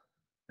nice.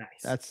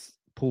 That's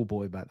Pool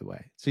Boy, by the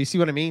way. So you see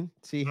what I mean?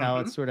 See how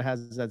it sort of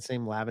has that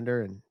same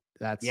lavender, and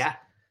that's yeah,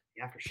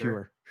 for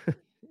sure.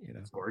 You know,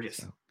 it's gorgeous.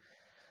 So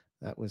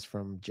that was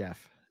from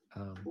Jeff.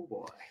 Pool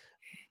Boy.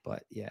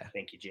 But yeah,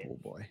 thank you, Jim. Pool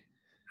Boy.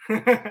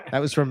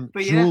 That was from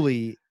Julie.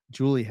 Yeah.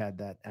 Julie had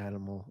that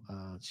animal.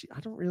 I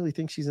don't really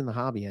think she's in the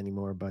hobby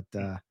anymore, but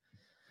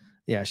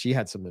yeah, she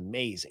had some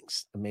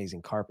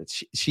amazing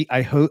carpets.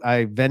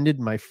 I vended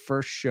my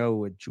first show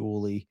with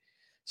Julie,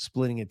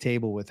 splitting a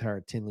table with her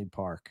at Tinley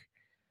Park,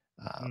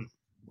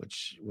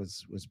 which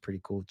was pretty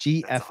cool.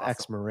 GFX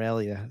awesome.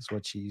 Morelia is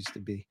what she used to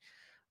be.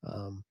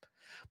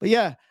 But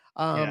yeah.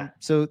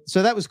 So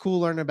that was cool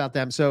learning about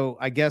them. So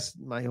I guess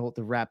to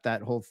wrap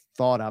that whole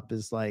thought up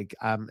is like,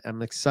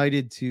 I'm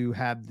excited to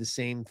have the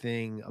same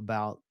thing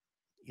about,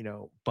 you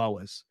know,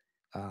 boas,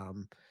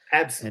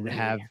 absolutely, and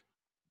have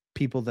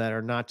people that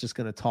are not just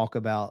going to talk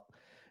about,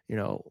 you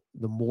know,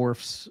 the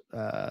morphs,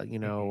 you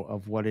know,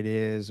 of what it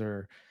is,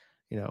 or,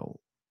 you know,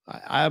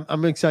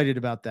 I'm excited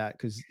about that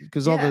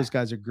because all those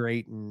guys are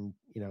great, and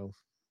you know,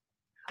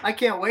 I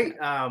can't wait.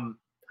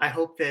 I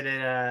hope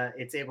that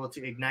it's able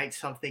to ignite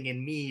something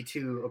in me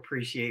to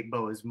appreciate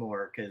boas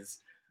more, because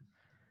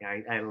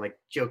I like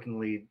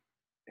jokingly,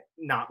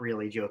 not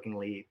really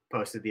jokingly,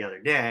 posted the other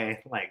day,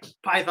 like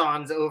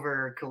pythons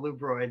over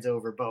colubroids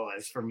over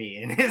boas for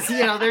me, and it's,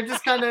 you know, they're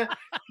just kind of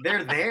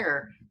they're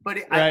there, but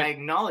I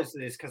acknowledge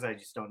this because I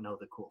just don't know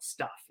the cool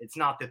stuff. It's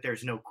not that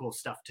there's no cool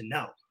stuff to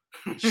know.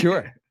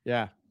 Sure.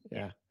 Yeah.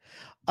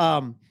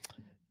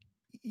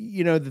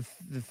 You know, the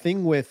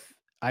thing with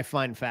I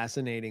find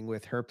fascinating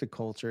with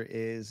herpetoculture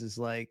is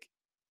like,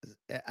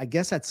 I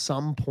guess at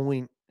some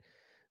point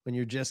when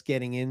you're just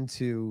getting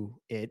into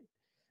it,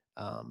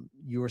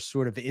 you're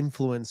sort of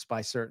influenced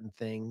by certain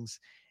things,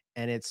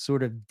 and it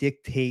sort of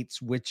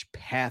dictates which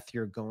path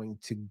you're going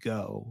to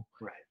go.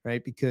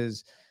 Right.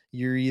 Because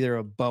you're either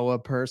a boa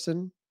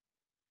person,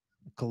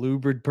 a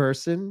colubrid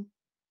person,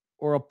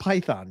 or a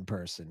python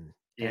person,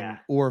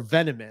 or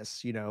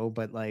venomous, you know,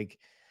 but like,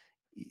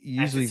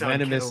 usually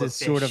venomous is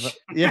sort of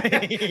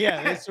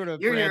they sort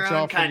of you're branch your own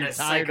off kind of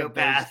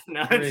psychopath.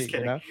 No, I'm just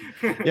kidding.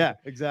 You know? Yeah,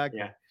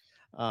 exactly.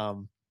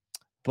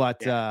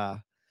 But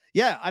I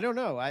don't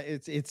know.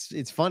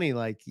 It's funny,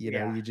 like, you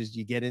know,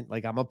 you get in,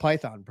 like, I'm a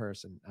python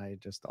person. I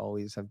just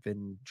always have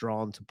been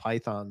drawn to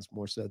pythons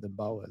more so than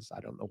boas. I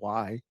don't know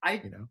why.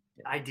 I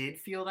did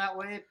feel that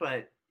way,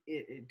 but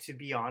to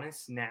be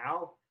honest,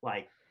 now,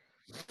 like,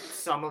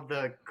 some of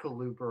the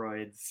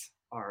colubroids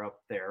are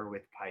up there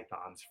with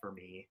pythons for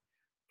me.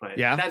 But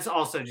that's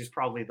also just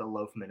probably the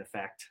Loafman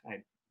effect.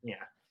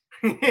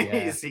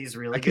 He's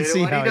really good at what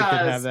he does.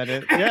 Could have that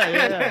in.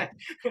 Yeah.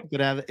 Could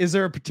have it. Is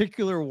there a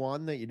particular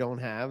one that you don't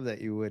have that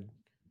you would?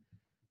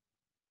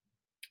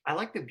 I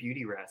like the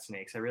beauty rat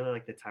snakes. I really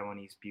like the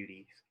Taiwanese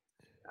beauties.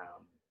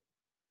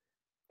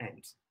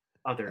 and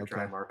other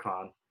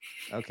Drymarchon.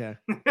 Okay.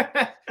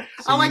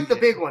 I like the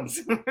big ones.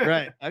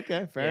 Right.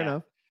 Okay. Fair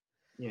enough.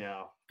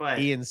 But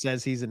Ian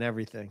says he's in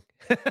everything.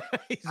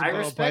 He's a I boa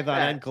respect python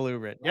that. and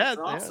colubrid. That's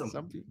Yeah. awesome.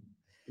 Some people.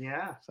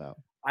 Yeah. So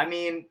I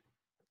mean,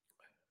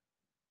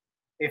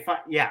 if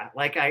I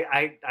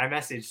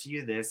messaged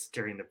you this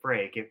during the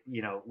break. If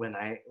when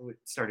I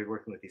started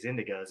working with these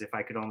indigos, if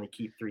I could only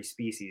keep 3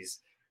 species,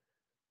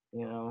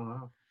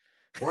 1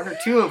 or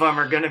 2 of them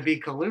are going to be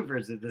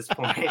colubrids at this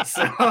point.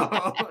 So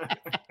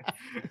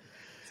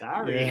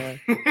sorry.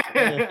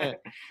 Yeah.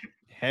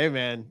 Hey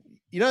man,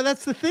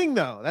 that's the thing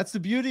though. That's the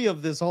beauty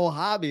of this whole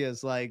hobby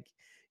is like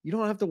you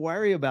don't have to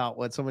worry about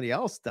what somebody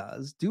else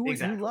does. Do what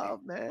you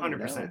love, man.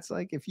 100%. It's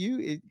like if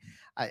you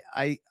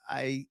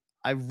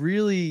I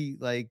really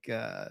like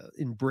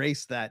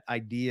embrace that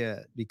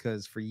idea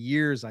because for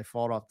years I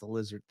fought off the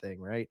lizard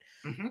thing, right?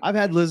 Mm-hmm. I've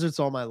had lizards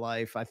all my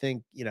life. I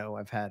think,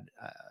 I've had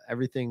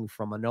everything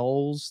from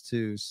anoles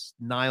to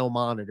Nile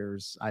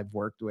monitors I've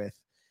worked with.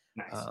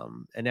 Nice.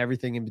 And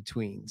everything in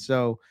between.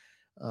 So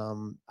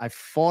I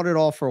fought it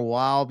all for a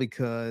while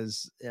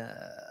because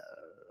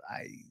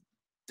I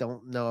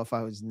don't know if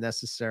I was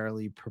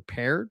necessarily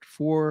prepared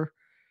for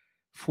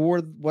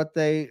what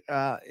they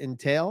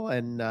entail.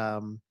 And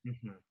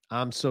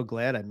I'm so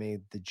glad I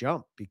made the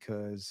jump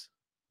because,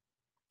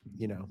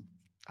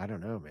 I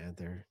don't know, man,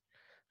 they're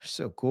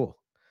so cool.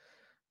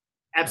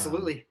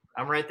 Absolutely.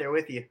 I'm right there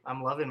with you.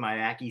 I'm loving my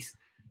Ackies.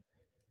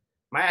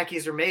 My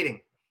Ackies are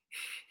mating.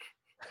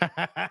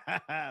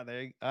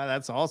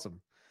 That's awesome.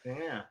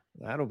 Yeah.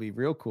 That'll be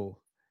real cool.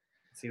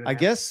 I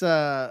guess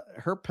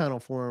Herp Panel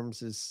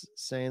Forums is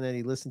saying that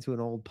he listened to an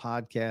old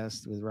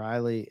podcast with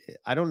Riley.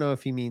 I don't know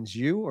if he means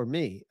you or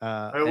me.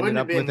 It wouldn't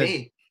have been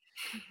me.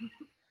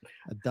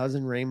 A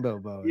dozen rainbow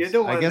boas. You're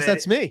the one I guess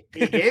that's me.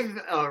 He gave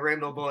a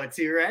rainbow boa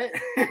to, right?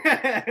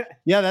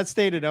 Yeah, that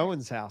stayed at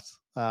Owen's house.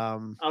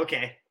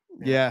 Okay.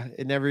 Yeah,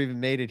 it never even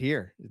made it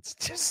here. It's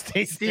just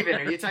stayed Steven,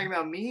 there. Are you talking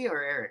about me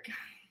or Eric?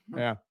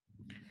 Yeah.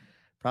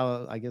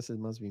 Probably, I guess it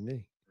must be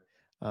me.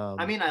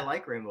 I mean, I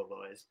like rainbow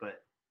boas,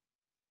 but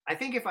I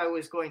think if I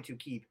was going to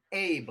keep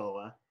a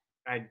boa,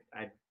 I'd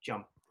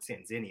jump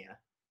Sanzinia.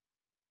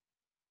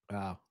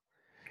 Wow.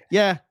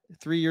 Yeah,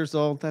 3 years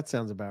old. That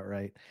sounds about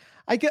right.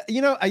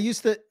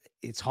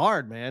 It's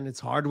hard, man. It's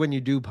hard when you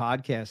do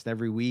podcast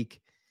every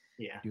week.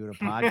 Yeah. Doing a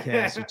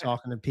podcast, you're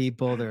talking to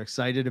people, they're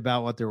excited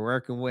about what they're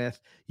working with.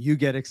 You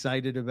get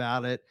excited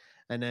about it.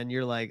 And then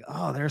you're like,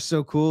 oh, they're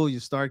so cool. You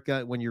start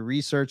when you're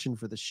researching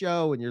for the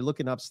show and you're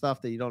looking up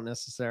stuff that you don't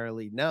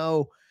necessarily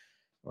know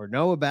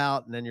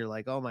about. And then you're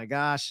like, oh my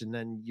gosh. And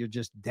then you're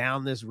just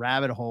down this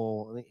rabbit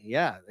hole.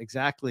 Yeah,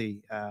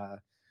 exactly.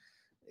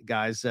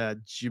 Guys,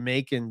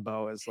 Jamaican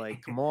boas,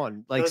 like, come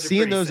on. Like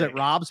seeing those sick at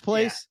Rob's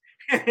place.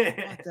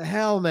 Yeah. What the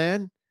hell,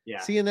 man?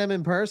 Yeah. Seeing them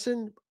in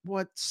person.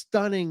 What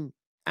stunning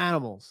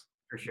animals.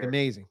 For sure.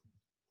 Amazing.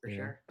 For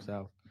sure.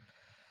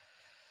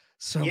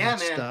 So much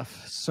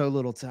stuff, so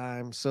little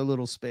time, so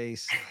little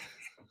space.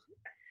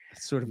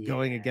 Sort of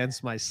going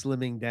against my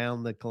slimming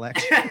down the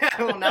collection.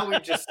 Well, now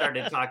we've just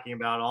started talking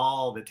about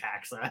all the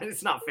taxa.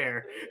 It's not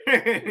fair.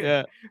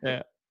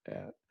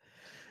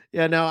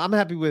 Yeah, no, I'm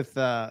happy with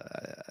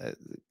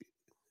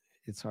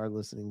it's hard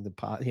listening to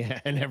pod. Yeah,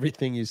 and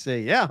everything you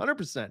say. Yeah,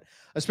 100%.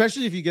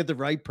 Especially if you get the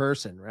right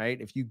person, right?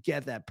 If you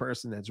get that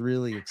person that's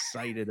really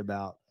excited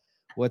about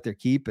what they're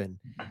keeping,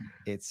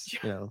 it's,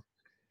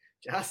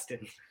 Justin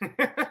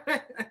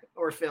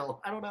or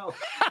Phil. I don't know.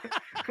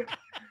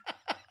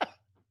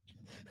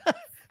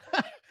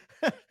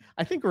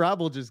 I think Rob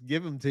will just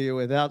give them to you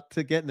without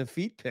getting the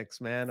feet pics,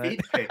 man.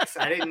 Feet pics.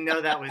 I didn't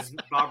know that was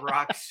Bob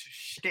Rock's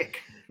shtick.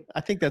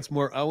 I think that's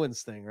more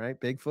Owen's thing, right?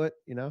 Bigfoot,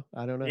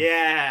 I don't know.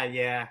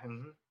 Yeah.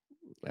 Mm-hmm.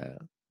 Yeah.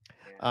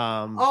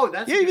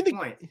 That's a good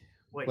point.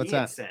 What's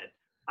Ian that? said.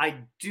 I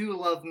do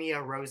love me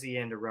a Rosie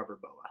and a rubber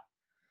boa,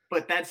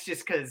 but that's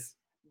just because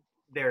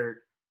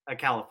they're a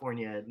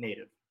California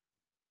native.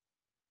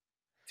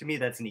 To me,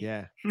 that's neat.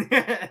 Yeah.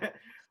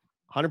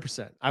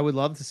 100%. I would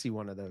love to see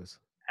one of those.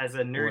 As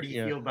a nerdy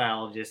field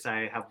biologist,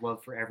 I have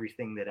love for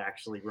everything that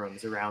actually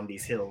roams around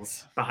these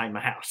hills behind my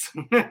house.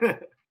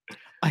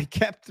 I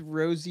kept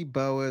Rosie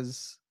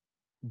boas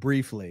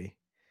briefly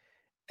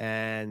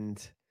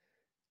and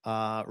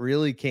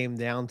really came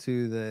down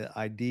to the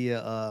idea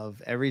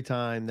of every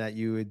time that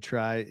you would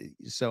try.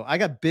 So I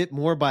got bit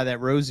more by that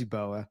Rosie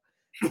boa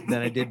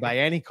than I did by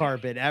any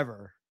carpet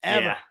ever.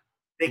 Yeah.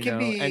 They can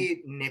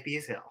be nippy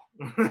as hell.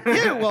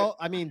 Yeah, well,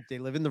 I mean, they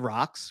live in the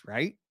rocks,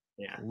 right?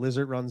 Yeah. A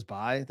lizard runs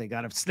by, they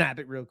got to snap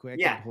it real quick.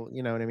 Yeah.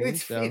 You know what I mean?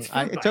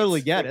 I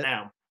totally get it.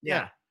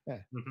 Yeah.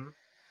 Mm-hmm.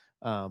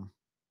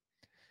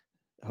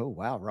 Oh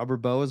wow, rubber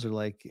boas are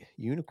like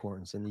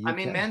unicorns in the UK. I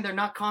mean, man, they're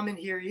not common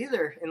here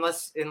either,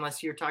 unless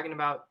you're talking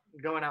about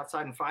going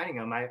outside and finding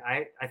them.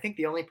 I think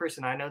the only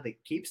person I know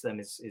that keeps them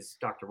is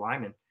Dr.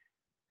 Wyman.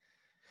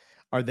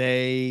 Are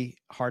they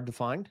hard to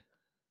find?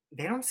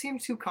 They don't seem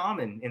too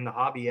common in the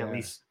hobby, at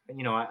least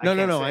You know, I No,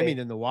 can't say, I mean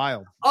in the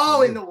wild.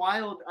 Oh, in the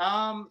wild,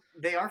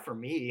 they are for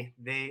me.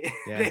 They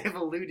Yeah. they have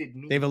eluded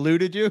me. They've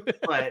eluded you.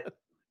 But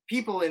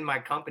people in my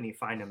company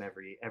find them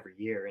every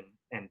year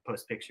and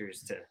post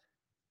pictures to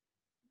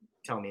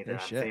tell me that No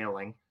I'm shit.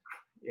 failing.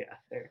 Yeah,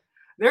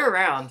 they're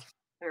around.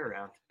 They're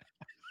around.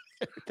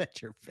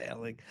 That you're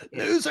failing.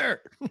 Yeah.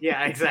 Loser.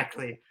 Yeah,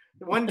 exactly.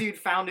 One dude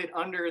found it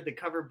under the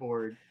cover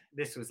board.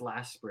 This was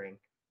last spring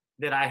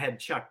that I had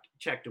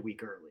checked a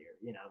week earlier.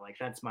 You know, like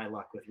that's my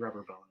luck with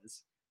rubber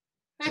boas.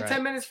 Hey, Right.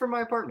 10 minutes from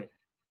my apartment.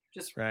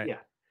 Just Right. yeah.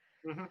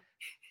 Mm-hmm.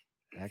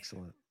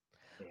 Excellent.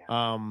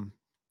 Yeah.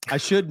 I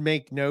should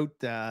make note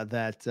that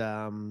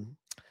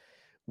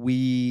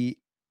we.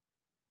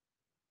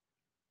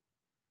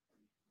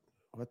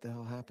 What the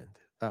hell happened?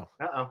 Oh.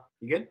 Uh-oh.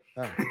 You good?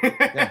 Oh.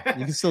 Yeah.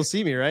 You can still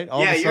see me, right?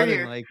 All Yeah, of a you're sudden,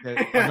 here. like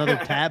another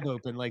tab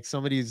open, like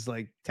somebody's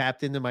like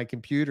tapped into my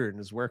computer and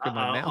is working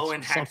my mouse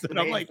Owen or hacks the something.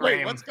 I'm like,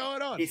 wait, mainframe. what's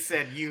going on? He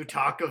said, "You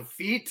talk of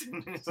feet."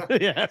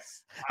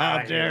 Yes.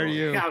 How dare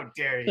you? How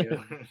dare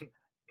you?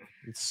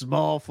 It's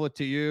small foot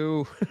to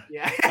you.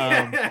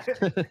 Yeah.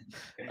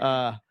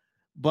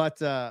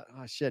 But oh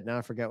shit, now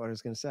I forgot what I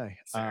was gonna say.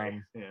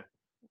 Sorry. Yeah.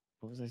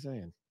 What was I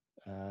saying?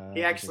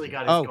 He actually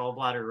got his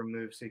gallbladder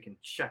removed so he can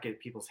chuck it at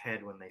people's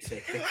head when they say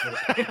fix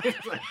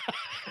it.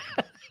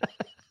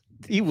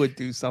 He would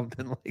do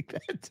something like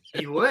that.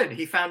 He would.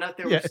 He found out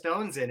there were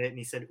stones in it and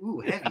he said,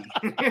 "Ooh, heavy."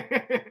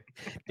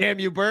 Damn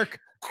you, Burke.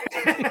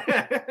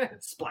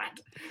 Splat.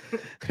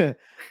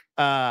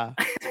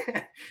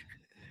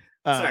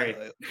 Sorry.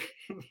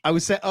 I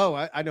was saying,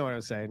 I know what I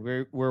was saying.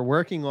 We're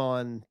working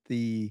on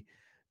the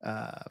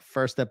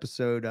first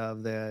episode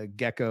of the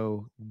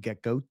Gecko.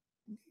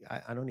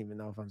 I don't even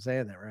know if I'm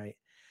saying that right.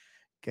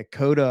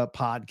 Gekoda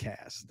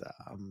podcast.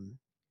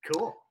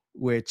 Cool.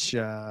 Which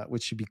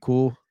should be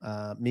cool.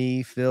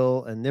 Me,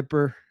 Phil, and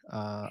Nipper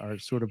are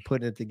sort of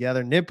putting it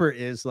together. Nipper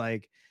is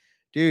like,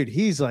 dude,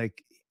 he's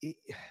like,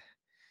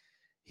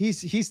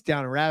 he's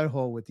down a rabbit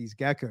hole with these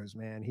geckos,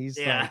 man. He's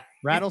like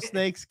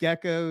rattlesnakes,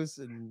 geckos,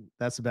 and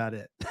that's about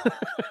it.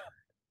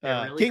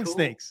 Really king cool.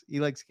 Snakes.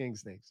 He likes king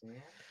snakes.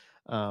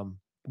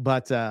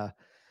 Yeah.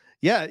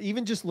 Yeah,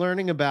 even just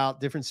learning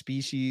about different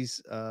species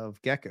of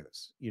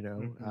geckos, you know,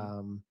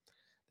 mm-hmm.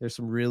 There's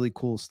some really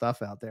cool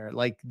stuff out there.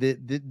 Like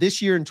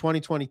this year in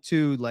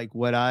 2022, like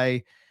what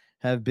I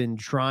have been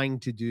trying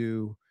to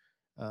do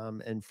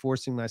and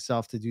forcing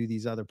myself to do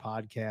these other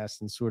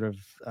podcasts and sort of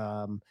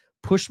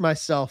push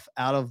myself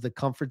out of the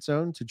comfort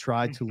zone to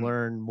try to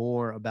learn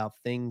more about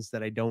things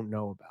that I don't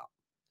know about.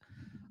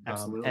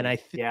 Absolutely. And I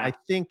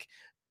think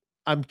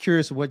I'm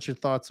curious what your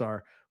thoughts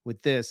are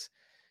with this.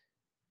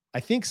 I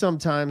think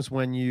sometimes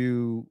when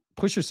you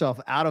push yourself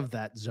out of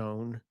that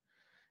zone,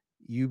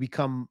 you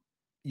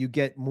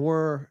get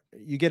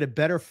a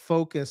better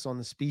focus on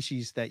the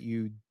species that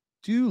you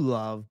do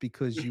love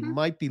because you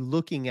might be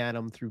looking at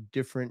them through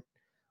different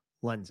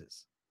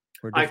lenses.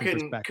 Or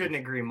different I couldn't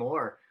agree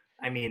more.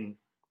 I mean,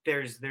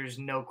 there's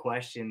no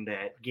question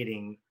that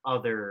getting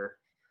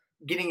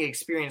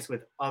experience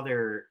with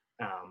other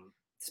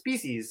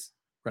species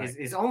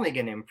is only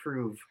going to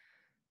improve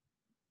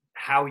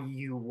how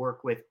you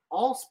work with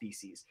all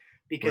species,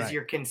 because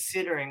you're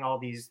considering all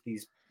these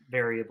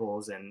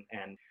variables and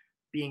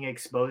being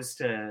exposed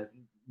to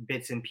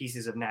bits and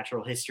pieces of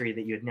natural history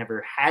that you had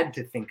never had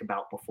to think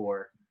about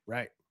before,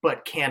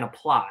 but can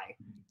apply.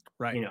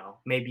 You know,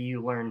 maybe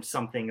you learned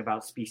something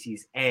about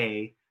species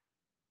A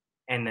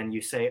and then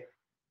you say,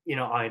 you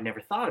know, I had never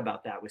thought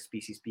about that with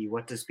species B.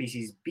 What does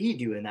species B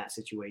do in that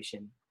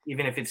situation?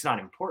 Even if it's not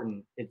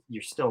important,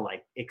 you're still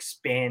like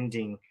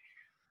expanding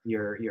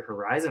your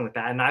horizon with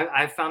that. And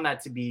I've found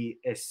that to be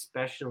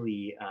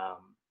especially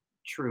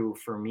true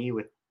for me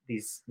with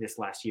this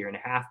last year and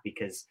a half,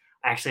 because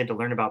I actually had to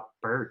learn about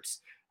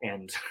birds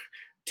and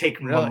take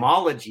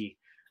mammalogy,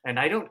 and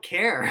I don't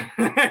care,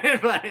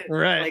 but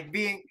like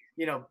being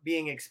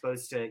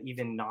exposed to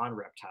even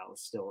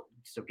non-reptiles still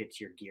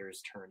gets your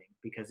gears turning,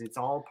 because it's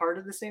all part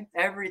of the same,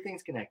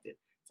 everything's connected.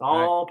 It's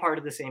all part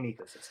of the same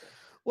ecosystem.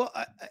 Well,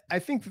 I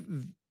think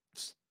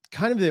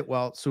kind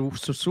of so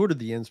sort of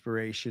the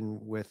inspiration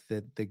with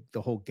the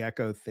whole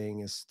gecko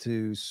thing is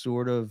to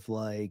sort of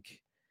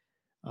like,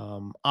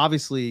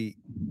 obviously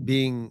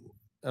being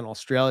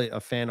a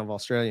fan of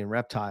Australian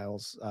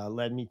reptiles,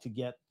 led me to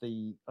get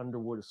the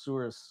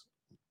Underwoodosaurus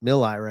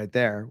milli right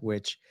there,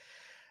 which,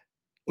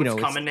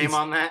 what's common name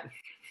on that?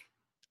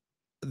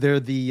 They're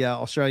the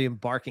Australian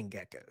barking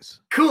geckos.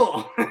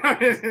 Cool.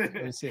 Let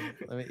me see.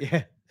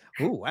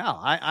 Oh wow!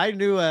 I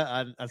knew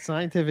a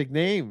scientific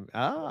name.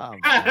 All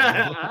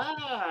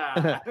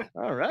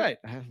right.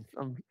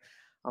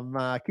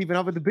 I'm keeping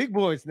up with the big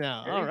boys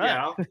now. All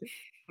right.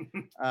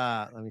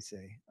 Let me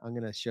see. I'm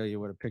gonna show you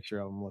what a picture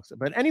of them looks like.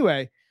 But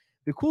anyway,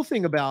 the cool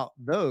thing about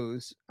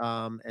those,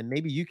 and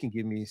maybe you can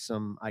give me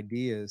some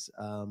ideas,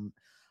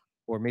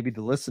 or maybe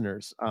the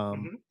listeners,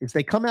 is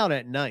they come out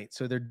at night,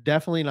 so they're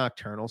definitely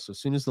nocturnal. So as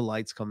soon as the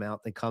lights come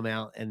out, they come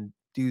out, and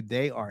dude,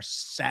 they are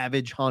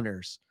savage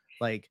hunters,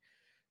 like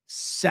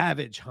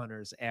savage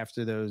hunters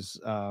after those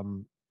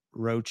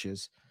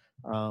roaches.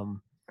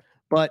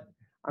 but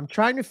I'm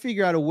trying to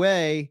figure out a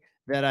way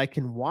that I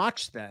can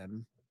watch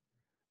them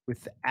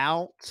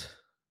without,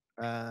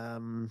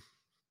 um,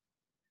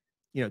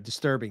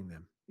 disturbing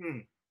them.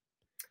 Hmm.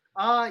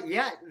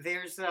 Yeah,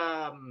 there's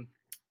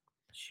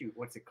shoot,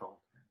 what's it called?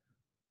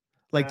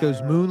 Like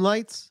those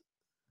moonlights?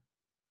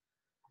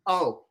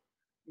 Oh,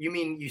 you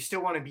mean you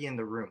still want to be in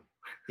the room?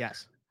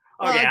 Yes.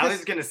 Well, Okay, I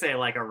was gonna say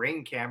like a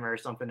Ring camera or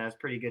something that's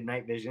pretty good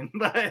night vision,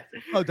 but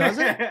oh, does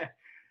it?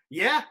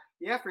 yeah,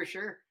 for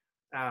sure.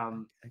 I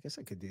guess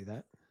I could do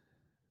that.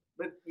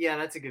 But yeah,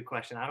 that's a good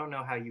question. I don't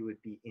know how you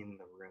would be in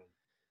the room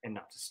and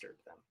not disturb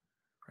them.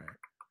 Right.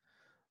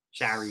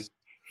 Shari.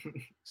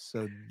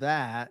 So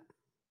that,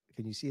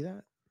 can you see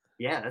that?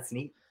 Yeah, that's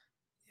neat.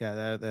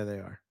 Yeah, there they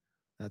are.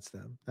 That's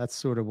them. That's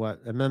sort of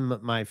what. And then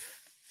my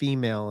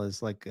female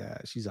is like,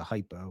 she's a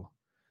hypo.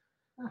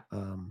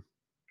 Huh.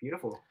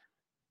 Beautiful.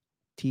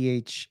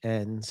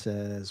 THN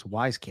says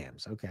wise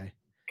cams. Okay.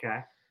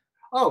 Okay.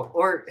 Oh,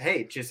 or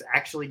hey, just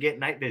actually get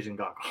night vision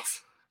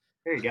goggles.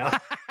 There you go.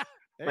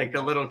 Like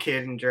the little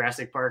kid in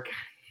Jurassic Park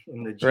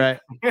in the Jeep. Right.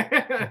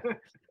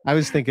 I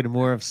was thinking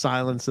more of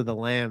Silence of the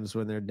Lambs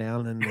when they're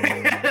down in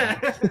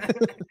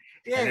the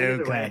yeah,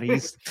 hello,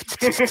 Clarice.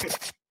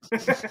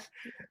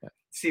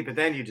 See, but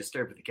then you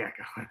disturb the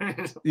gecko.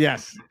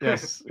 yes.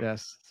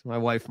 My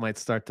wife might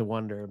start to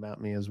wonder about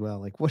me as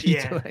well. Like, what are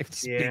you doing? I have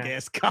these big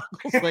ass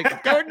goggles.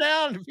 Like, go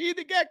down and feed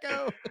the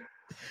gecko.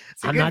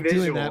 I'm not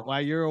doing that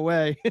while you're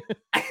away.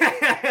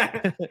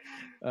 That's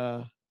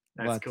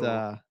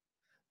cool.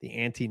 The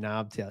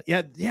anti-knobtail.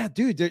 Yeah,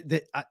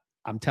 dude.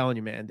 I'm telling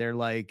you, man, they're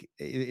like,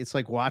 it's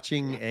like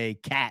watching a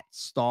cat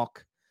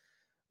stalk,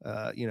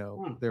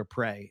 their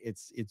prey.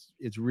 It's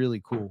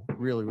really cool.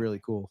 Really, really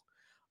cool.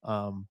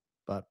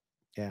 But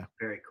yeah.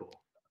 Very cool.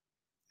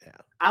 Yeah.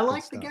 I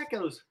like the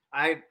geckos.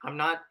 I'm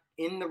not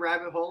in the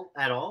rabbit hole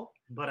at all,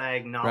 but I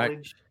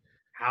acknowledge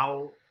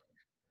how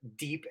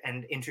deep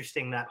and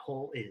interesting that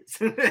hole is.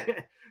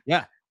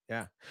 Yeah.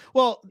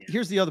 Well,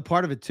 here's the other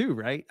part of it too,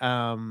 right?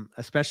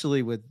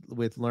 Especially with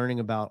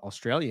learning about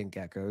Australian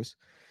geckos,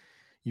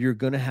 you're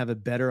going to have a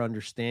better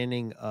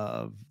understanding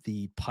of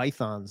the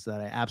pythons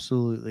that I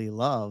absolutely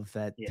love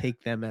that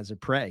take them as a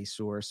prey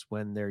source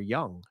when they're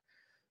young.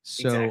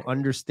 So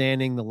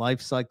understanding the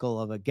life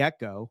cycle of a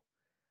gecko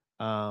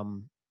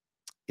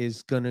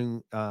is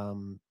going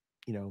to,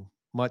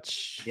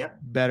 much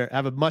better,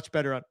 have a much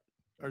better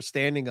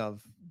understanding of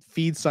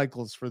feed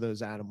cycles for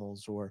those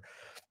animals, or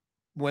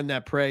when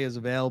that prey is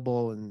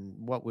available and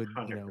what would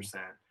 100%.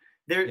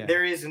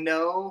 There is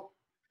no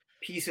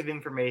piece of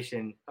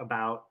information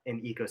about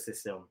an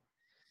ecosystem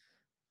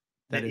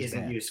that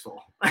isn't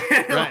useful.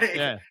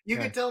 You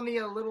could tell me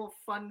a little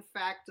fun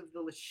fact of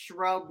the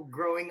shrub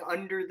growing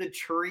under the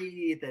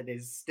tree that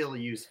is still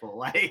useful,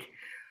 like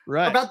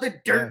about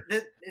the dirt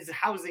that is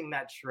housing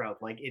that shrub.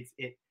 Like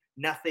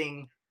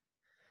nothing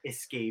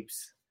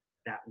escapes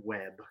that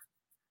web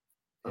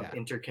of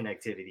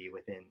interconnectivity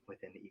within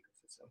the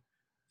ecosystem.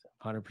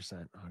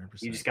 100%.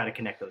 You just got to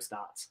connect those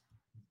dots.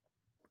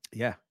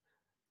 Yeah.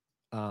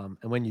 And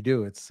when you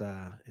do, it's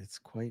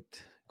quite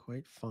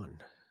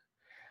fun.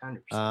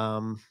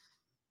 100%.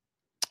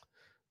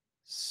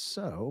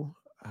 So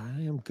I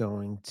am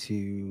going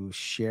to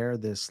share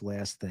this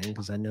last thing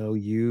because I know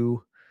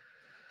you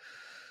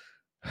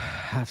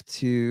have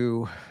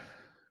to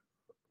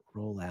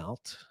roll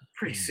out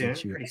pretty soon.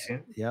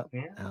 Yep.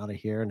 Yeah. Out of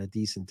here in a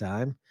decent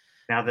time.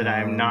 Now that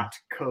I'm not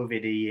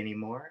COVID-y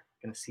anymore,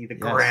 going to see the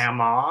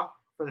grandma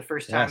for the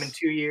first time in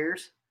 2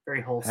 years.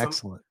 Very wholesome.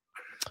 Excellent.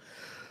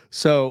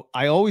 So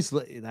I always,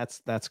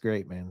 that's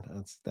great, man.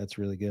 That's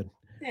really good.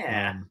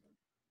 Yeah.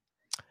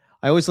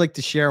 I always like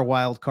to share a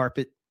wild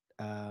carpet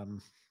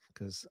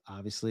because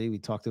obviously we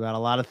talked about a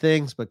lot of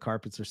things, but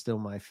carpets are still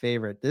my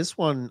favorite. This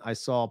one I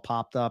saw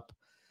popped up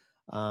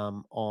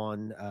on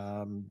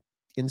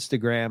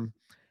Instagram,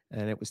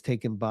 and it was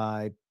taken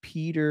by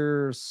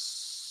Peter.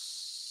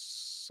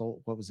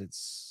 What was it?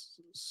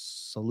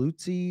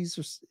 Salutes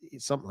or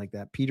something like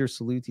that. Peter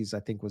Salutes, I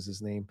think, was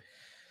his name,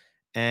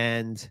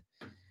 and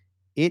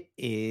it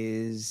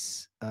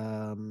is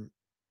from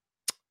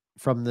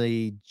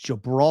the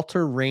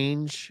Gibraltar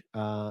Range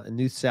in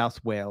New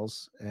South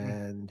Wales,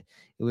 and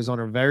it was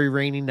on a very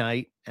rainy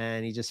night,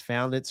 and he just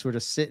found it sort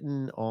of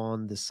sitting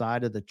on the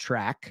side of the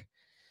track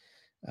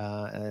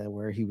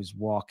where he was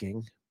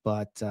walking.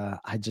 But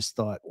I just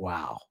thought,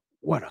 wow,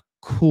 what a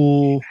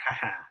cool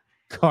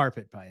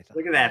carpet python.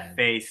 Look at that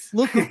face.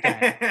 Look at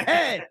that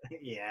head.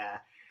 Yeah.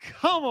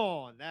 Come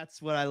on.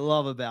 That's what I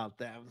love about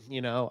them.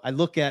 I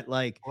look at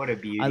what a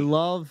beauty. I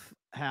love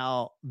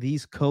how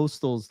these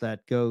coastals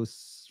that go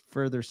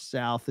further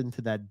south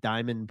into that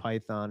diamond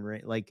python,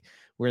 right? Like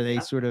where they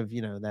sort of,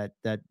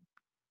 that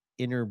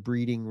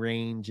interbreeding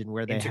range, and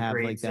where they have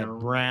like that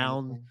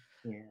brown.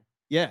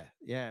 Yeah.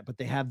 But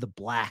they have the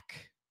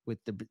black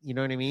with the, you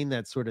know what I mean?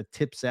 That sort of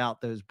tips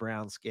out those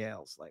brown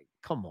scales. Like,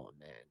 come on,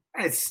 man.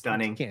 It's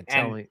stunning. You can't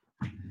tell me.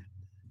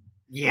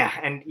 Yeah.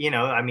 And,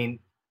 I mean,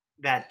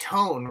 that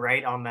tone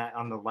right on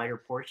the lighter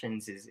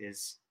portions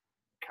is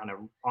kind of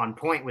on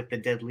point with the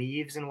dead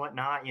leaves and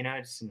whatnot.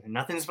 It's,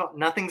 nothing's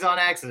on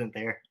accident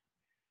there.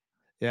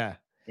 Yeah.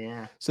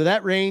 Yeah. So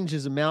that range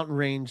is a mountain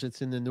range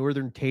that's in the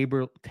northern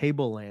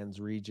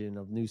tablelands region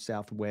of New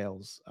South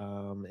Wales.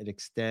 It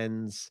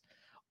extends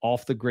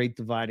off the Great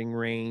Dividing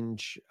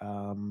Range.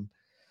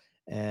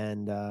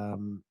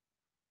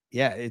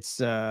 Yeah, it's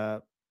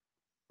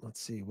let's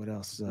see what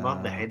else.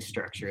 Love the head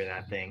structure of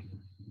that thing.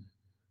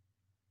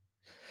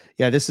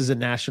 Yeah, this is a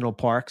national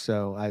park,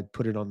 so I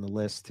put it on the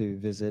list to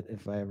visit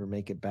if I ever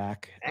make it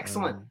back.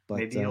 Excellent. But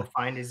maybe you'll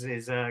find his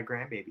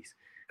grandbabies.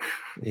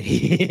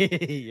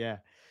 Yeah.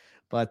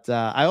 But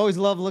I always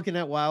love looking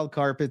at wild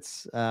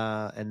carpets,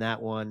 and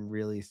that one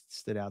really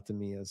stood out to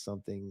me as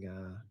something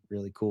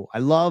really cool. I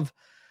love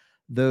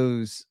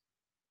those,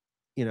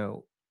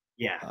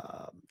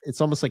 Yeah. It's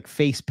almost like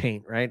face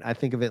paint, right? I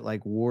think of it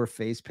like war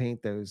face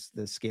paint.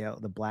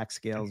 The black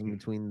scales in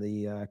between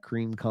the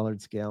cream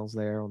colored scales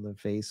there on the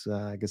face.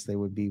 I guess they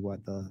would be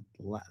what the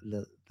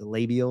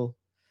labial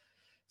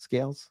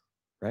scales,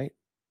 right?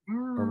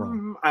 Or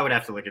wrong? I would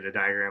have to look at the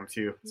diagram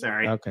too.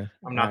 Sorry. Okay.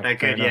 I'm not that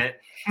good enough. yet.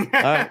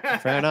 All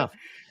right, fair enough.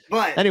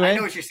 But anyway, I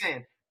know what you're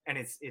saying, and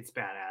it's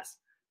badass.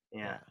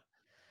 Yeah.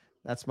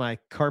 That's my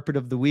carpet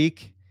of the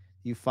week.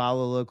 You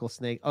follow local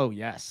snake. Oh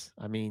yes.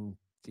 I mean,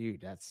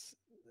 dude, that's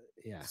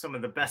Some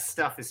of the best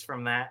stuff is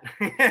from that.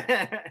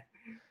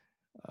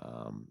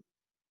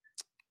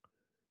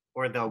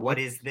 Or the what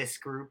is this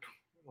group?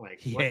 Like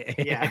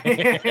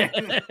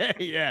yeah.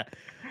 Yeah.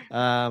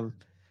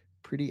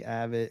 Pretty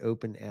avid,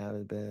 open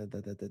avid.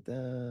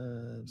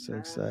 I'm so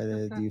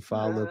excited. Do you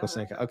follow local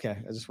snake? Okay.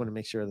 I just want to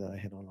make sure that I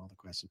hit on all the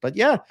questions. But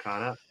yeah,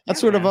 caught up. That's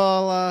sort of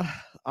all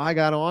I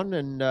got on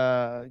and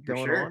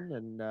going sure. on.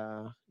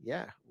 And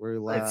yeah, we're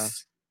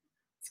it's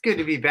good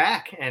to be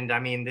back. And I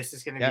mean, this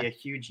is going to be a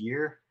huge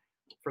year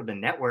for the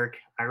network.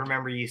 I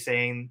remember you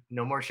saying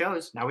no more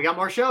shows. Now we got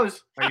more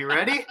shows. Are you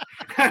ready?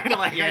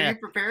 Are you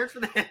prepared for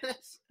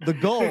this? The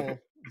goal,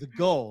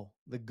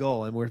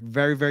 and we're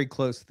very, very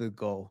close to the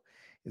goal,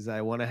 is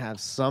I want to have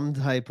some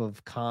type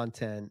of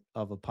content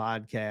of a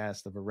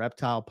podcast, of a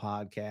reptile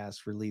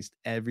podcast released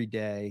every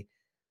day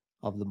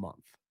of the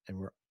month. And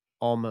we're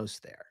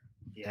almost there.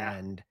 Yeah.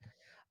 And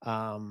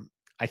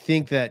I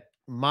think that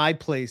my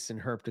place in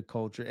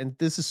herpetoculture, and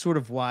this is sort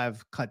of why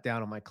I've cut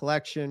down on my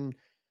collection,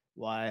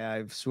 why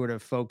I've sort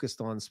of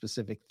focused on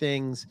specific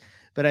things.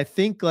 But I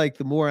think like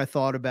the more I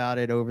thought about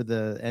it over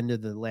the end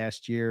of the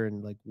last year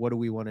and like, what do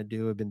we want to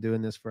do? I've been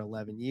doing this for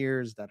 11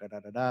 years,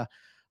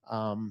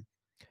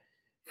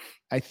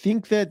 I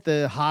think that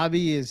the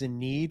hobby is in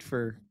need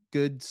for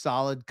good,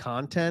 solid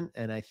content.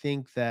 And I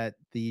think that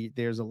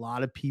there's a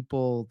lot of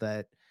people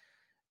that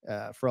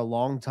for a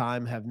long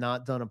time have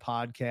not done a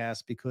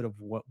podcast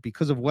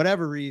because of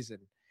whatever reason.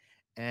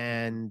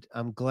 And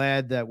I'm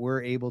glad that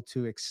we're able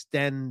to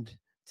extend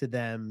to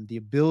them the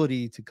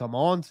ability to come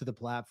onto the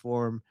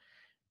platform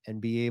and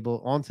be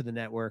able onto the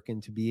network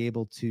and to be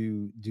able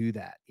to do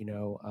that,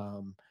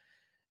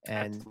 and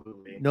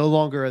Absolutely. No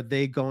longer are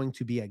they going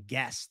to be a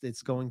guest.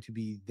 It's going to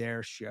be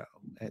their show.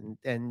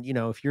 And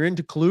if you're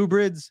into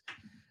colubrids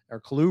or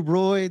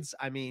colubroids,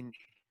 I mean,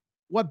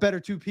 what better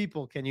two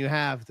people can you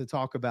have to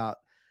talk about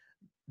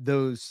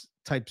those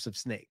types of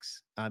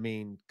snakes? I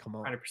mean, come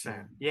on.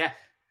 100%. Yeah.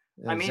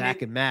 I mean,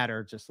 Zach and Matt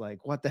are just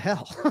like, what the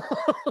hell?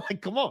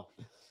 Like, come on.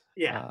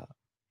 Yeah.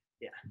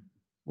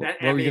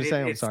 What were you gonna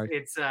say? I'm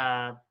sorry.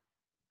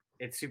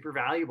 It's super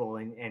valuable,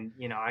 and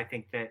I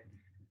think that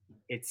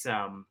it's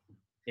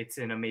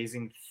an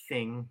amazing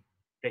thing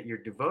that you're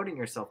devoting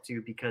yourself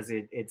to, because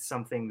it's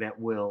something that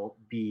will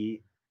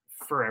be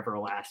forever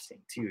lasting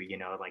too.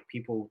 Like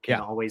people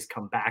can always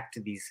come back to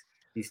these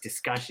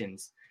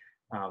discussions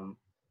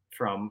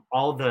from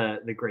all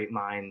the great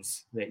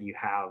minds that you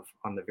have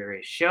on the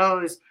various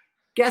shows,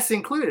 guests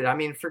included. I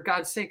mean, for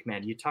God's sake,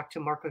 man, you talked to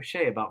Mark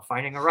O'Shea about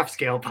finding a rough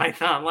scale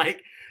python.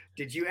 Like,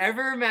 did you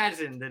ever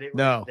imagine that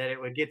it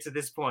would get to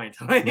this point?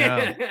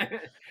 No.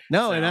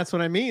 So, and that's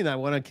what I mean. I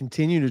want to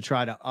continue to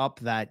try to up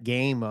that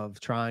game of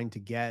trying to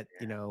get,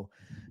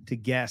 to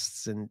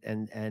guests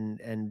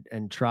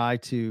and try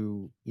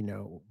to,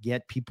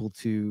 get people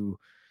to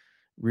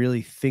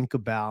really think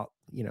about,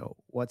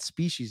 what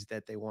species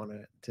that they want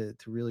to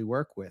really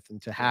work with,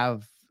 and to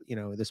have,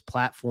 this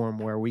platform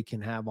where we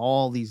can have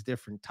all these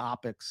different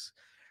topics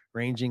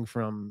ranging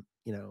from,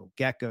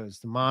 geckos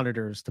to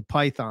monitors to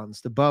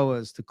pythons to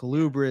boas to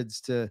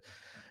colubrids to,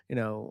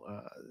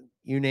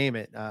 you name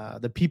it,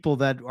 the people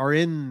that are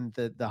in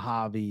the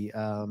hobby.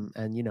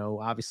 And,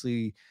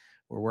 obviously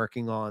we're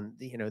working on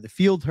the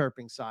field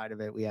herping side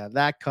of it. We have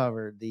that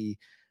covered. The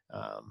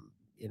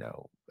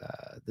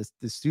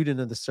student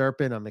of the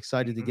serpent. I'm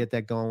excited to get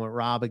that going with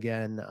Rob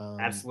again.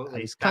 Absolutely.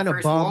 I was kind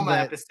of bummed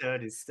that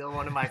episode is still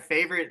one of my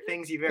favorite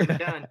things you've ever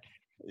done.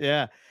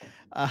 Yeah.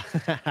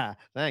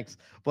 Thanks.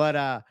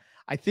 But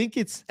I think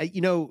it's,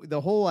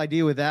 the whole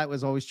idea with that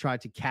was always try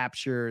to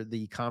capture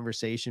the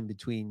conversation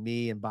between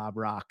me and Bob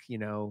Rock,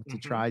 to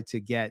try to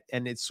get,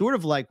 and it's sort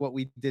of like what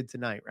we did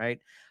tonight, right?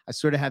 I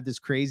sort of had this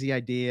crazy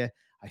idea.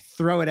 I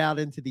throw it out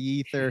into the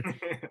ether,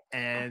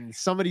 and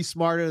somebody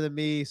smarter than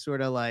me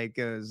sort of like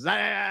goes,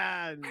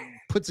 and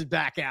puts it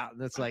back out.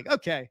 And it's like,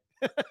 okay,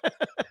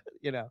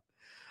 you know.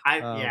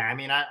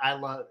 I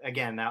love,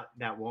 again,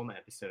 that Woma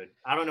episode.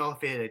 I don't know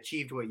if it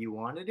achieved what you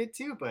wanted it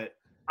to, but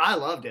I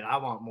loved it. I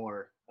want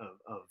more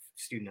of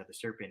Student of the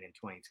Serpent in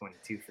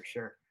 2022 for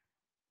sure.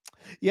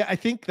 Yeah, I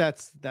think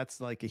that's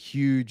like a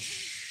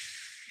huge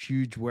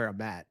where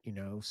I'm at, you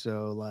know.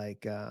 So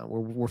like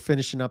we're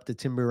finishing up the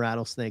Timber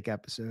Rattlesnake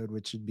episode,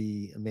 which would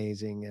be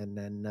amazing, and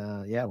then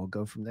we'll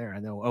go from there. I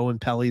know Owen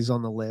Pelly's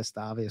on the list,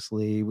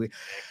 obviously.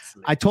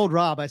 I told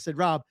Rob, I said,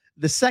 Rob,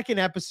 the second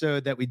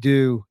episode that we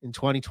do in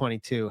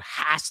 2022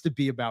 has to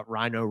be about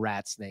rhino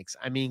rat snakes.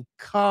 I mean,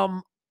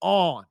 come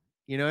on,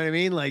 you know what I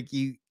mean? Like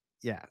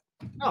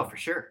Oh, for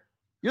sure.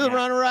 You're the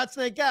rhino rat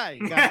snake guy.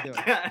 You gotta do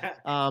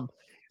it.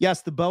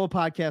 Yes, the BOA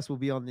podcast will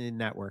be on the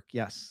network.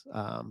 Yes.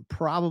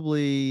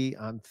 Probably,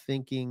 I'm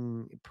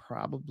thinking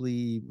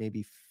probably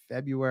maybe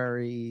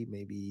February,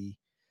 maybe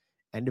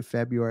end of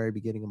February,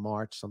 beginning of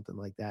March, something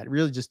like that. It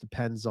really just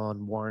depends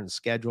on Warren's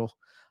schedule.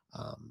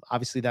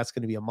 Obviously, that's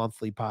going to be a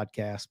monthly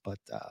podcast, but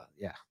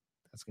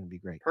that's going to be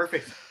great.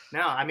 Perfect.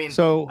 No, I mean,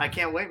 so I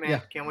can't wait,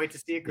 man. Can't wait to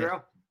see it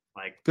grow.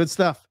 Like, good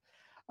stuff.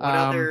 What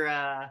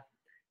other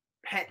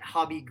pet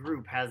hobby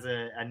group has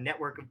a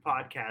network of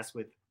podcasts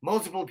with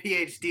multiple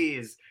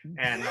PhDs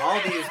and all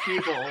these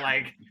people?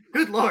 Like,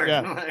 good Lord.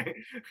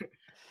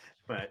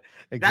 But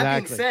that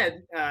being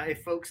said,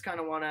 if folks kind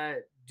of want to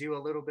do a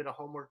little bit of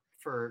homework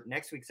for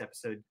next week's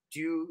episode,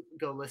 do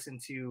go listen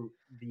to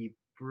the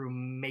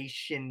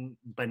Brumation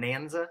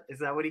Bonanza. Is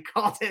that what he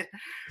called it?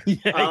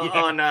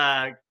 On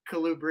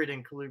Colubrid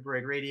and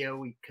Colubrid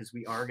Radio, because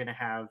we are going to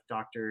have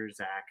Dr.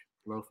 Zach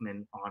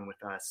Loafman on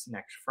with us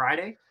next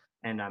Friday.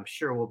 And I'm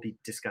sure we'll be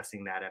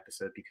discussing that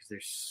episode because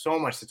there's so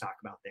much to talk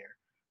about there.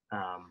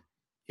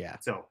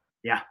 So,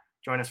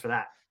 join us for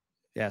that.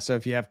 Yeah, so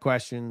if you have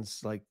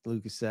questions, like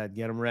Lucas said,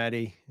 get them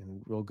ready,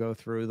 and we'll go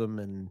through them.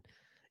 And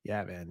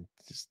man,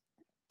 just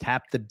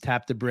tap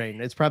the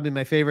brain. It's probably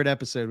my favorite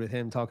episode with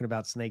him talking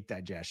about snake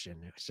digestion.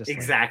 It's just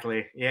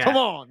exactly, come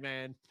on,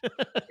 man.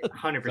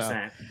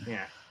 100%.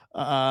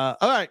 All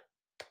right.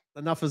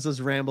 Enough of us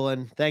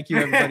rambling. Thank you,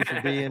 everybody, for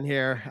being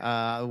here.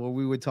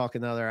 We would talk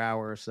another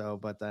hour or so,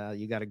 but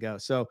you got to go.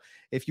 So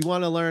if you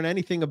want to learn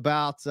anything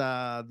about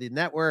the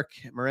network,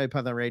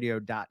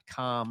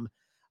 MoreliaPythonRadio.com,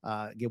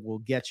 we'll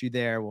get you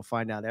there. We'll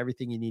find out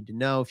everything you need to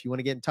know. If you want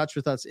to get in touch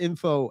with us,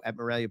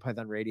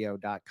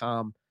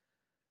 info@MoreliaPythonRadio.com.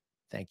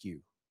 Thank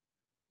you.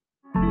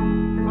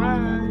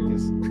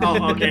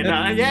 Oh, okay.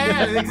 No,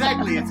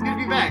 exactly. It's good to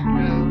be back.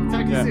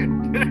 Talk to you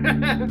soon.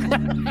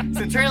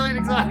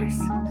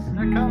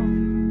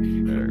 CentralianExotics.com.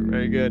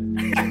 Very good.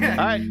 All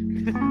right.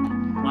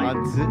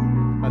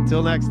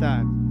 Until next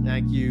time.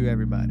 Thank you,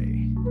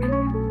 everybody.